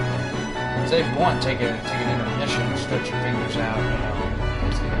 Say if you want, take an intermission, stretch your fingers out,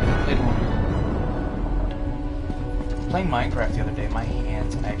 Play tomorrow. Playing Minecraft the other day, my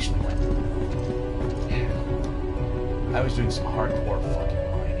hands actually went. I was doing some hardcore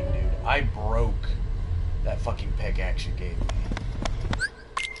fucking mining, dude. I broke that fucking pickaxe you gave me.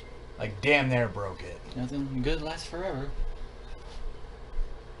 Like, damn near broke it. Nothing good lasts forever.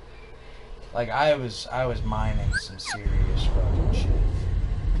 Like, I was mining some serious fucking shit.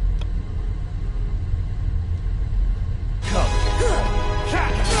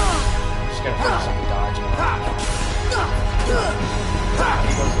 Just gotta focus on dodging.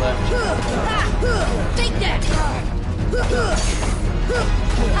 He goes left. Take that!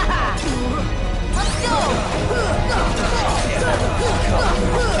 Let's go!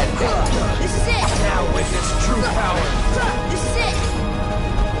 This is it! Now witness true power! This is it!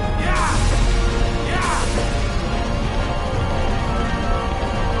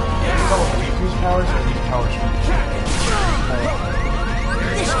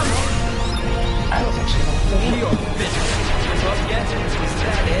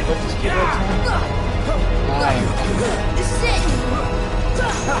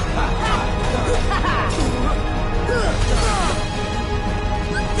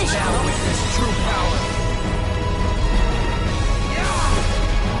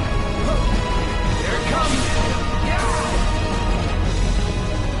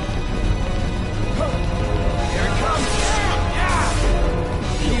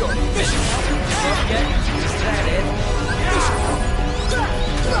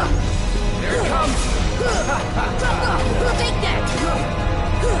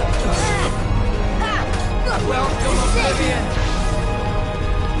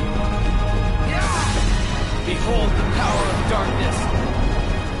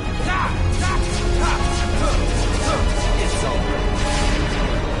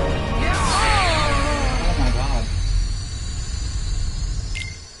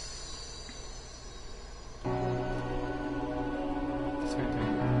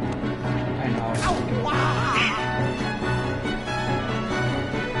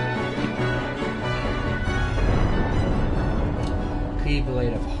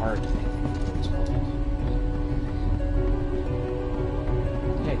 Keyblade of Heart, I think it's called.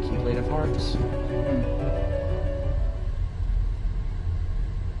 Yeah, Keyblade of Hearts.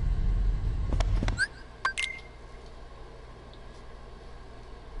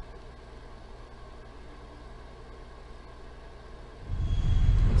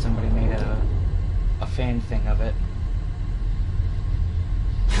 And somebody made a fan thing of it.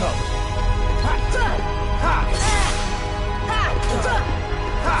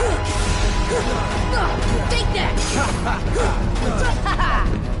 Take that!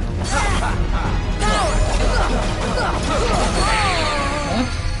 What?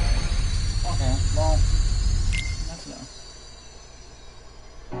 Okay, well, that's no.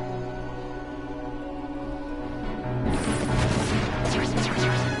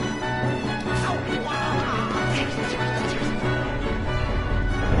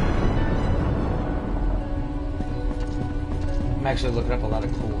 I'm actually looking up a lot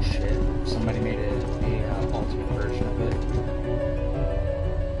of cool shit. Somebody made a ultimate version of it.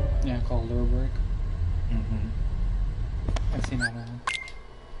 Yeah, called Lure Break. Mm-hmm. I've seen that one.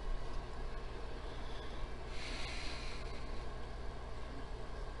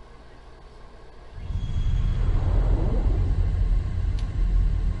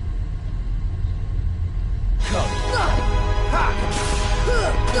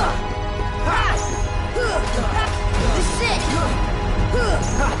 This is it!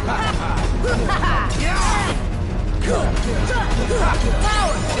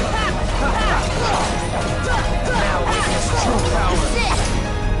 Power! Now witness true power. This is it!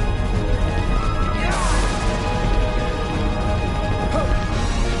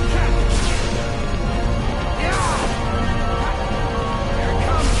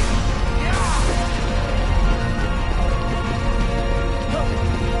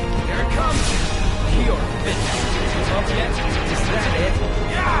 Here it comes. You're finished. Up yet? Is that it?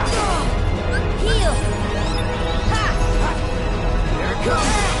 Heal! Here it comes. Here it comes.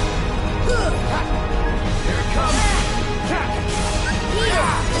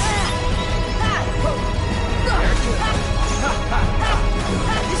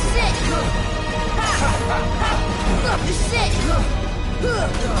 Heal! This is it! This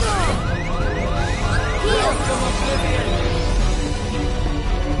is it!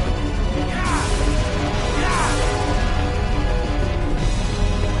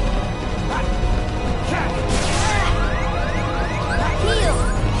 Heal! Heal!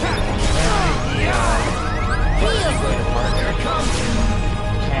 Heal! Here it comes.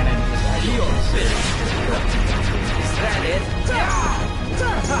 Cannon is You're finished. Is that it?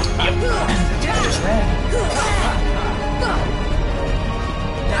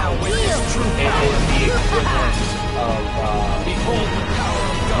 Now witness true It power. is the equivalent of Behold the power of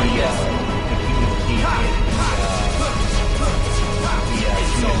the darkness. human key in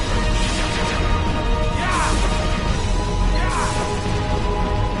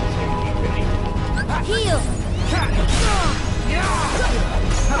Heal!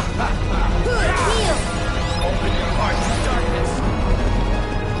 Heal! Open your heart to darkness.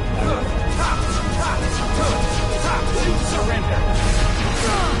 Surrender.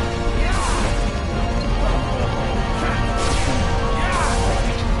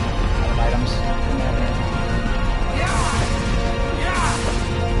 items.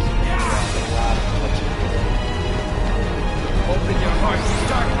 Open your heart to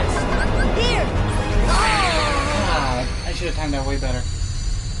darkness. Here! Ah, I should have timed that way better.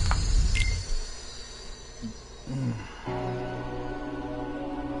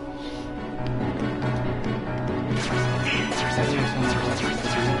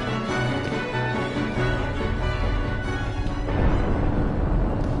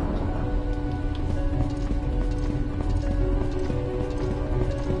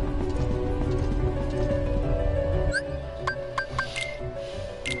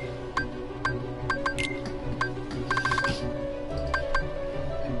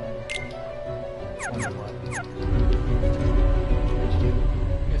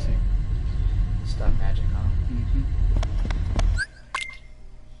 Yes, sir. Stuff magic, huh? Mm-hmm.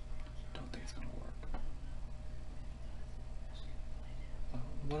 Don't think it's gonna work.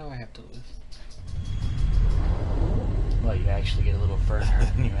 What do I have to lose? Well, you actually get a little further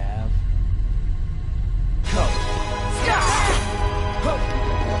than you have.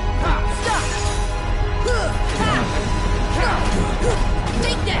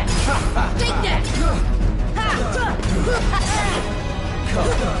 Take that! Take that!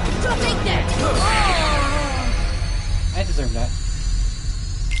 Take that! I deserve that.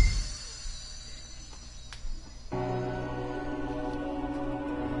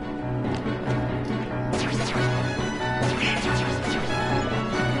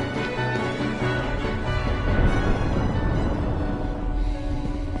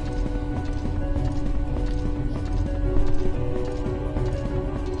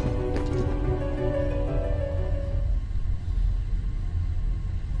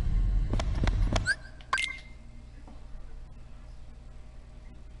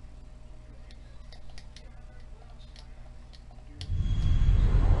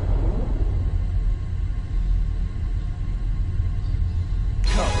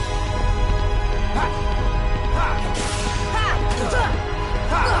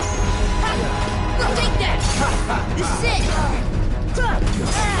 This is it!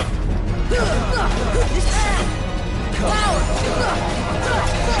 This power!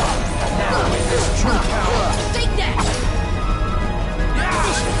 Now witness true power. Take that!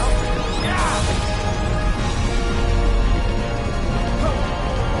 This should help.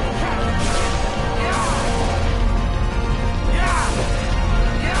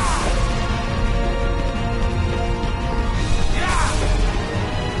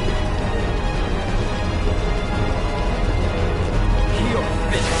 Heal!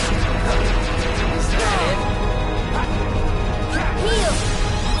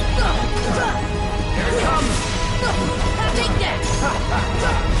 Here it comes. Take that!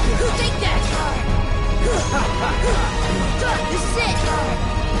 Take that! This is it!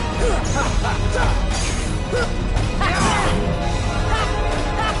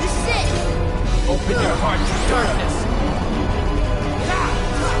 This is it! Open your heart to darkness.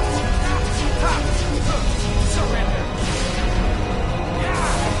 Surrender.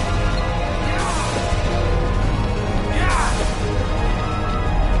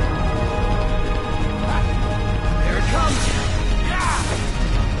 Here it comes.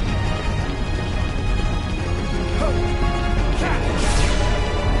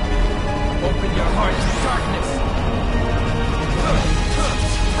 Open your heart to darkness.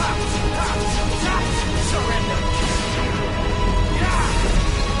 Surrender.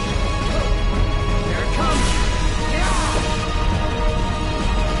 Here it comes.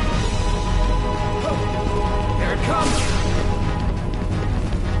 Here it comes.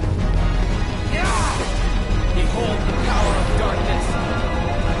 Behold the power of darkness.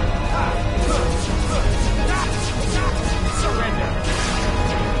 Surrender.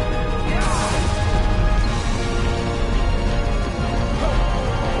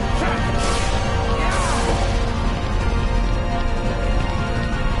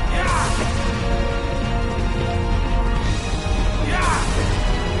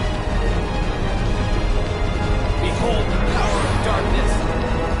 Behold the power of darkness.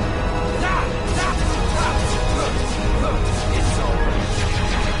 It's over.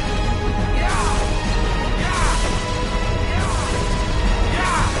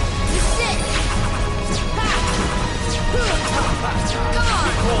 This is it! Come on!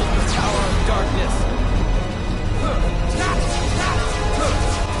 Behold the power of darkness.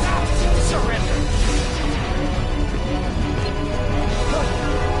 Surrender.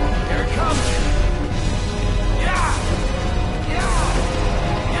 Here it comes.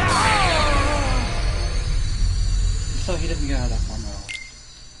 So he didn't get out of that farm at all.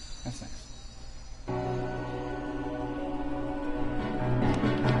 That's nice.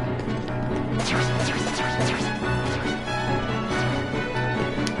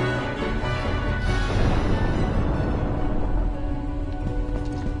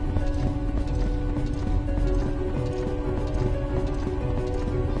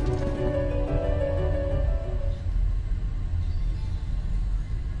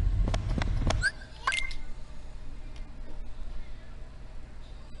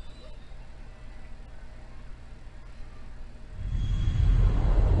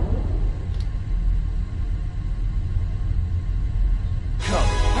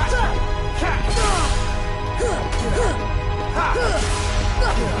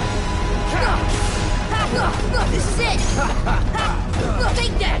 This is it!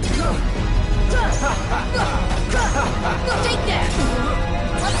 Take that! Take that!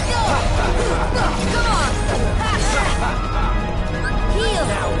 Let's go! Come on! Heal!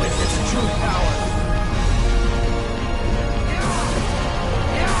 Now witness true power.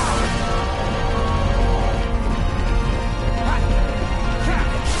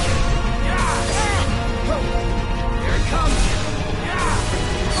 Here it comes.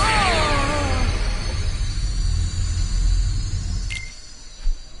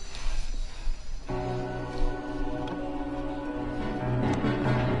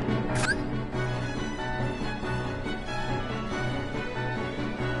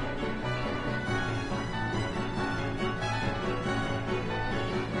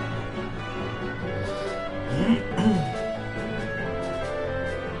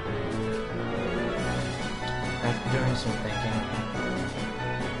 After doing some thinking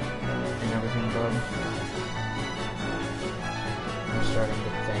and everything, bub, I'm starting to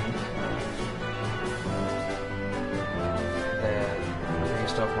think that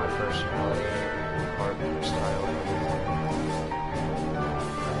based off my personality, heart style, and everything,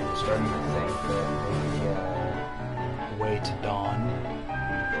 I'm starting to think that the Way to Dawn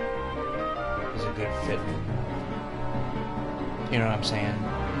is a good fit. You know what I'm saying?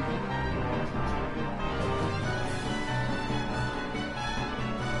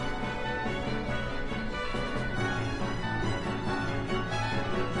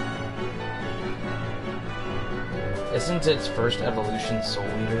 Isn't its first evolution Soul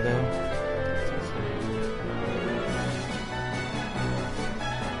Eater though?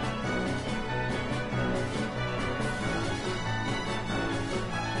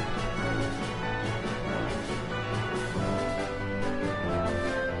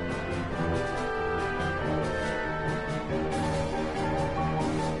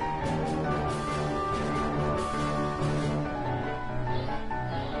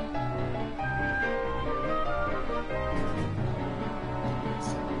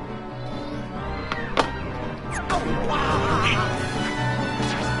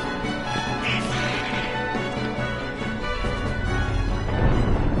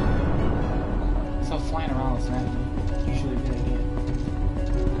 Stop flying around with that. Usually good idea.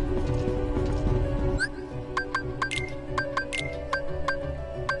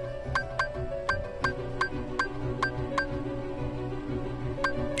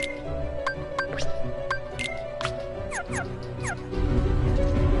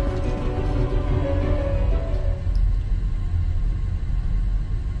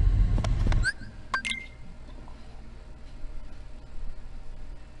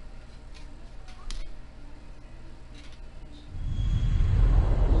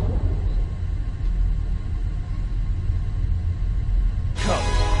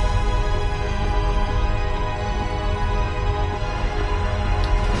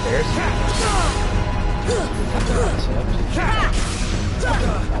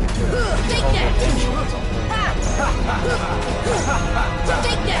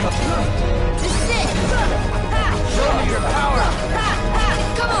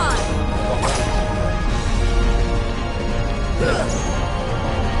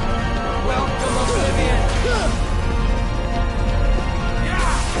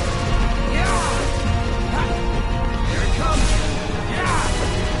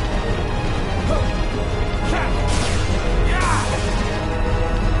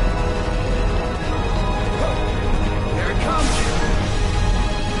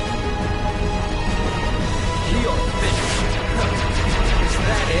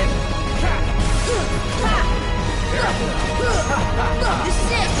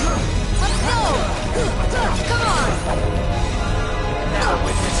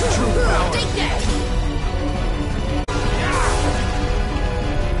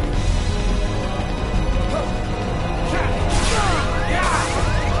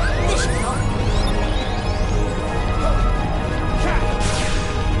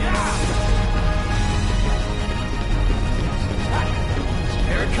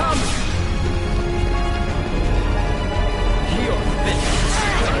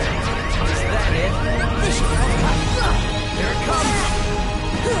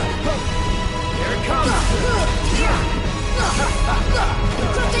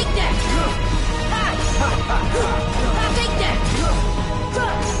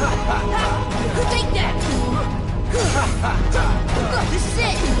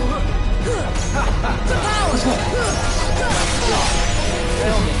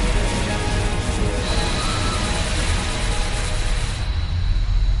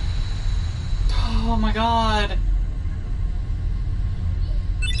 Oh my god!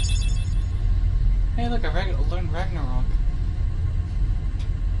 Hey look, I learned Ragnarok.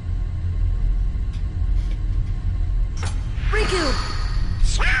 Riku!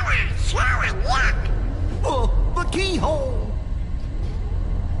 Sorry, what? Oh, the keyhole!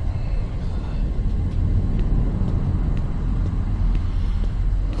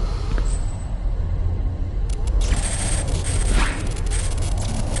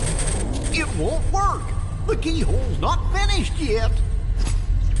 It won't work! The keyhole's not finished yet!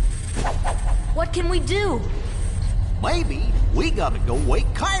 What can we do? Maybe we gotta go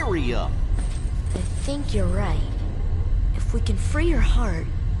wake Kyrie up. I think you're right. If we can free her heart...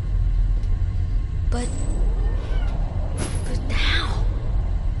 But how?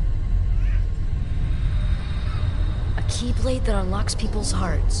 A keyblade that unlocks people's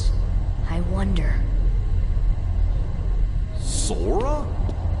hearts. I wonder. Sora?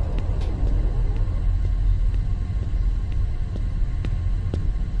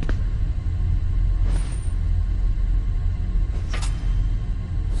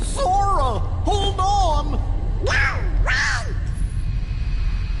 Sora! Hold on! Wow!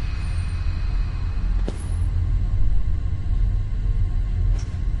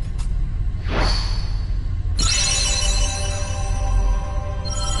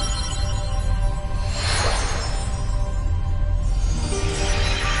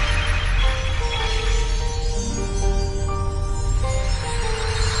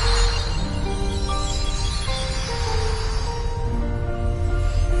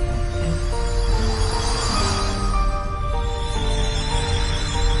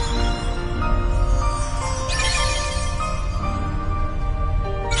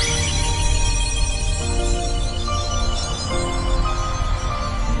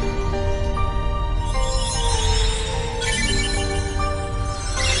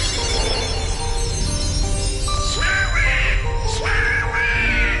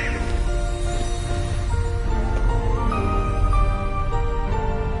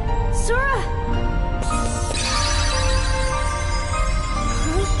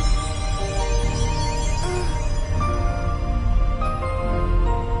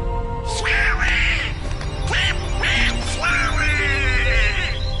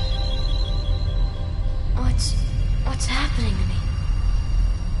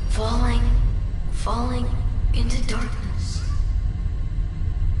 into darkness.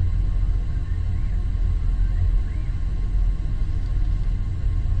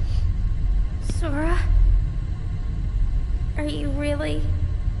 Sora? Are you really?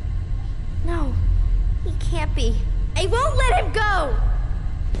 No, he can't be. I won't let him go!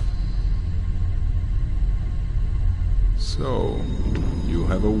 So, you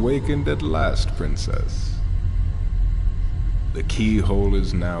have awakened at last, Princess. The keyhole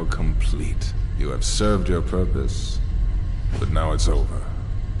is now complete. You have served your purpose, but now it's over.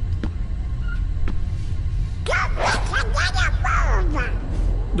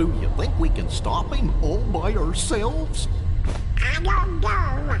 Do you think we can stop him all by ourselves? I don't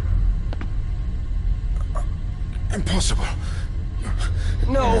know. Impossible.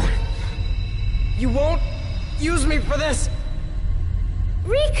 No! You won't use me for this!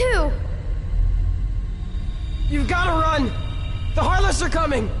 Riku! You've gotta run! The Heartless are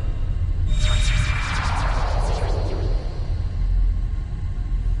coming!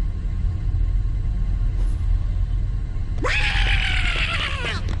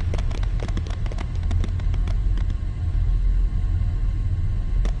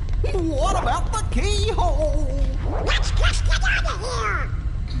 What about the keyhole? Let's just get out of here!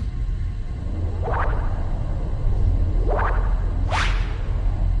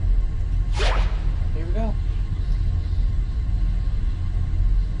 Here we go.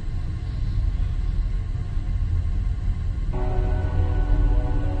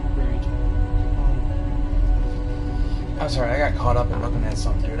 I'm sorry, I got caught up in looking at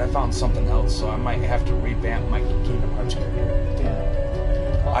something, dude. I found something else, so I might have to revamp my Kingdom Hearts character. Yeah.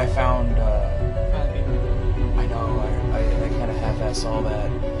 I found, I know, I kind of half-ass all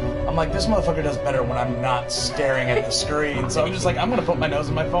that. I'm like, this motherfucker does better when I'm not staring at the screen, so I'm just like, I'm gonna put my nose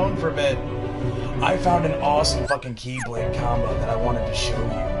in my phone for a bit. I found an awesome fucking Keyblade combo that I wanted to show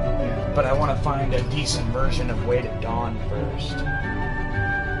you, but I want to find a decent version of Way to Dawn first.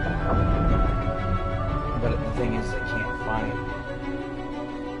 But the thing is, I can't find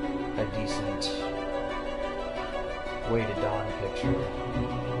a decent Way to Dawn picture.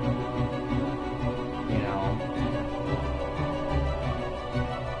 You know,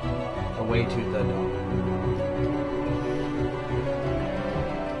 a way to the dawn.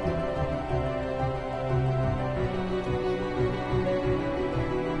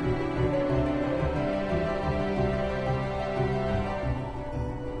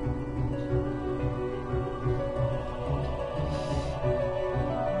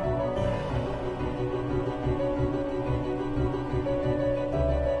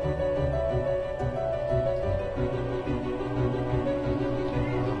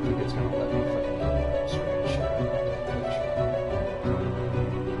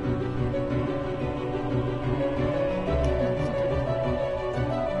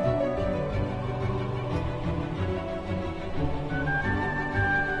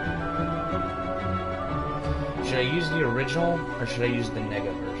 Should I use the original, or should I use the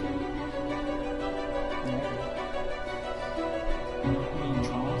Nega version?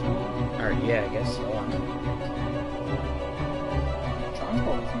 Alright, yeah, I guess so.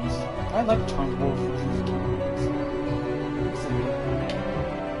 I like Charmed Wolf.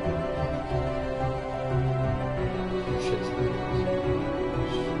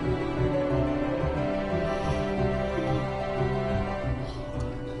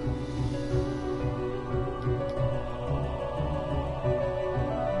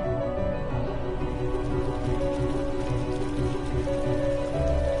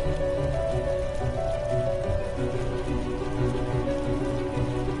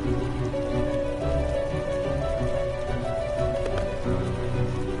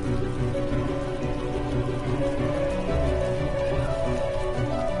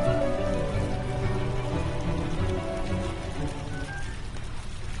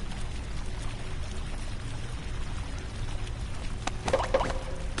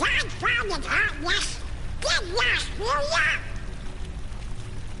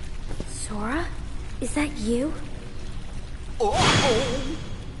 Sora? Is that you? Uh-oh!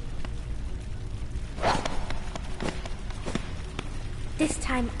 This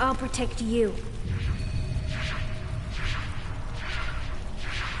time I'll protect you.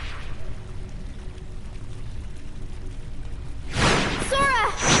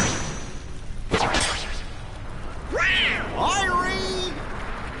 Sora! Irie!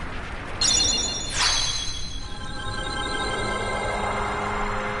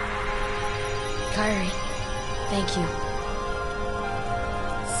 Kyrie, thank you.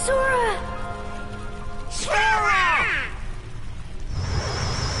 Sora! Sora!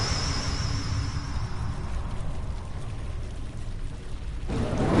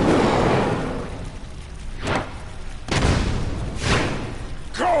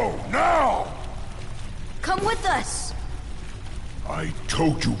 Come with us! I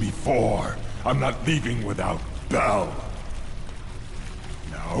told you before, I'm not leaving without Belle.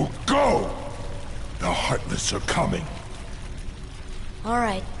 Now go! The Heartless are coming.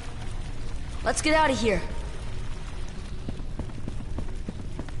 Alright. Let's get out of here.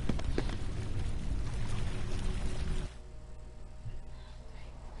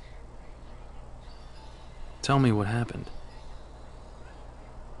 Tell me what happened.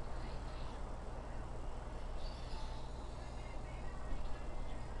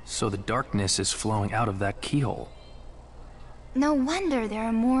 So the darkness is flowing out of that keyhole. No wonder there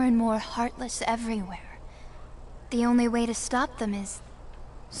are more and more Heartless everywhere. The only way to stop them is...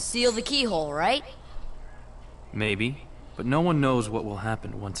 Seal the keyhole, right? Maybe, but no one knows what will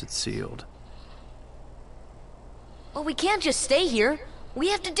happen once it's sealed. Well, we can't just stay here. We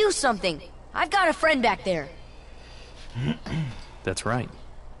have to do something. I've got a friend back there. That's right.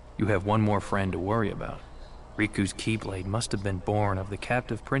 You have one more friend to worry about. Riku's Keyblade must have been born of the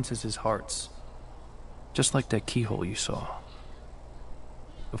captive princess's hearts. Just like that keyhole you saw.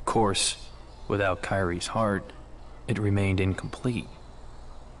 Of course, without Kairi's heart, it remained incomplete.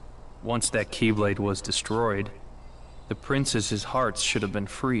 Once that Keyblade was destroyed, the princess's hearts should have been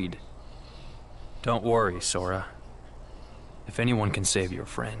freed. Don't worry, Sora. If anyone can save your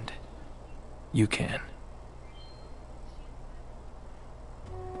friend, you can.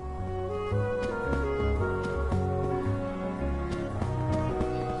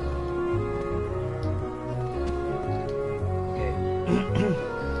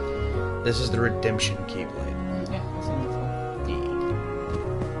 This is the Redemption Keyblade. Yeah, I've seen it before.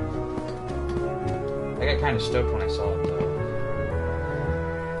 I got kind of stoked when I saw it, though.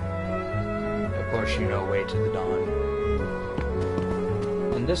 Of course, you know, Way to the Dawn.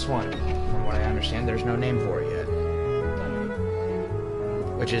 And this one, from what I understand, there's no name for it yet.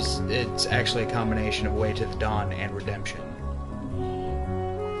 Which is, it's actually a combination of Way to the Dawn and Redemption.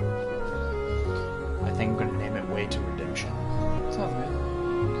 I think I'm going to name it Way to Redemption. Sounds good.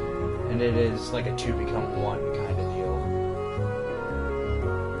 And it is like a two become one kind of deal.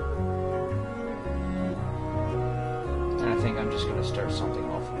 And I think I'm just going to start something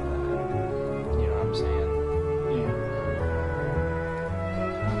off with that. You know what I'm saying? Yeah.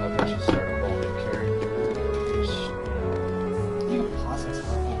 I don't know if I should start a whole new character or just, You can process it.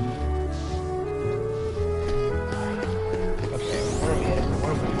 Okay, where are we at? What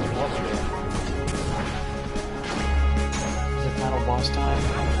are we doing? Is it final boss time?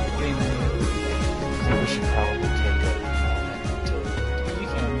 I think we should probably take a moment to... You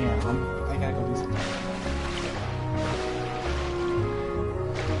can, yeah. I gotta go do something.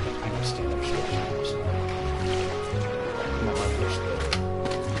 I can stand up straight for this. I'm gonna push the...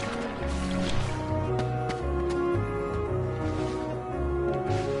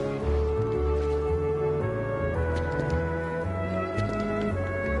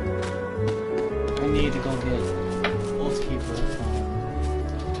 I need to go get Oathkeeper from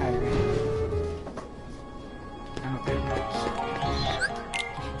Kairi. I'm a bit lost.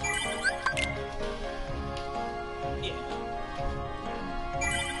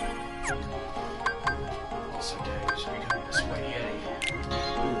 Also, Dave's becoming a sweaty Eddie.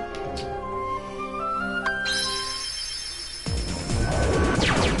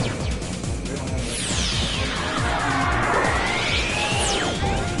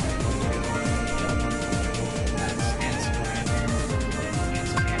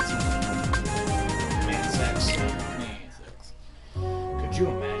 Could you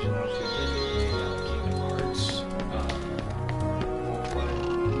imagine those people Kingdom Hearts full play?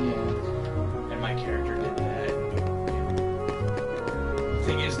 Yeah. And my character did that. The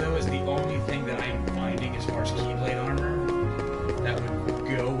thing is, though, is the only thing that I'm finding as far as Keyblade armor that would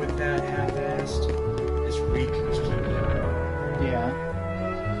go with that half-assed is Riku's Keyblade. Yeah.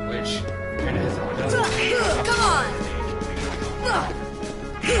 Which kind of has a Come on!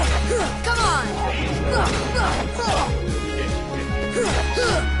 Come on!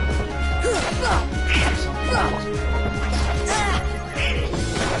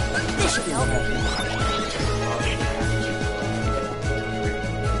 This should help.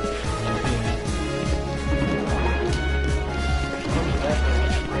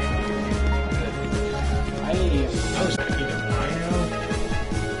 I was thinking either Rhino,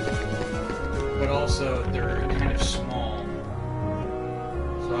 but also they're kind of small.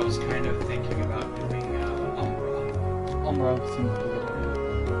 So I was kind of thinking about doing Umbra. Umbra seems good.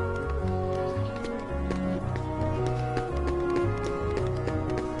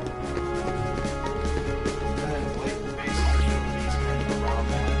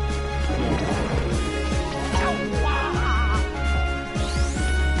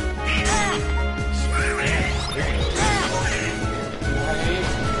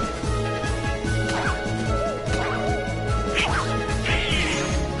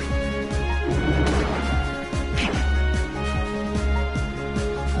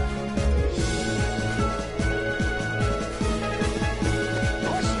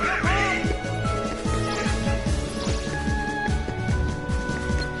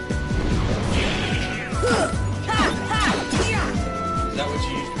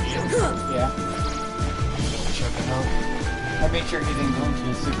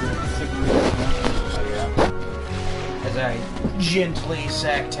 Oh yeah. As I gently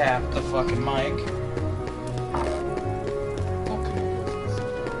sack tap the fucking mic.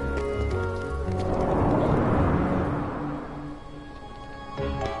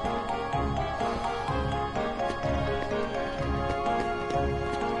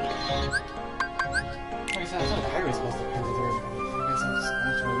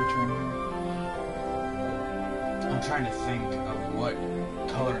 I'm trying to think of what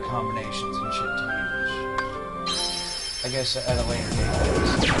color combinations and shit to use. I guess at a later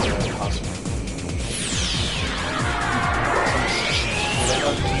date, possibly.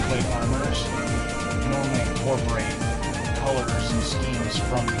 Like keyblade armors normally incorporate colors and schemes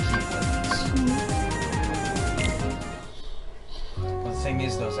from the keyblades. But the thing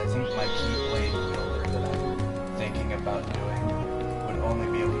is, though, is I think my keyblade builder that I'm thinking about doing would only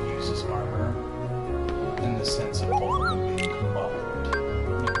be able to use this armor in the sense of both of them being combined.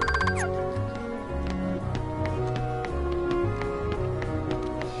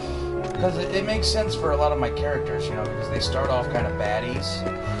 Because it makes sense for a lot of my characters, you know, because they start off kind of baddies,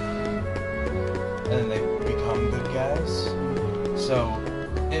 and then they become good guys. So,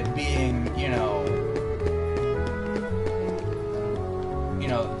 it being, you know,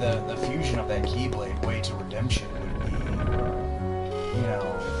 the fusion of that Keyblade Way to Redemption would be, you know,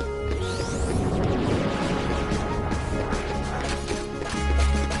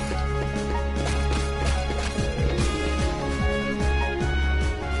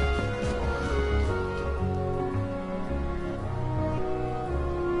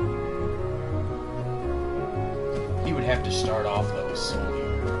 he would have to start off though with Soul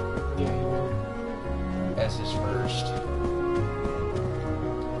Eater. Yeah, he would. As his first.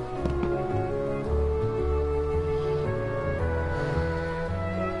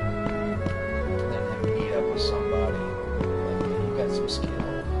 Then him meet up with somebody. Like, yeah, you got some skill.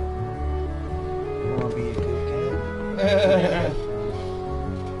 You wanna be a good kid?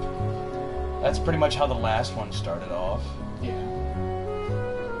 That's pretty much how the last one started off. Yeah.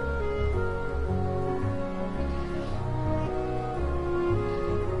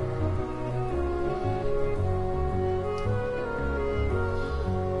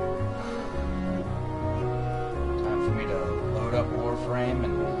 Warframe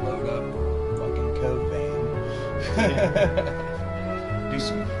and load up fucking Code Vein. Do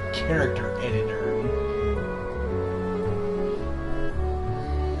some character editor.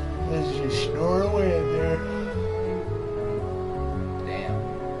 Let's just snore away in there. Damn.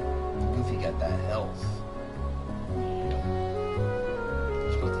 Goofy got that health.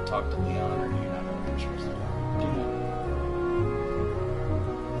 You're supposed to talk to Leon, or do you not know what you're supposed to do?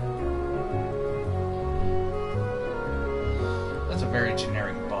 That's a very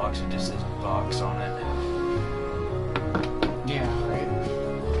generic box. It just says box on it. Yeah, right.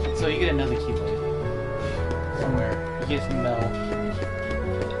 So you get another Keyblade. From where? You get from Belle.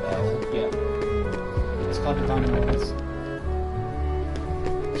 Belle? Yeah. It's called Divine Worlds.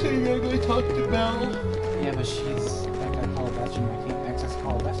 So you gotta go talk to Belle? Yeah, but she's that guy called Bastion. I can't access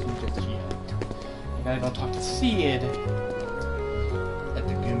call Bastion just yet. You gotta go talk to Sid. At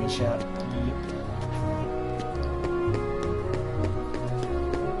the Gumi shop? Yep.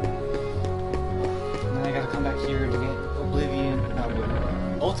 I gotta come back here to get Oblivion, not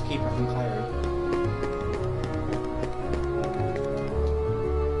Oblivion, Ult Keeper from Kyrie.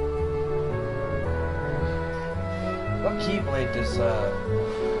 What Keyblade does,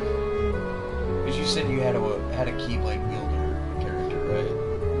 because you said you had a Keyblade wielder character, right?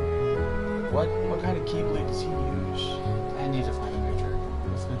 What kind of Keyblade does he use? I need to find a picture.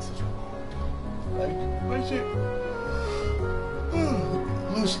 It's been such a Like, what does it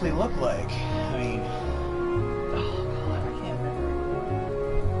loosely look like? I mean,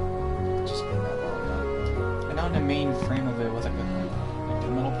 the main frame of it was like the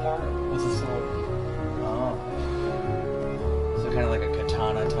middle part was a sword. Oh. So kind of like a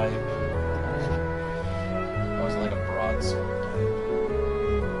katana type? Or was it like a broadsword type?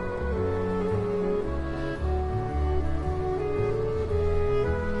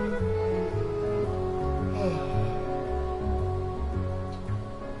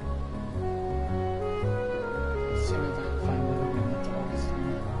 Let's see if I can find it.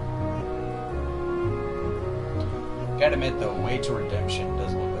 Gotta admit though, Way to Redemption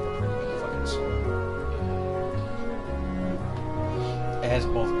does look like a pretty good fucking sword. It has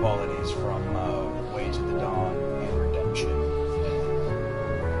both qualities from Way to the Dawn and Redemption.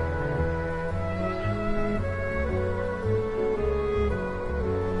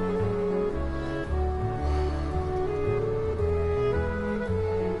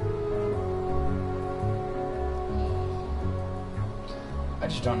 I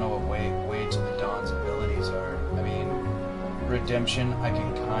just don't know what Way to the Dawn's abilities are. I mean, Redemption, I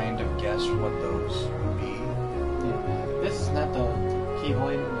can kind of guess what those would be. Yeah. This is not the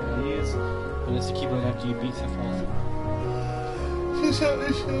Keyblade that he is, but it's the Keyblade after you beat Sephiroth. Is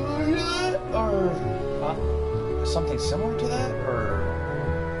something similar to that? Or... Huh? Something similar to that? Or...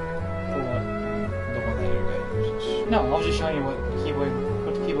 For what? The one that your guy uses? No, I was just showing you what the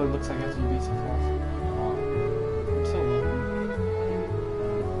Keyblade looks like after you beat Sephiroth. I'm so welcome.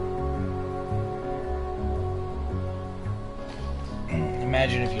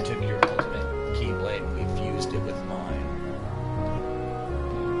 Imagine if you took your ultimate Keyblade and we fused it with mine.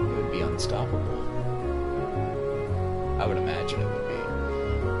 It would be unstoppable. I would imagine it would be.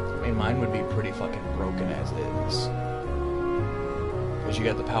 I mean, mine would be pretty fucking broken as is. Because you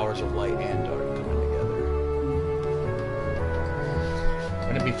got the powers of light and dark coming together.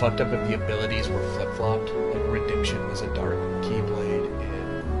 Wouldn't it be fucked up if the abilities were flip-flopped? Like Redemption was a dark Keyblade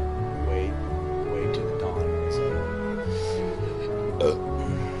and Way to the Dawn was a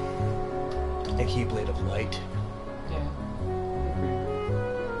Keyblade of light. Yeah.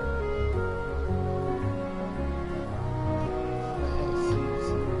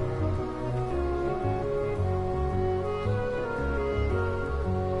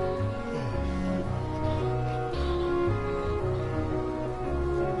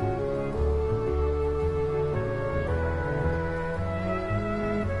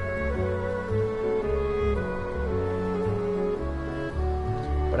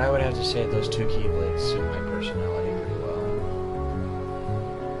 But I would have to say those two Keyblades suit my personality pretty well.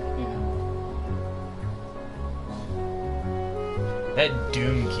 Yeah. That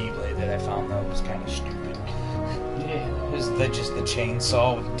Doom Keyblade that I found though was kind of stupid. Yeah. It was just the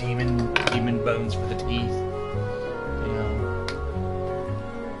chainsaw with demon bones for the teeth. You know.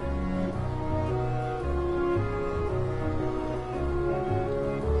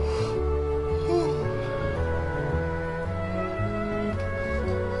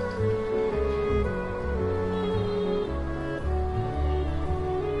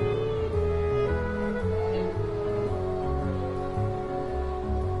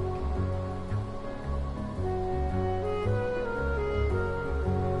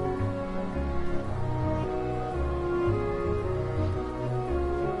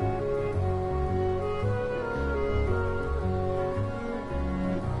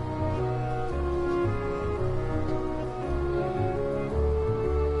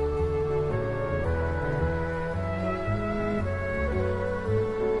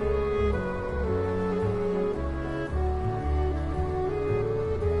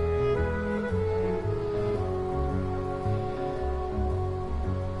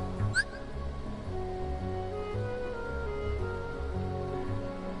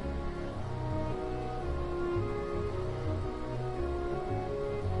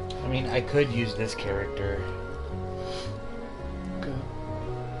 I mean, I could use this character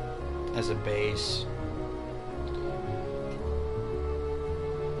as a base.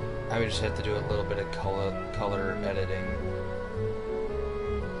 I would just have to do a little bit of color editing.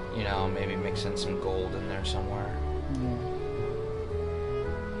 You know, maybe mix in some gold in there somewhere. Yeah.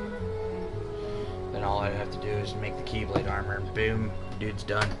 Then all I'd have to do is make the Keyblade armor, and boom, dude's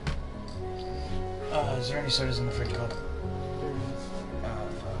done. Is there any sodas in the fridge, Club? Oh,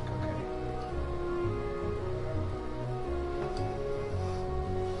 fuck,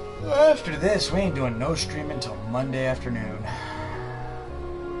 okay. After this, we ain't doing no streaming until Monday afternoon.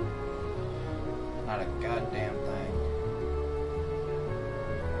 Not a goddamn thing.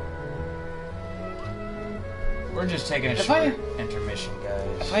 We're just taking a short intermission,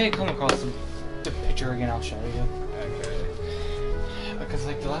 guys. If I had come across the picture again, I'll show you. Okay. Because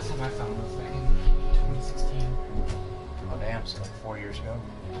like the last time I found it was back in 2016. Oh damn, so like 4 years ago.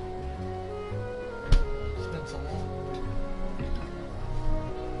 It's been so long.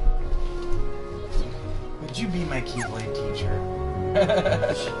 Would you be my Keyblade teacher?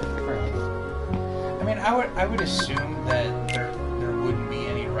 I mean, I would assume that there wouldn't be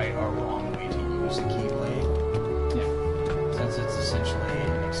any right or wrong way to use a Keyblade. Yeah. Since it's essentially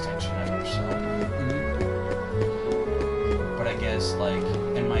an extension of yourself. But I guess, like,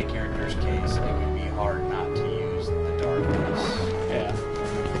 in my character's case, it would be hard not to use the darkness. Yeah.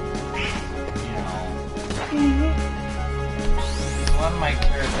 You know? A lot of my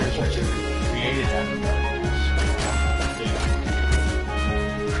characters are created out of darkness.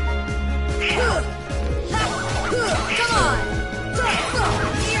 Come on!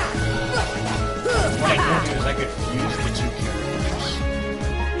 What I could do is I could fuse the two characters.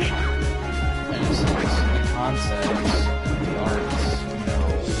 And it's the concepts, the arts, you know.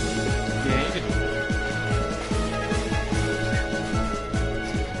 Yeah, you could do that.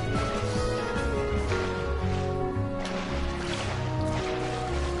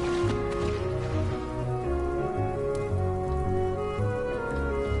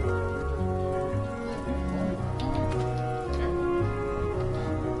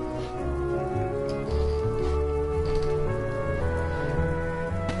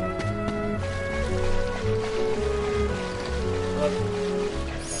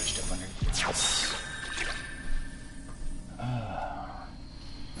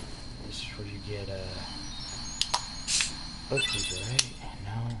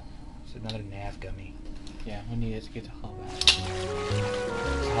 It's another nav gummy. Yeah, we need it to get to Hall Bastion.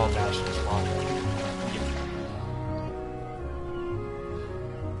 Hall Bastion is long.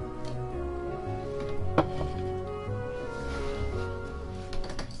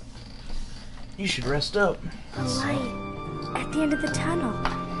 You should rest up. A light at the end of the tunnel.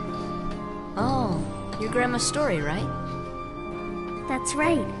 Oh, your grandma's story, right? That's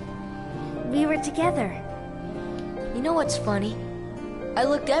right. We were together. You know what's funny? I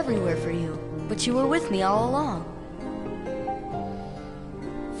looked everywhere for you, but you were with me all along.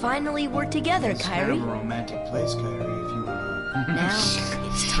 Finally, we're together, It's Kyrie. kind of a romantic place, Kyrie, if you will. Now,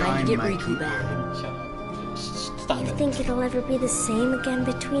 it's time to get Riku back. Shut up. Stop You it. think it'll ever be the same again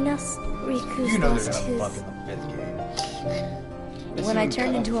between us? Riku's You know lost they're gonna tooth. fuck in the 5th game. When I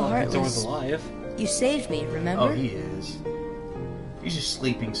turned into a Zora's Heartless, alive. you saved me, remember? Oh, he is. He's just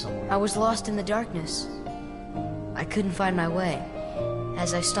sleeping somewhere. I was lost in the darkness. I couldn't find my way.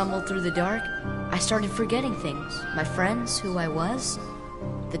 As I stumbled through the dark, I started forgetting things. My friends, who I was.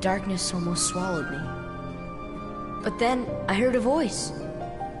 The darkness almost swallowed me. But then I heard a voice.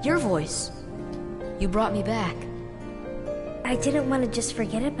 Your voice. You brought me back. I didn't want to just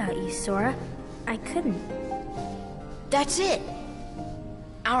forget about you, Sora. I couldn't. That's it.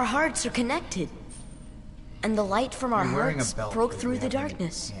 Our hearts are connected. And the light from our You're wearing a hearts belt, broke but through you the have any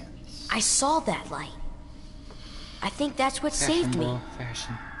darkness. hands. I saw that light. I think that's what saved me.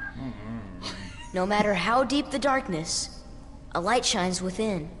 Fashion. No matter how deep the darkness, a light shines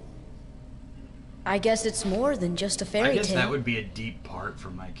within. I guess it's more than just a I fairy guess tale. that would be a deep part for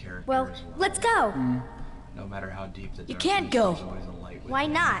my character Well, as well. let's go. No matter how deep the You darkness, can't go. there's always a light Why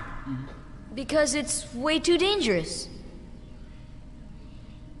within. not? Because it's way too dangerous.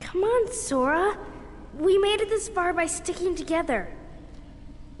 Come on, Sora. We made it this far by sticking together.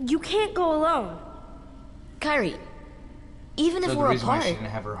 You can't go alone. Kyrie, even So if the we're reason why apart, she didn't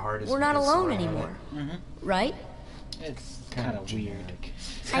have her heart is we're not because alone Sora had anymore. it. Right? It's Kind kind of of weird. generic.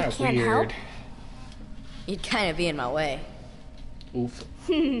 It's I kind of can't weird. help. You'd kind of be in my way. Oof.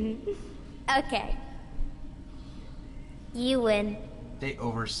 Okay. You win. They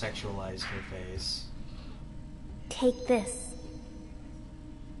over-sexualized her face. Take this.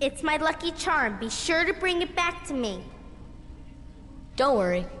 It's my lucky charm. Be sure to bring it back to me. Don't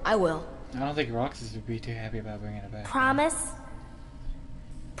worry, I will. I don't think Roxas would be too happy about bringing it back. Promise?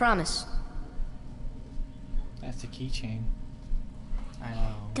 Promise. That's the keychain. I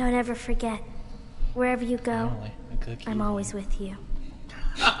know. Don't ever forget. Wherever you go, Finally, a cookie. I'm always with you.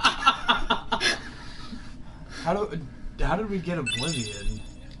 How did we get Oblivion?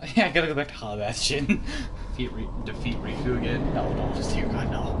 Yeah, I gotta go back to Hall Bastion. Defeat Riku again? No, no, just here. God,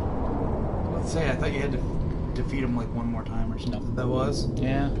 no. Let's say I thought you had to defeat him like one more time or something. No. That was.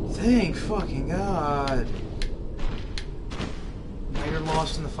 Yeah. Thank fucking God. Now you're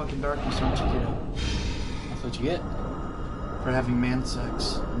lost in the fucking darkness. Don't you get out? That's what you get. For having man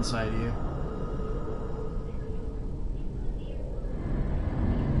sex inside you.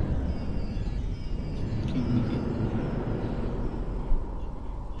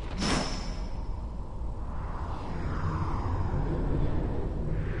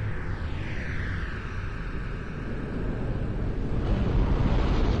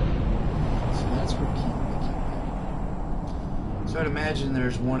 So that's where So I'd imagine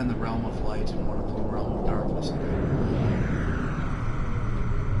there's one in the realm of light and one in the realm of darkness.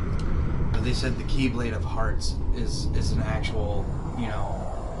 But they said the Keyblade of Hearts is an actual, you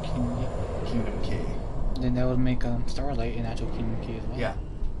know, Kingdom Key. Then that would make Starlight an actual Kingdom Key as well. Yeah.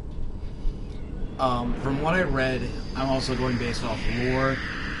 From what I read, I'm also going based off lore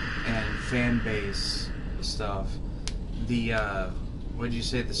and fan base stuff. The what did you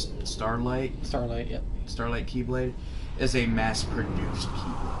say? The Starlight Yep. Starlight Keyblade is a mass-produced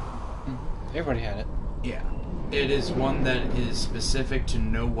keyblade. Everybody had it. Yeah. It is one that is specific to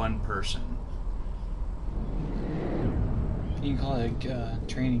no one person. You can call it a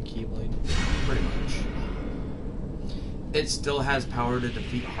training Keyblade. Pretty much. It still has power to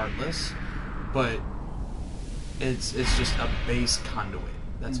defeat Heartless, but it's just a base conduit.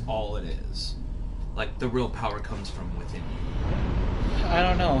 That's all it is. Like, the real power comes from within you. I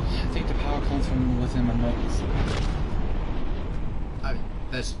don't know. I think the power comes from within my motives. I mean,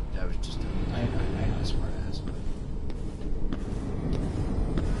 that was just I smart ass, but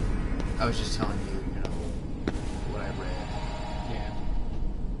I was just telling you, you know, what I read. Yeah.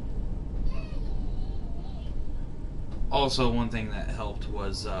 Also, one thing that helped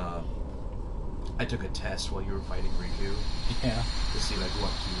was I took a test while you were fighting Riku. Yeah. To see like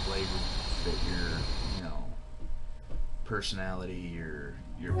what Keyblade would fit your, you know, personality, your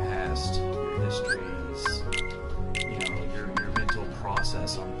past, your histories, you know, your mental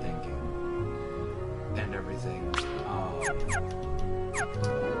process on thinking. and everything.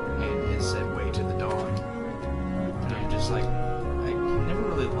 And it said Way to the Dawn. And I'm just like, I never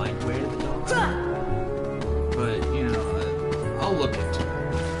really liked Way to the Dawn. But, you know, I'll look into it.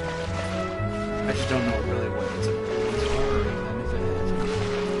 I just don't know really what it's about, and if it is.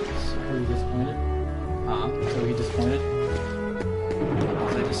 So are you disappointed? Huh? So are you disappointed?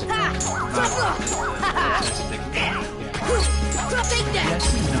 Was I disappointed? Take that! Yes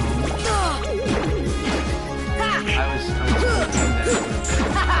and no. I was hoping that it would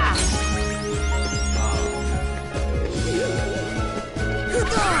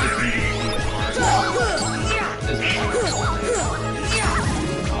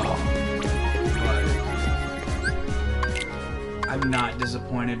but I'm not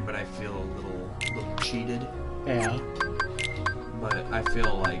disappointed, but I feel a little cheated. Yeah. But I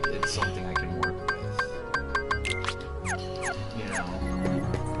feel like it's something I can work with. You know?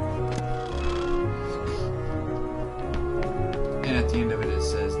 And at the end of it, it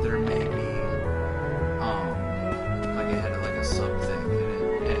says there may be, like it had like a sub thing,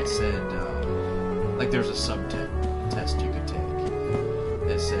 and it said, like there's a sub test you could take.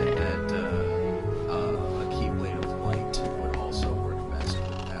 It said that a Keyblade of Light would also work best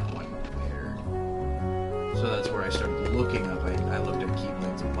with that one paired. So that's where I started looking up. I looked at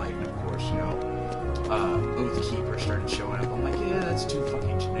Keyblades of Light, and of course, you know, Oathkeeper started showing up. I'm like, yeah, that's too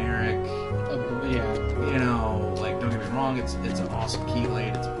fucking generic. Yeah. You know, like, don't get me wrong, it's an awesome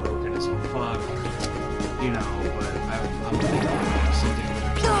Keyblade, it's broken as fuck, you know, but I'm thinking of something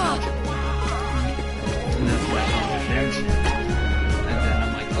logical. And that's why I found Redemption. And then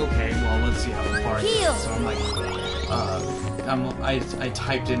I'm like, okay, well, let's see how far it is. So I'm like, I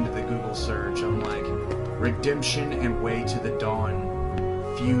typed into the Google search, I'm like, Redemption and Way to the Dawn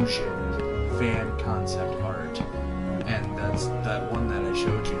Fusion fan concept art, and that's that one that I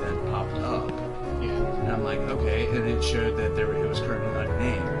showed you that popped up. Yeah. And I'm like, okay, and it showed that it was currently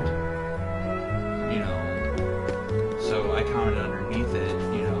unnamed. You know, so I commented underneath it,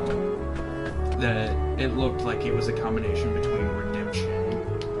 you know, that it looked like it was a combination between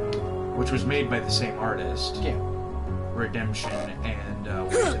Redemption, which was made by the same artist. Yeah. Redemption and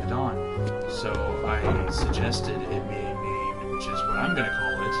Way to the Dawn. So I suggested it be named, which is what I'm gonna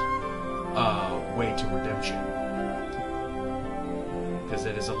call it, Way to Redemption. Because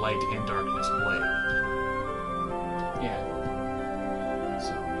it is a light and darkness blade. Yeah.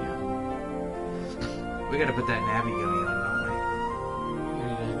 So, yeah. We gotta put that Navi gummy on, don't we?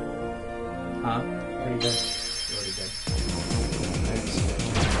 Already did. Huh? Already did. You already did.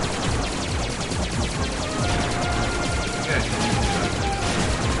 Okay.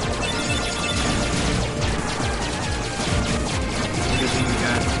 We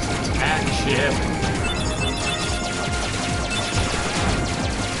got action.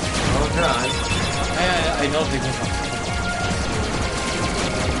 Oh god. I know they can come.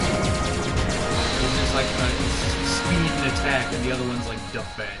 It's just like speed and attack, and the other one's like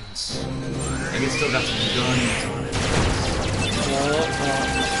defense. Like it's still got some guns on it.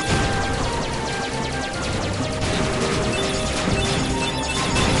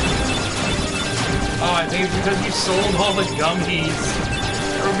 Oh, I think it's because you sold all the gummies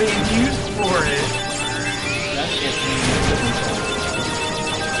that were being used for it. That's it.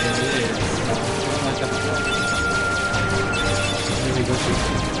 It is. Maybe go to.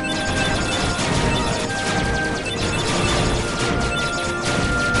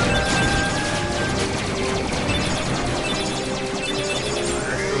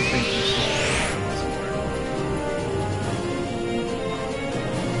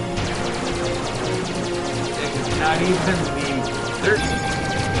 Not even the there's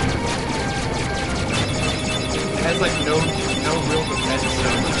it has like no real defense, so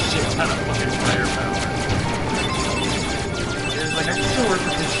a shit ton of fucking firepower. It's like I can still work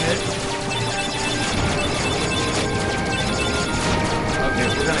with this shit. Okay,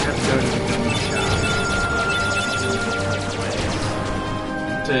 we're gonna have to go to the gummy shop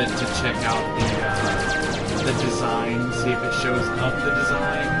to check out the design, see if it shows up the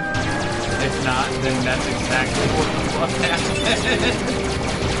design. If not, then that's exactly what the fuck happened.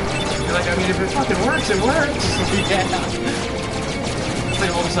 You're like, I mean, if it fucking works, it works. Yeah. It's like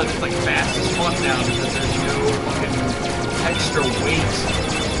all of a sudden it's like fast as fuck now because there's no fucking extra weight.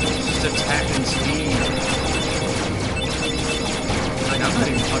 It's just attack and speed. Like, I'm not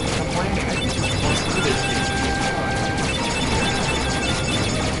even fucking complaining. I just want to do this shit.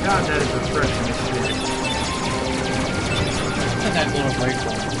 God, that is refreshing as shit. And that little break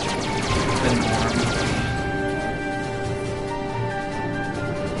for me. Than norm.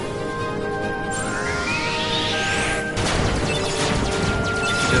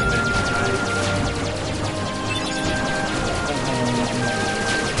 Defense type.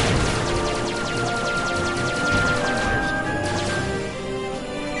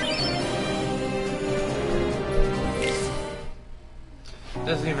 It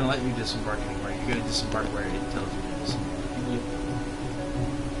doesn't even let you disembark anymore. You gotta disembark where it tells you to disembark.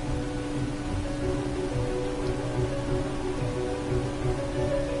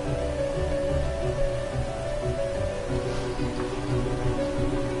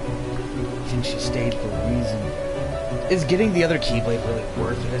 I think she stayed for a reason. Is getting the other Keyblade really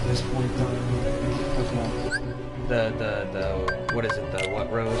worth it at this point, though? The what is it? The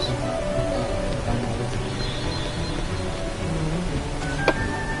what rose?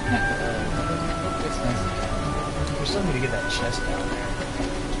 There's something to get that chest down there.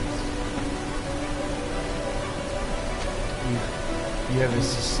 You have a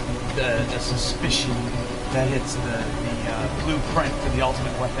suspicion that it's the blueprint for the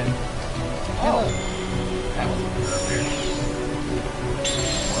ultimate weapon. Oh, that was earlier.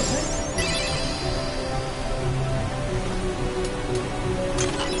 Was it?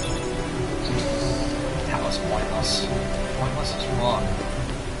 That was pointless. Pointless as fuck.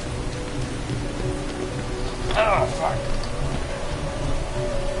 Oh, fuck.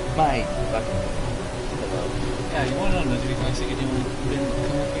 My fucking pillow. Yeah, you want to know, do you guys think anyone didn't come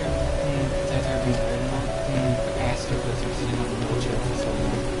up here? Since I've been tired enough? I asked her because you're sitting on the wheelchair for so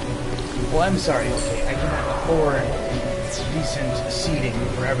long. Well, I'm sorry, okay. I cannot afford decent seating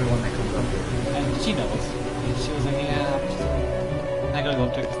for everyone that comes up here. And she knows. And she was like, yeah, I'm not gonna go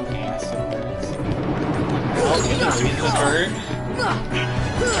up to some ass or birds. Oh, you know, reason the bird.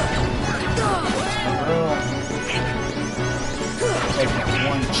 Take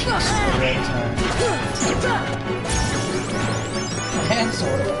one cheese at a time. And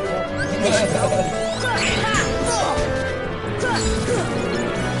sort of.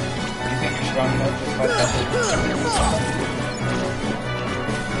 You think you're strong enough to fight that?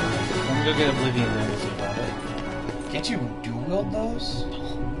 I'm gonna go get Oblivion then and see about it. Can't you dual wield those?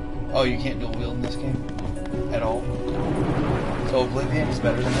 Oh, you can't dual wield in this game? At all? So Oblivion is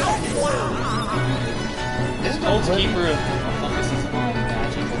better than that? This old keeper of focuses on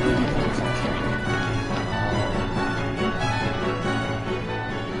magic, Oblivion focuses on training.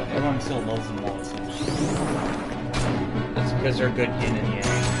 But everyone still loves them all, it seems. That's because they're good yin and yang.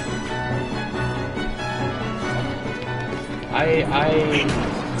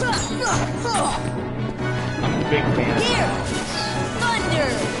 I'm a big fan of Thunder!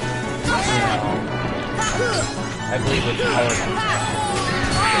 I believe with power.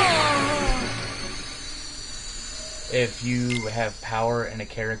 If you have power in a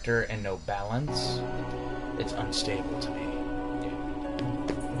character and no balance, it's unstable to me.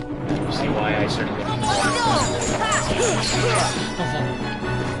 You see why I started looking for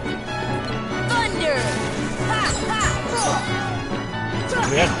Thunder!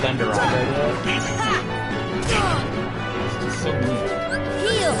 we have thunder already. So neat.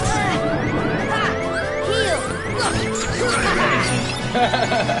 Heal! Heal!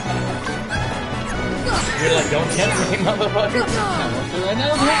 You're like, don't tempt me, motherfucker. Right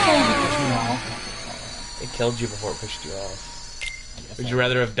now, It killed you before it pushed you off. Would you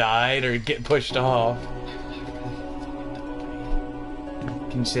rather have died or get pushed off?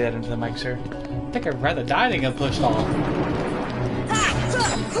 Can you say that into the mic, sir? I think I'd rather die than get pushed off.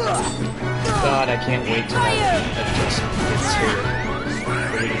 God, I can't wait till that just gets here.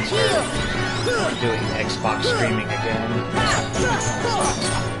 We can start doing Xbox streaming again.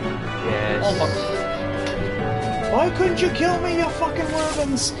 Yes. Oh, fuck. Why couldn't you kill me, you fucking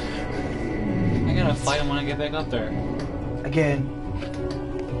Rubens? I gotta fight him when I get back up there. Again.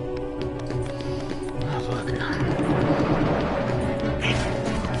 Oh, fuck.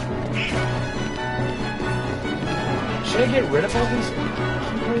 Should I get rid of all these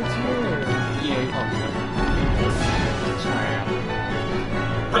keyblades here? Or? Yeah, you probably should. Sorry.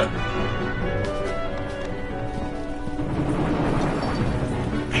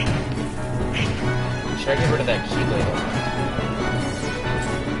 Should I get rid of that keyblade?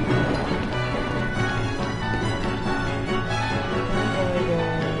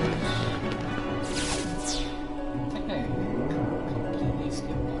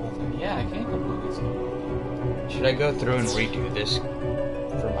 Should I go through and redo this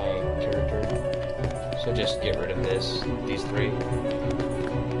for my character? So just get rid of these three.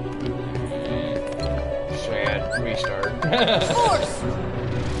 So I restart.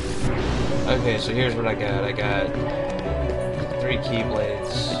 Okay, so here's what I got. I got 3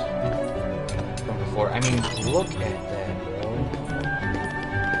 keyblades from before. I mean, look at that, bro.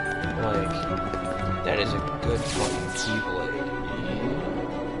 Like, that is a good fucking keyblade.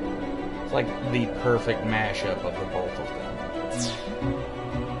 It's like the perfect mashup of the both of them.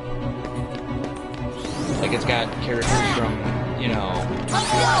 Like, it's got characters from, you know,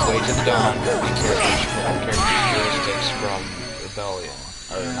 Ways of the Dawn, and characteristics from Rebellion.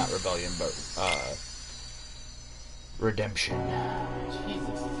 Or not rebellion, but redemption.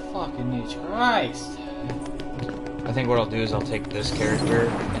 Jesus fucking Christ. I think what I'll do is I'll take this character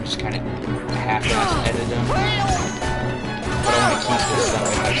and just kind of half-ass edit him. But I want to keep this stuff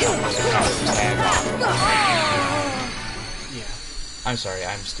and have something to kind of tag off of. Yeah. I'm sorry,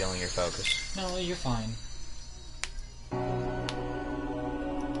 I'm stealing your focus. No, you're fine.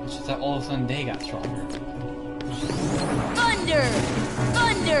 It's just that all of a sudden they got stronger. Thunder!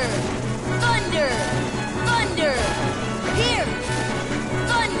 Thunder! Thunder! Thunder! Here!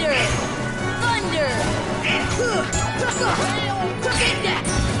 Thunder! Thunder! Take that!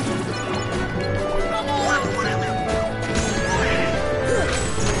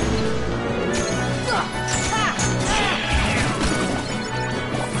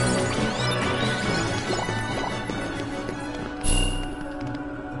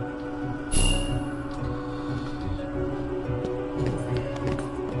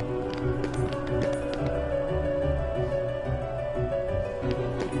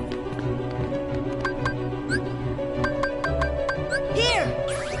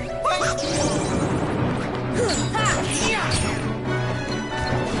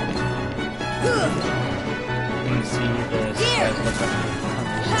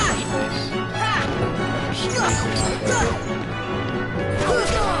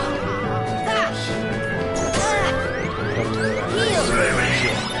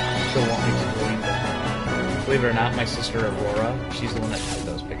 Believe it or not, my sister Aurora, she's the one that took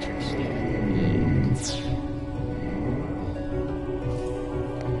those pictures.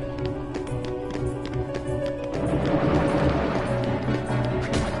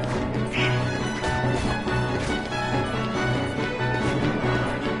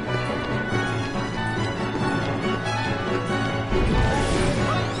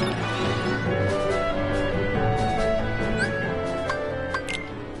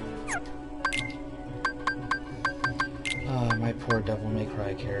 Poor Devil May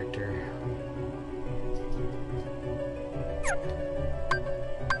Cry character.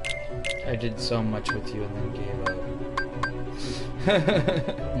 I did so much with you and then gave up.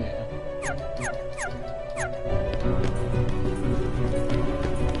 Yeah.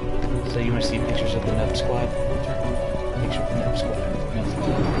 So you want to see pictures of the Nub Squad? Picture of the Nub Squad.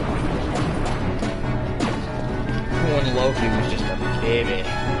 When Loki was just a baby.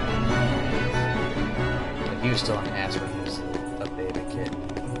 But he was still an ass when he was a baby kid.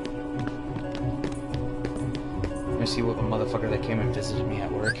 Let me see what a motherfucker that came and visited me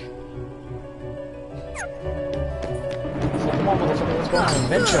at work. So, come on, motherfucker, let's go on an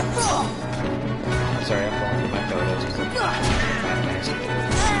adventure. I'm sorry, I'm going through my photos because I'm nasty.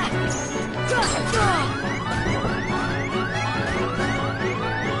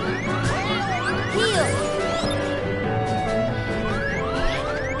 Heal!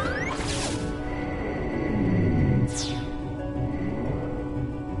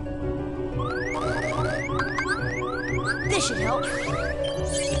 This should help.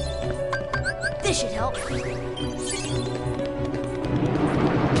 This should help.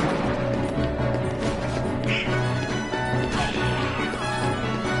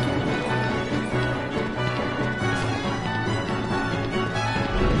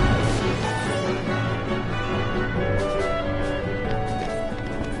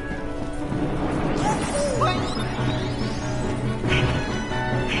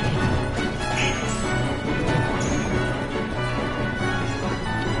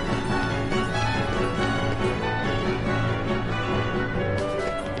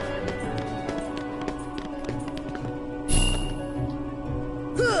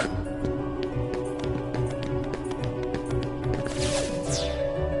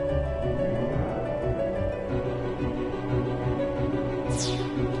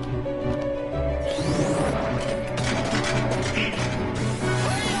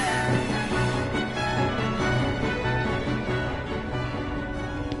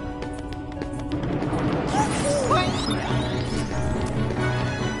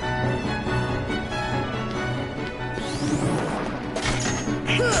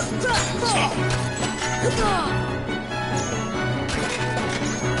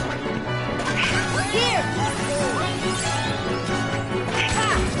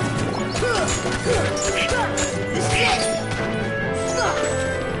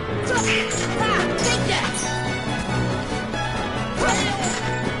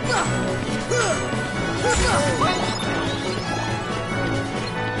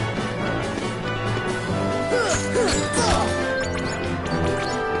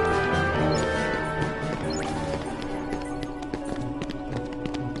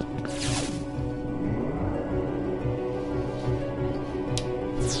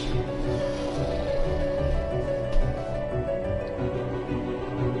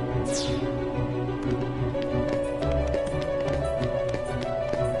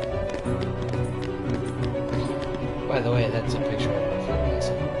 That's a picture of her face.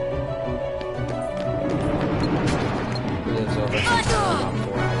 It lives over about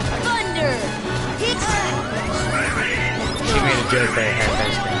 4 hours. Thunder! She made a joke that I had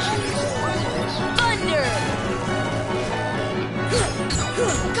ice cream. She was Thunder!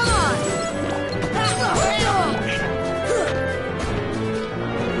 Come on!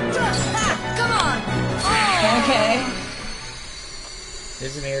 Come on! Okay.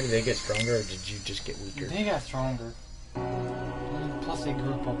 Isn't air, did they get stronger or did you just get weaker? They got stronger. Plus they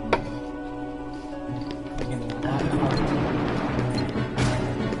grew up more.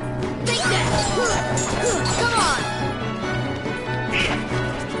 Take that! Come on!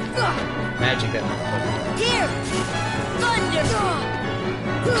 Magic that motherfucker. Here! Thunder!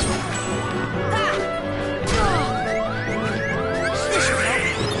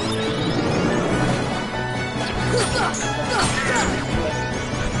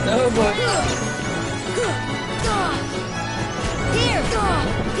 No, boy. Here!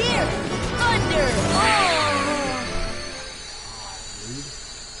 Here! Thunder!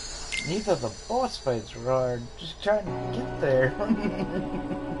 Neither the boss fights were hard. Just trying to get there.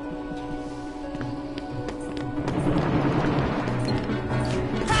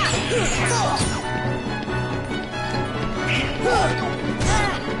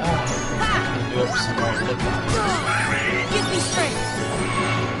 Give me strength!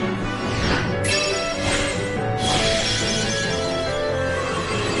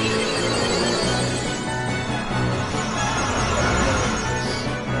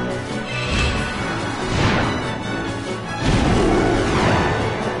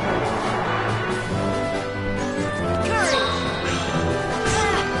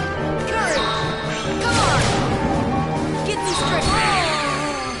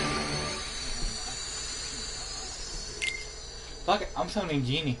 Fuck it, I'm summoning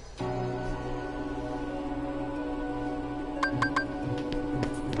Genie.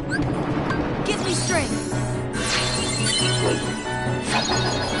 Give me strength!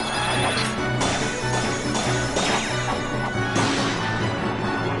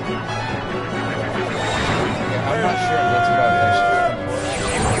 I'm not sure what's about actually.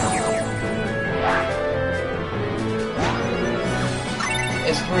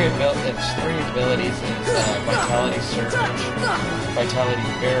 It's three abilities. It's Vitality Surge, Vitality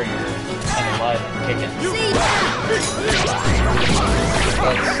Barrier, and Alive Kicking.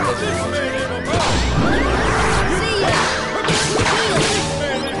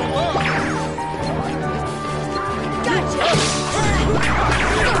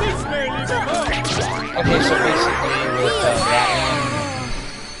 Okay, so basically with that one,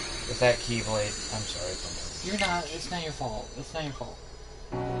 with that Keyblade, I'm sorry. You're not, it's not your fault. It's not your fault.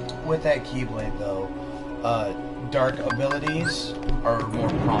 With that Keyblade, though, dark abilities are more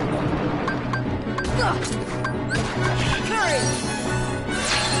prominent.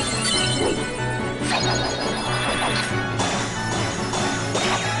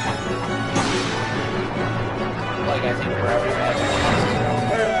 Like, I think Gravity Magic has its own.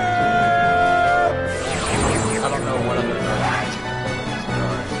 I don't know what other dark magic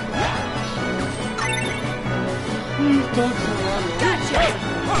abilities there are. Gotcha!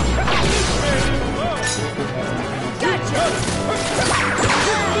 Gotcha!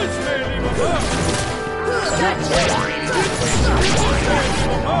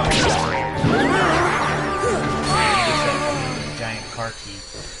 Giant car key.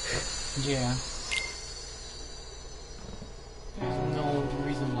 Yeah. There's no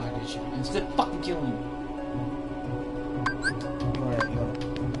reason why they should. Instead, fucking kill him. You wanna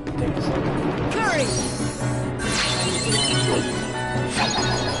take a second? Curry!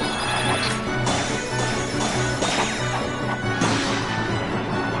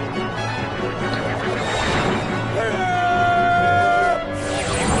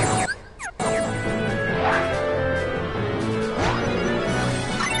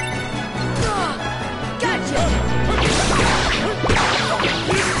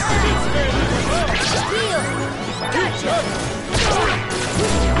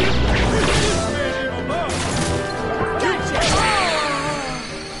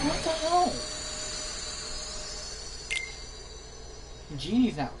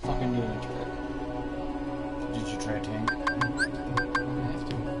 Genie's not fucking doing a trick. Did you try tank?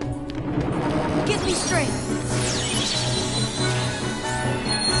 Give me strength!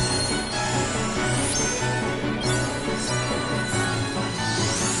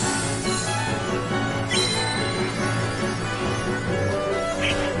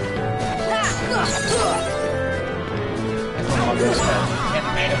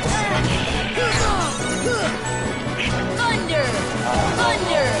 Thunder!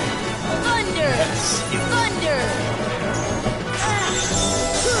 Thunder! Thunder! Thunder!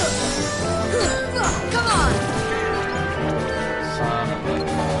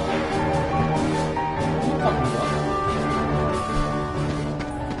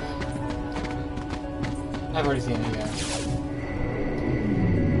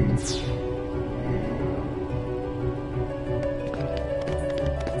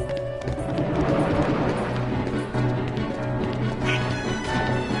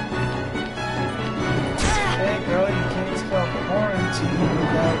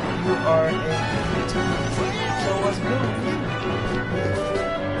 You are a so let's move.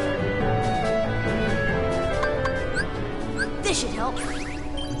 This should help.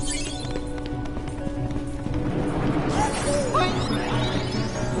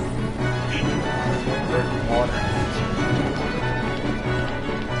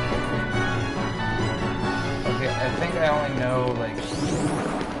 Okay, I think I only know like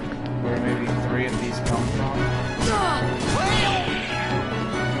where maybe 3 of these come from.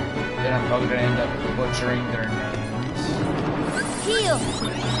 And I'm probably gonna end up butchering their names. Heal!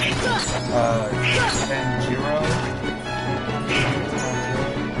 Tanjiro.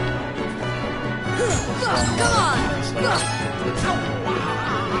 Come on!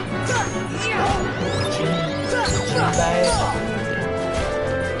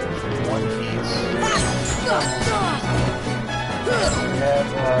 One Piece. We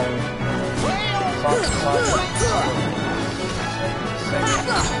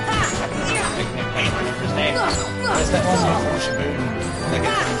have his name. What is that one from Shibuya? When they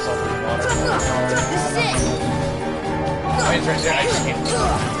get himself in the water. Oh, he's right there. I just can't.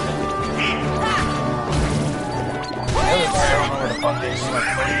 I don't know where the fuck they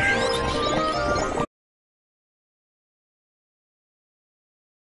is.